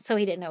it. So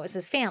he didn't know it was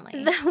his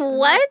family.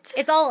 What?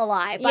 It's all a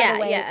lie. By the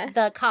way, yeah.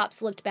 The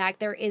cops looked back.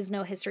 There is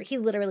no history. He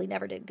literally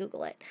never did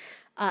Google it.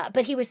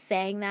 But he was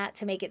saying that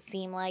to make it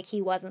seem like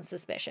he wasn't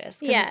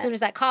suspicious. Because as soon as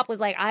that cop was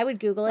like, I would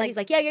Google it, he's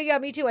like, yeah,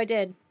 me too, I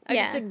did. I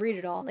just didn't read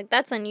it all. Like,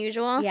 that's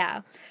unusual.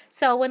 Yeah.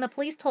 So when the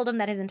police told him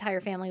that his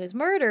entire family was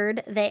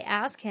murdered, they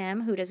asked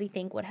him, who does he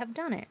think would have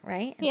done it,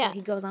 right? And so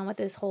he goes on with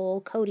this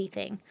whole Cody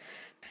thing.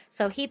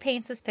 So he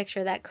paints this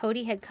picture that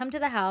Cody had come to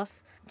the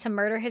house to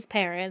murder his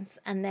parents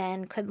and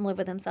then couldn't live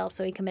with himself,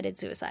 so he committed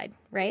suicide,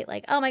 right?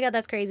 Like, oh my God,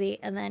 that's crazy,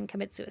 and then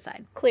commit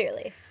suicide.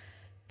 Clearly.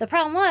 The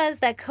problem was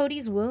that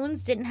Cody's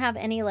wounds didn't have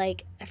any,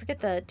 like, I forget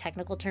the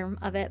technical term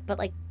of it, but,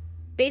 like,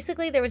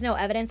 basically there was no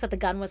evidence that the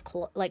gun was,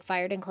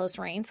 fired in close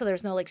range, so there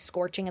was no, like,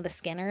 scorching of the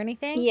skin or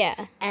anything.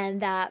 Yeah.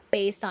 And that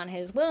based on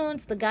his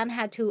wounds, the gun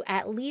had to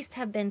at least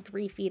have been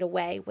 3 feet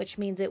away, which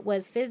means it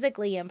was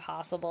physically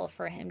impossible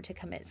for him to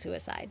commit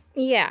suicide.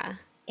 Yeah.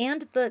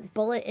 And the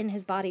bullet in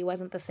his body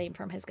wasn't the same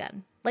from his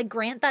gun. Like,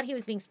 Grant thought he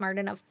was being smart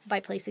enough by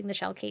placing the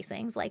shell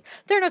casings. Like,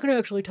 they're not going to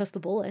actually test the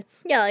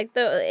bullets. Yeah, like,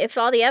 if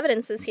all the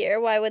evidence is here,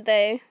 why would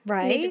they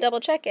need to double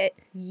check it?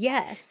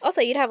 Yes.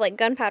 Also, you'd have, like,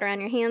 gunpowder on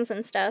your hands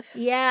and stuff.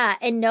 Yeah,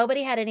 and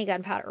nobody had any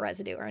gunpowder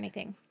residue or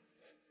anything.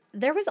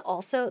 There was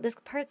also, this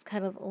part's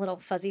kind of a little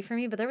fuzzy for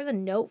me, but there was a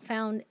note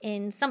found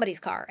in somebody's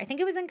car. I think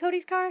it was in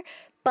Cody's car,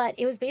 but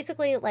it was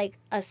basically like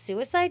a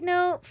suicide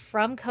note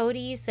from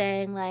Cody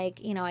saying,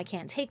 like, you know, I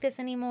can't take this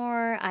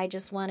anymore. I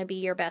just want to be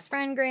your best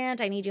friend, Grant.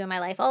 I need you in my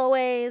life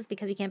always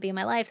because you can't be in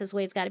my life. This is the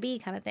way it's got to be,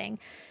 kind of thing.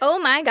 Oh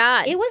my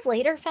God. It was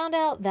later found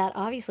out that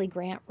obviously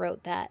Grant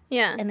wrote that.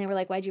 Yeah. And they were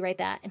like, why'd you write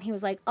that? And he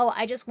was like, oh,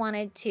 I just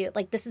wanted to,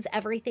 like, this is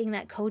everything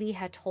that Cody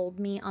had told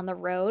me on the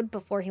road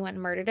before he went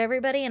and murdered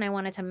everybody. And I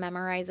wanted to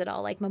memorize it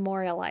all, like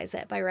memorialize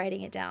it by writing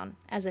it down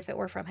as if it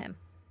were from him.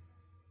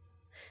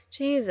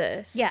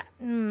 Jesus. Yeah.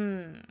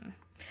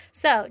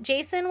 So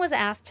Jason was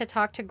asked to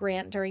talk to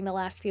Grant during the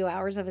last few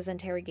hours of his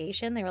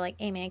interrogation. They were like,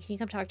 hey, man, can you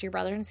come talk to your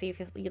brother and see if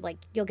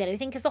you'll get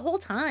anything? Because the whole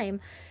time,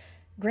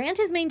 Grant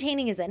is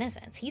maintaining his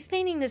innocence. He's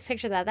painting this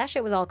picture that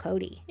shit was all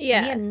Cody. Yeah.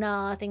 And he had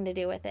nothing to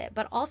do with it.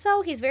 But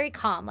also, he's very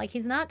calm. Like,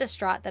 he's not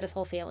distraught that his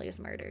whole family was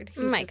murdered.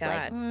 He's my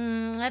God.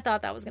 like, I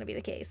thought that was going to be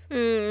the case.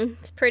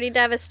 It's pretty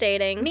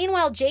devastating.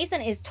 Meanwhile,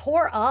 Jason is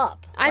tore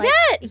up. I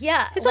bet.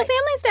 Yeah. His whole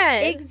family's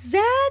dead.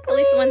 Exactly. At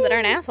least the ones that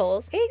aren't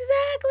assholes.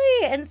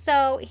 Exactly. And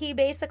so he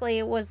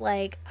basically was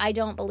like, I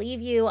don't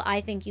believe you. I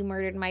think you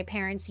murdered my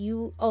parents.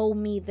 You owe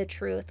me the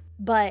truth.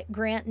 But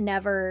Grant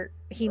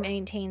he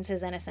maintains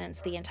his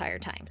innocence the entire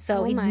time.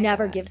 So he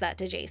never gives that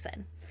to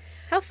Jason.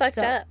 How fucked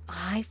up.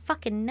 I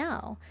fucking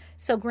know.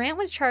 So Grant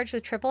was charged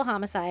with triple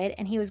homicide,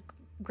 and he was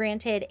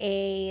granted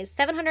a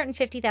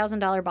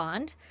 $750,000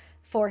 bond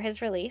for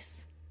his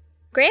release.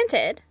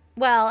 Granted.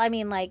 Well, I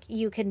mean, like,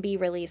 you can be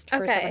released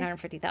for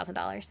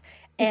 $750,000.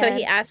 And so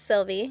he asked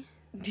Sylvie.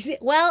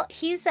 Well,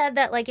 he said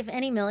that, like, if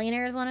any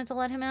millionaires wanted to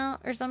let him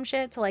out or some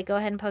shit to, like, go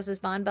ahead and post his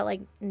bond, but,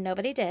 like,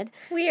 nobody did.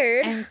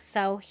 Weird. And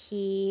so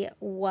he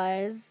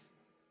was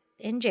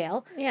in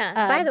jail.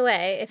 Yeah. By the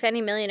way, if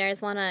any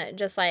millionaires want to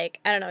just, like,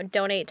 I don't know,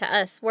 donate to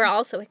us, we're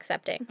also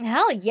accepting.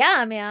 Hell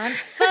yeah, man.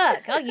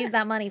 Fuck. I'll use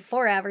that money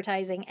for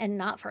advertising and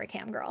not for a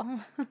cam girl.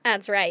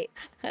 That's right.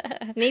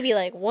 Maybe,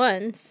 like,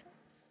 once.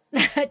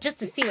 Just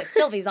to see what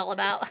Sylvie's all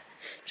about.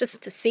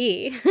 Just to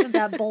see.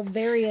 That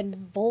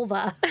Bulgarian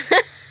vulva.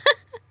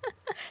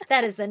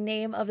 That is the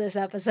name of this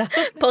episode.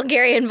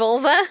 Bulgarian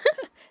vulva.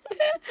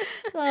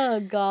 Oh,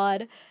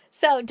 God.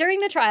 So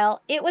during the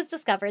trial, it was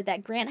discovered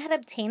that Grant had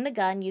obtained the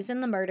gun used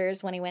in the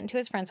murders when he went into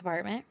his friend's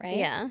apartment, right?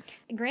 Yeah.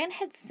 Grant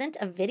had sent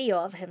a video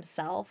of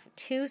himself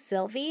to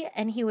Sylvie,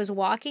 and he was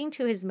walking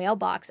to his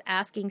mailbox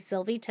asking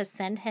Sylvie to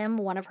send him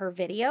one of her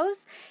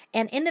videos.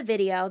 And in the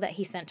video that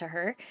he sent to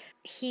her,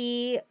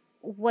 he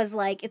was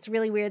like, it's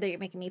really weird that you're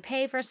making me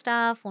pay for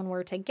stuff when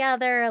we're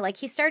together. Like,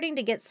 he's starting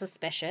to get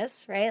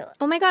suspicious, right?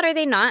 Oh my God, are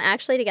they not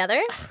actually together?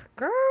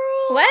 Girl.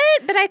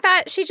 What? But I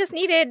thought she just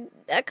needed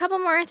a couple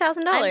more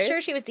 $1,000. I'm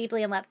sure she was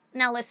deeply in love.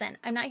 Now, listen,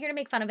 I'm not here to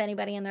make fun of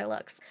anybody and their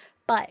looks,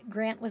 but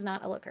Grant was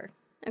not a looker.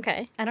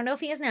 Okay. I don't know if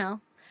he is now,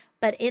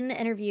 but in the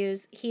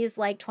interviews, he's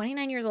like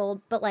 29 years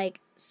old, but like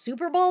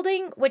super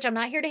balding, which I'm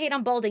not here to hate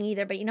on balding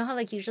either, but you know how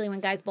like usually when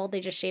guys bald, they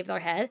just shave their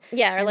head?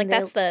 Yeah, or like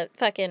that's the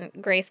fucking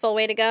graceful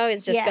way to go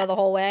is just go the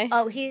whole way.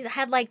 Oh, he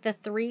had like the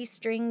 3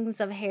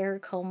 strings of hair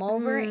comb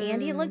over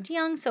and he looked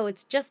young, so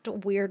it's just a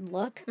weird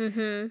look.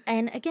 Mm-hmm.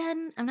 And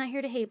again, I'm not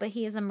here to hate, but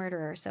he is a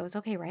murderer, so it's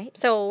okay, right?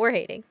 So we're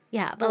hating.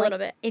 Yeah, but a little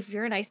bit. If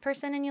you're a nice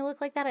person and you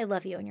look like that, I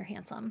love you and you're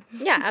handsome.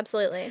 Yeah,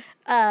 absolutely.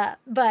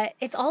 But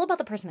it's all about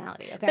the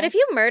personality, okay? But if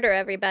you murder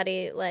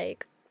everybody,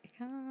 like...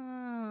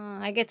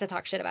 I get to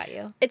talk shit about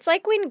you. It's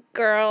like when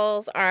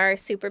girls are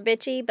super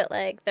bitchy, but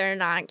like they're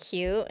not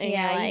cute. And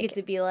yeah, like, you get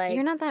to be like,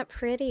 you're not that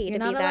pretty. You're to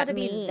not be allowed that to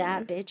be mean.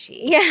 that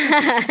bitchy.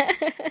 Yeah,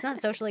 it's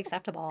not socially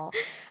acceptable.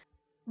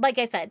 Like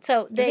I said,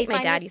 so I think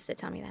my dad used to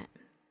tell me that.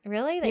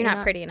 Really? That you're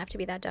not pretty enough to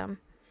be that dumb.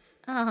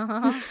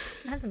 Oh,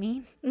 that's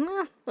mean.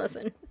 Well,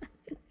 listen.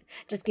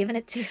 Just giving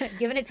it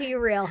to you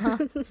real, huh?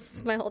 This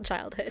is my whole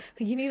childhood.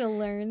 You need to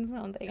learn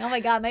something. Oh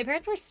my God, my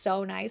parents were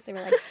so nice. They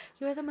were like,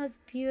 "You are the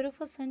most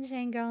beautiful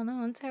sunshine girl in the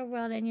whole entire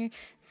world, and your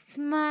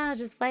smile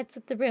just lights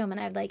up the room." And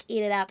I'd like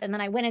eat it up. And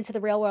then I went into the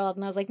real world,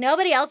 and I was like,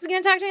 "Nobody else is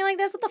gonna talk to me like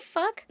this. What the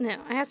fuck?" No,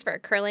 I asked for a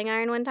curling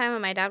iron one time,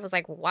 and my dad was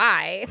like,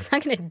 "Why? It's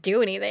not gonna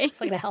do anything. It's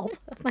not gonna help.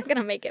 It's not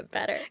gonna make it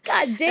better."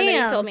 God damn. And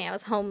then he told me I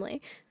was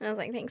homely, and I was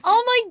like, "Thanks."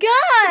 Oh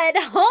my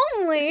God,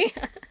 homely.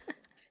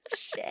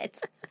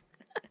 Shit.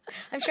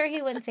 I'm sure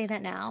he wouldn't say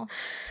that now.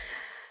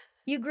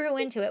 You grew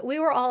into it. We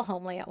were all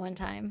homely at one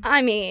time.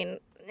 I mean,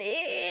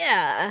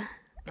 yeah.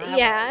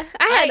 I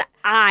had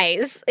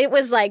eyes. It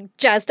was like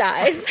just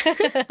eyes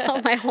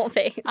on my whole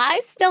face.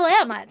 I still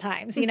am at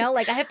times, you know?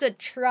 Like, I have to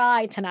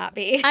try to not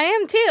be. I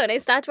am too, and I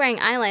stopped wearing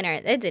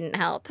eyeliner. It didn't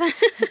help.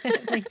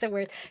 It makes it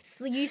worse.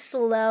 So you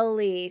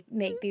slowly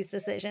make these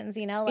decisions,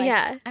 you know? Like,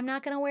 yeah. I'm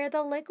not going to wear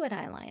the liquid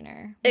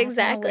eyeliner.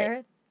 Exactly.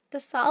 Wear the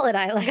solid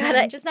eyeliner.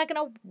 I'm just not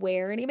going to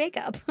wear any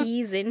makeup.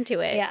 Ease into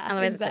it. Yeah,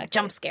 otherwise exactly. it's a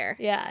jump scare.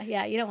 Yeah.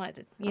 You don't want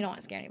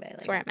to scare anybody.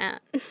 That's where I'm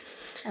at.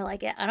 I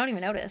like it. I don't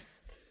even notice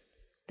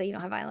that you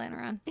don't have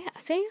eyeliner on. Yeah,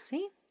 see?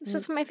 This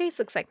is what my face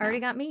looks like now. Already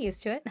got me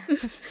used to it.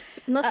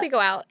 Unless we go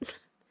out.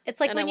 It's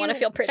like and when I wanna you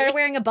feel pretty. started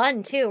wearing a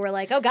bun, too. We're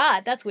like, oh,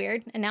 God, that's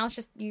weird. And now it's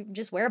just, you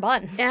just wear a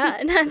bun. Yeah,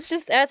 and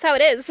that's how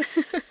it is.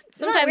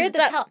 Sometimes weird,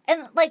 that's how,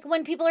 and like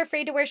when people are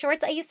afraid to wear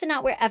shorts, I used to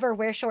not ever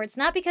wear shorts,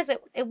 not because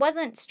it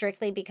wasn't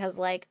strictly because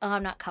like, oh,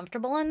 I'm not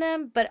comfortable in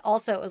them, but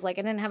also it was like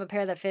I didn't have a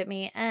pair that fit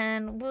me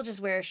and we'll just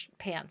wear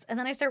pants. And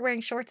then I started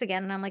wearing shorts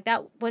again and I'm like,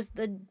 that was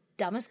the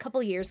dumbest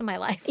couple years of my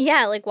life.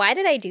 Yeah, like why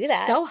did I do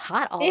that? So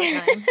hot all the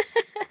time.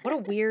 What a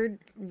weird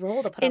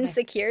role to put on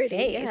insecurity.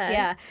 my face.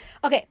 Yeah.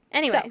 Okay.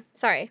 Anyway,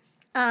 sorry.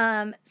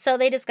 So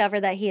they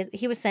discovered that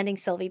he was sending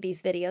Sylvie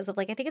these videos of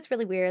like, I think it's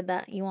really weird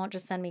that you won't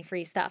just send me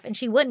free stuff. And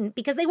she wouldn't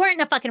because they weren't in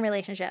a fucking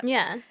relationship.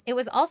 Yeah. It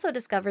was also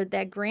discovered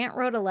that Grant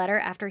wrote a letter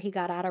after he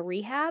got out of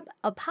rehab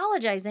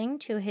apologizing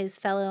to his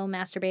fellow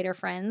masturbator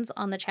friends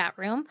on the chat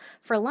room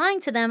for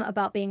lying to them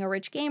about being a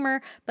rich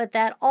gamer, but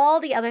that all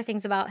the other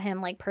things about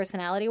him, like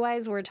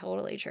personality-wise, were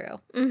totally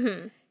true.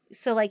 Mm-hmm.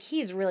 So like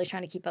he's really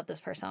trying to keep up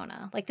this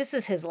persona. Like this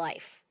is his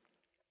life.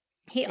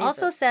 He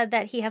also said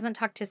that he hasn't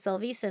talked to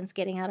Sylvie since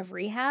getting out of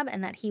rehab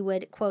and that he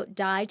would, quote,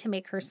 die to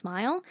make her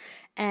smile.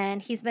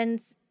 And he's been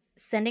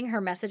sending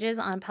her messages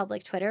on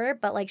public Twitter,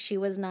 but, like, she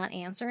was not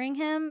answering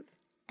him,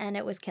 and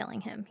it was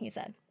killing him, he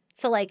said.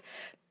 So, like,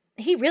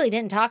 he really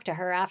didn't talk to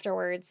her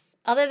afterwards,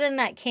 other than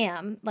that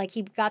cam. Like,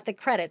 he got the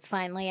credits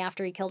finally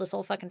after he killed his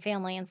whole fucking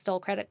family and stole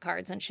credit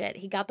cards and shit.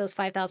 He got those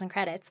 5,000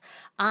 credits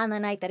on the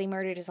night that he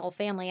murdered his whole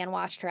family and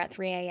watched her at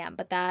 3 a.m.,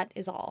 but that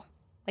is all.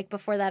 Like,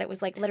 before that, it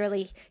was, like,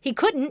 literally, he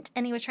couldn't,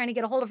 and he was trying to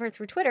get a hold of her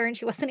through Twitter, and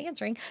she wasn't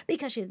answering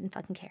because she didn't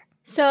fucking care.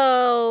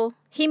 So,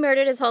 he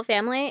murdered his whole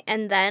family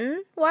and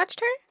then watched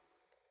her?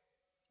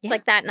 Yeah.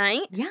 Like, that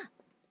night? Yeah.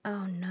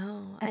 Oh,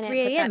 no. At 3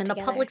 a.m. in the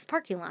Publix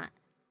parking lot.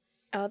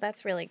 Oh,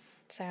 that's really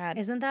sad.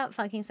 Isn't that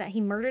fucking sad? He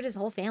murdered his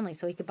whole family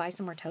so he could buy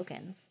some more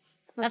tokens.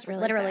 That's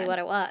really literally sad. what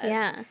it was.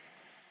 Yeah.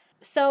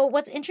 So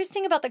what's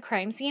interesting about the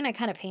crime scene, I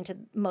kind of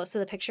painted most of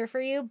the picture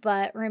for you,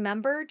 but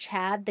remember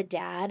Chad, the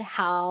dad,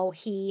 how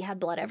he had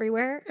blood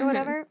everywhere or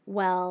whatever?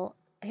 Well,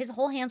 his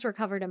whole hands were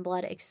covered in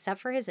blood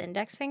except for his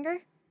index finger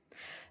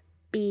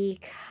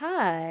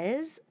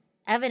because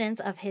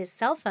evidence of his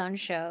cell phone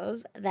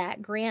shows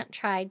that Grant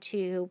tried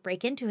to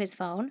break into his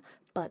phone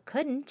but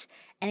couldn't,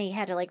 and he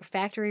had to like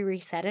factory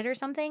reset it or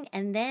something,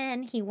 and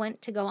then he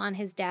went to go on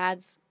his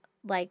dad's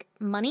like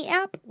money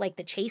app, like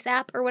the Chase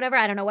app or whatever,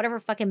 I don't know, whatever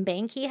fucking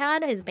bank he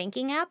had, his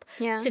banking app,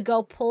 to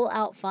go pull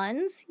out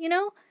funds, you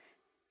know?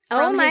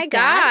 Oh my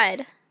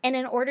God. And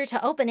in order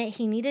to open it,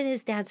 he needed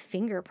his dad's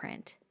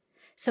fingerprint.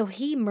 So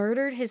he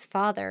murdered his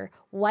father,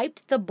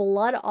 wiped the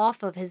blood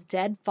off of his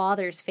dead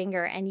father's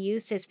finger, and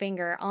used his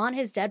finger on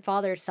his dead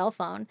father's cell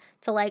phone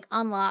to like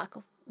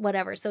unlock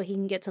whatever so he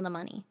can get to the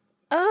money.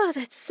 Oh,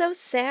 that's so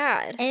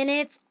sad. And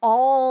it's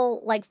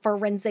all, like,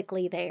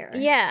 forensically there.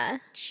 Yeah.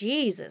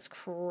 Jesus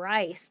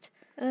Christ.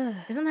 Ugh.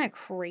 Isn't that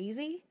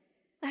crazy?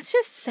 That's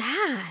just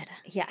sad.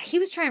 Yeah, he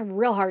was trying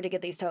real hard to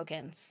get these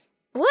tokens.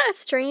 What a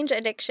strange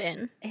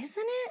addiction.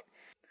 Isn't it?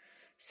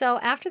 So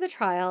after the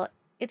trial,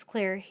 it's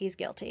clear he's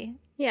guilty.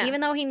 Yeah. Even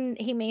though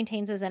he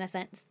maintains his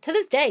innocence. To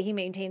this day, he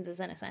maintains his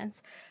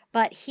innocence.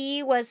 But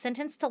he was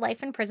sentenced to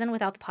life in prison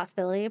without the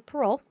possibility of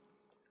parole.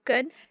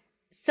 Good.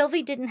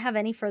 Sylvie didn't have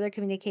any further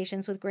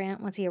communications with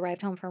Grant once he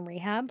arrived home from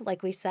rehab,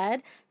 like we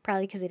said.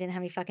 Probably because he didn't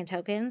have any fucking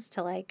tokens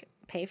to, like,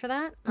 pay for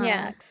that.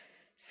 Yeah.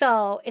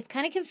 So it's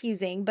kind of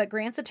confusing, but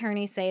Grant's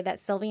attorneys say that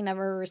Sylvie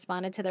never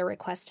responded to their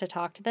request to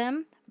talk to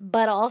them.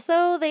 But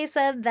also they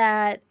said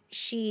that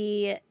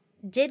she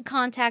did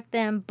contact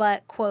them,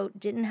 but, quote,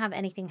 didn't have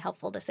anything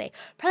helpful to say.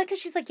 Probably because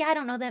she's like, yeah, I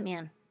don't know that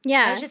man.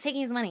 Yeah. I was just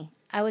taking his money.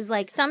 I was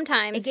like,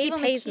 sometimes he him a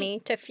pays key. me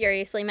to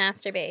furiously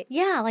masturbate.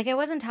 Yeah, like I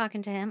wasn't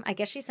talking to him. I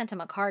guess she sent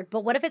him a card.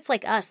 But what if it's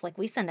like us? Like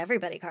we send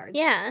everybody cards.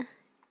 Yeah.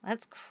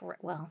 That's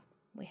well,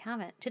 we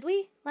haven't. Did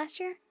we last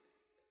year?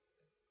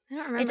 I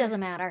don't remember. It doesn't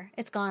matter.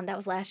 It's gone. That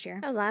was last year.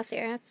 That was last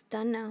year. It's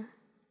done now.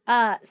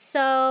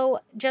 So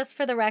just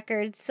for the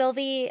record,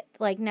 Sylvie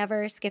like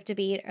never skipped a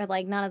beat or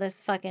like none of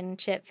this fucking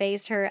shit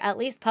phased her, at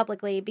least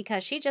publicly,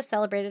 because she just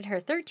celebrated her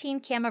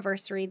 13th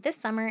cam-iversary this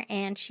summer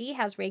and she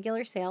has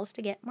regular sales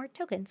to get more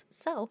tokens.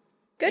 So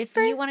Good if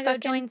for you want to go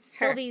fucking join her.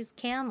 Sylvie's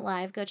cam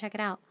live, go check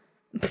it out.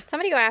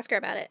 Somebody go ask her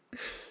about it.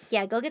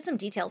 Yeah, go get some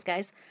details,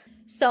 guys.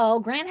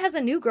 So Grant has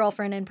a new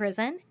girlfriend in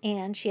prison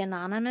and she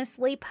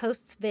anonymously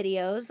posts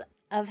videos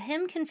of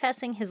him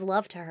confessing his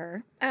love to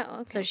her. Oh,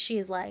 okay. So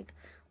she's like,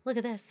 look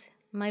at this.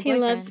 My He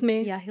boyfriend. loves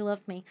me. Yeah, he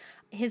loves me.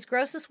 His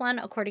grossest one,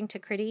 according to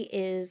Critty,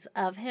 is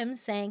of him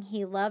saying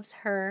he loves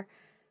her,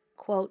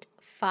 quote,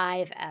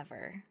 5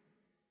 ever.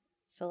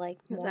 So, like,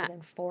 What's more that?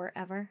 than 4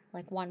 ever.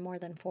 Like, 1 more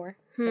than 4.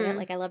 Get it?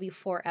 Like, I love you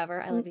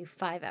forever. I love you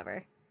 5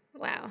 ever.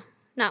 Wow.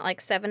 Not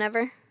like 7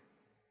 ever?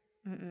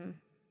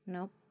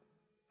 Nope.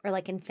 Or,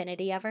 like,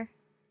 infinity ever.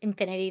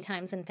 Infinity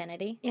times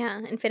infinity. Yeah.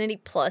 Infinity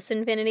plus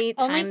infinity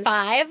Only times...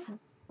 5?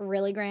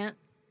 Really, Grant?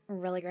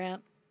 Really,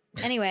 Grant?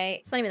 Anyway,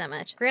 It's not even that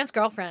much. Grant's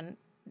girlfriend,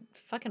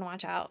 fucking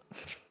watch out.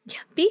 Yeah.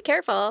 Be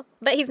careful.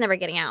 But he's never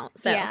getting out,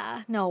 so...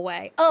 Yeah, no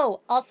way.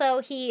 Oh, also,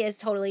 he is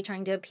totally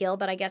trying to appeal,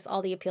 but I guess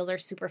all the appeals are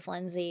super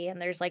flimsy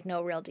and there's, like,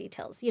 no real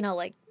details. You know,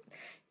 like,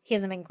 he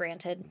hasn't been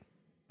granted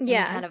any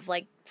kind of,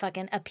 like,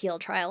 fucking appeal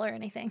trial or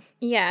anything.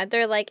 Yeah,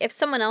 they're like, if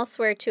someone else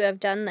were to have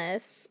done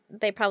this,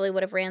 they probably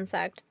would have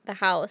ransacked the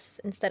house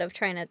instead of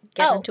trying to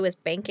get into his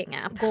banking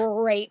app.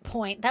 Great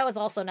point. That was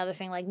also another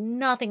thing. Like,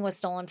 nothing was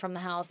stolen from the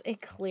house.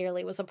 It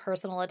clearly was a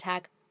personal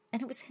attack,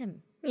 and it was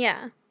him.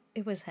 Yeah.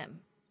 It was him.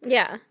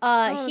 Yeah. He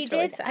that's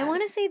really did. sad. I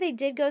want to say they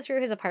did go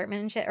through his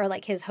apartment and shit, or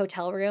like his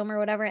hotel room or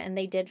whatever, and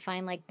they did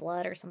find like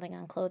blood or something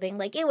on clothing.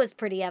 Like it was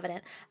pretty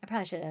evident. I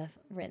probably should have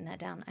written that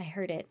down. I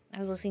heard it. I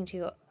was listening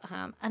to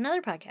another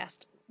podcast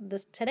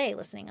today,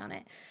 listening on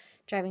it,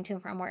 driving to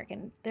and from work,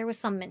 and there was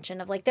some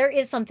mention of like there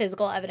is some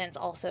physical evidence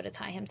also to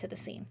tie him to the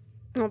scene.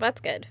 Well,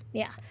 that's good.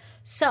 Yeah.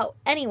 So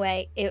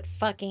anyway, it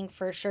fucking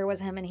for sure was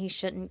him, and he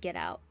shouldn't get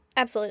out.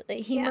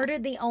 Absolutely. He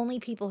murdered the only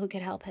people who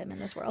could help him in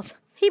this world.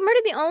 He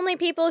murdered the only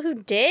people who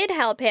did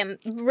help him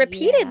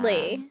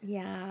repeatedly.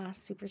 Yeah,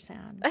 super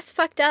sad. That's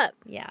fucked up.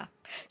 Yeah.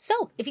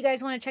 So, if you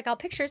guys want to check out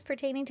pictures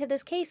pertaining to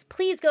this case,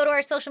 please go to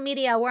our social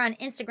media. We're on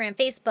Instagram,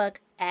 Facebook,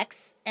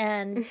 X,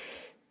 and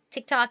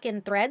TikTok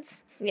and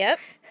Threads. Yep.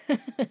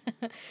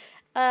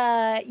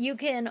 You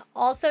can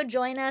also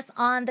join us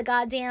on the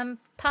goddamn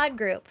pod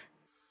group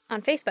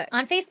On Facebook.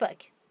 on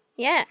Facebook.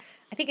 Yeah.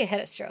 I think I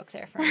hit a stroke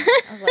there for a minute.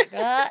 I was like,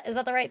 is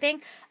that the right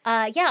thing?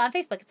 Yeah, on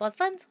Facebook. It's lots of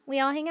fun. We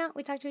all hang out.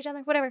 We talk to each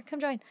other. Whatever. Come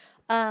join.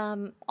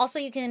 Also,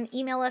 you can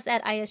email us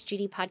at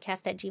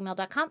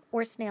isgdpodcast@gmail.com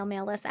or snail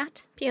mail us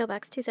at P.O.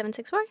 Box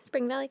 2764,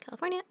 Spring Valley,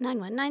 California,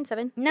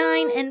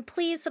 91979. 9. And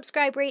please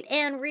subscribe, rate,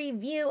 and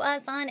review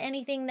us on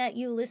anything that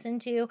you listen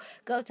to.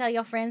 Go tell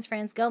your friends.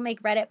 Go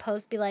make Reddit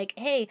posts. Be like,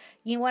 hey,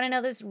 you want to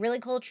know this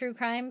really cool true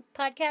crime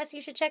podcast?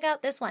 You should check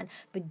out this one.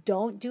 But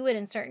don't do it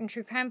in certain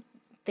true crime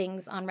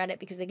things on Reddit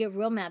because they get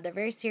real mad. They're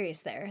very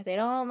serious there. They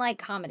don't like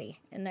comedy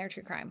in their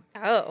true crime.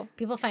 Oh.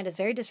 People find us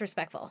very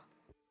disrespectful.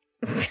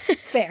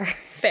 Fair.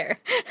 Fair.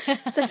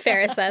 It's a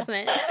fair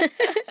assessment.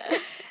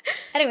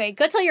 Anyway,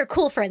 go tell your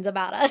cool friends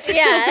about us.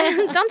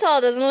 Yeah. Don't tell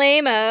all those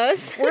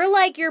lamos. We're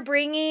like, you're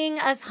bringing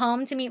us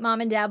home to meet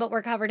mom and dad, but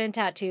we're covered in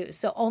tattoos.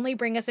 So only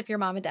bring us if your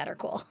mom and dad are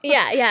cool.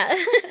 Yeah, yeah.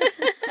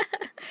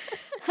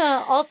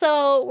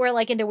 Also, we're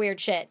like into weird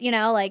shit, you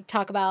know, like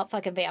talk about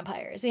fucking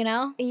vampires, you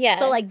know? Yeah.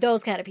 So like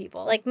those kind of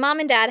people. Like mom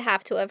and dad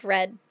have to have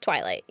read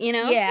Twilight, you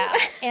know? Yeah.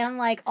 And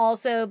like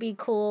also be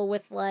cool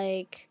with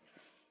like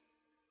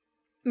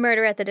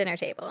Murder at the dinner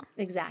table.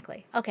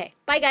 exactly. Okay.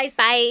 Bye guys.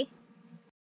 Bye.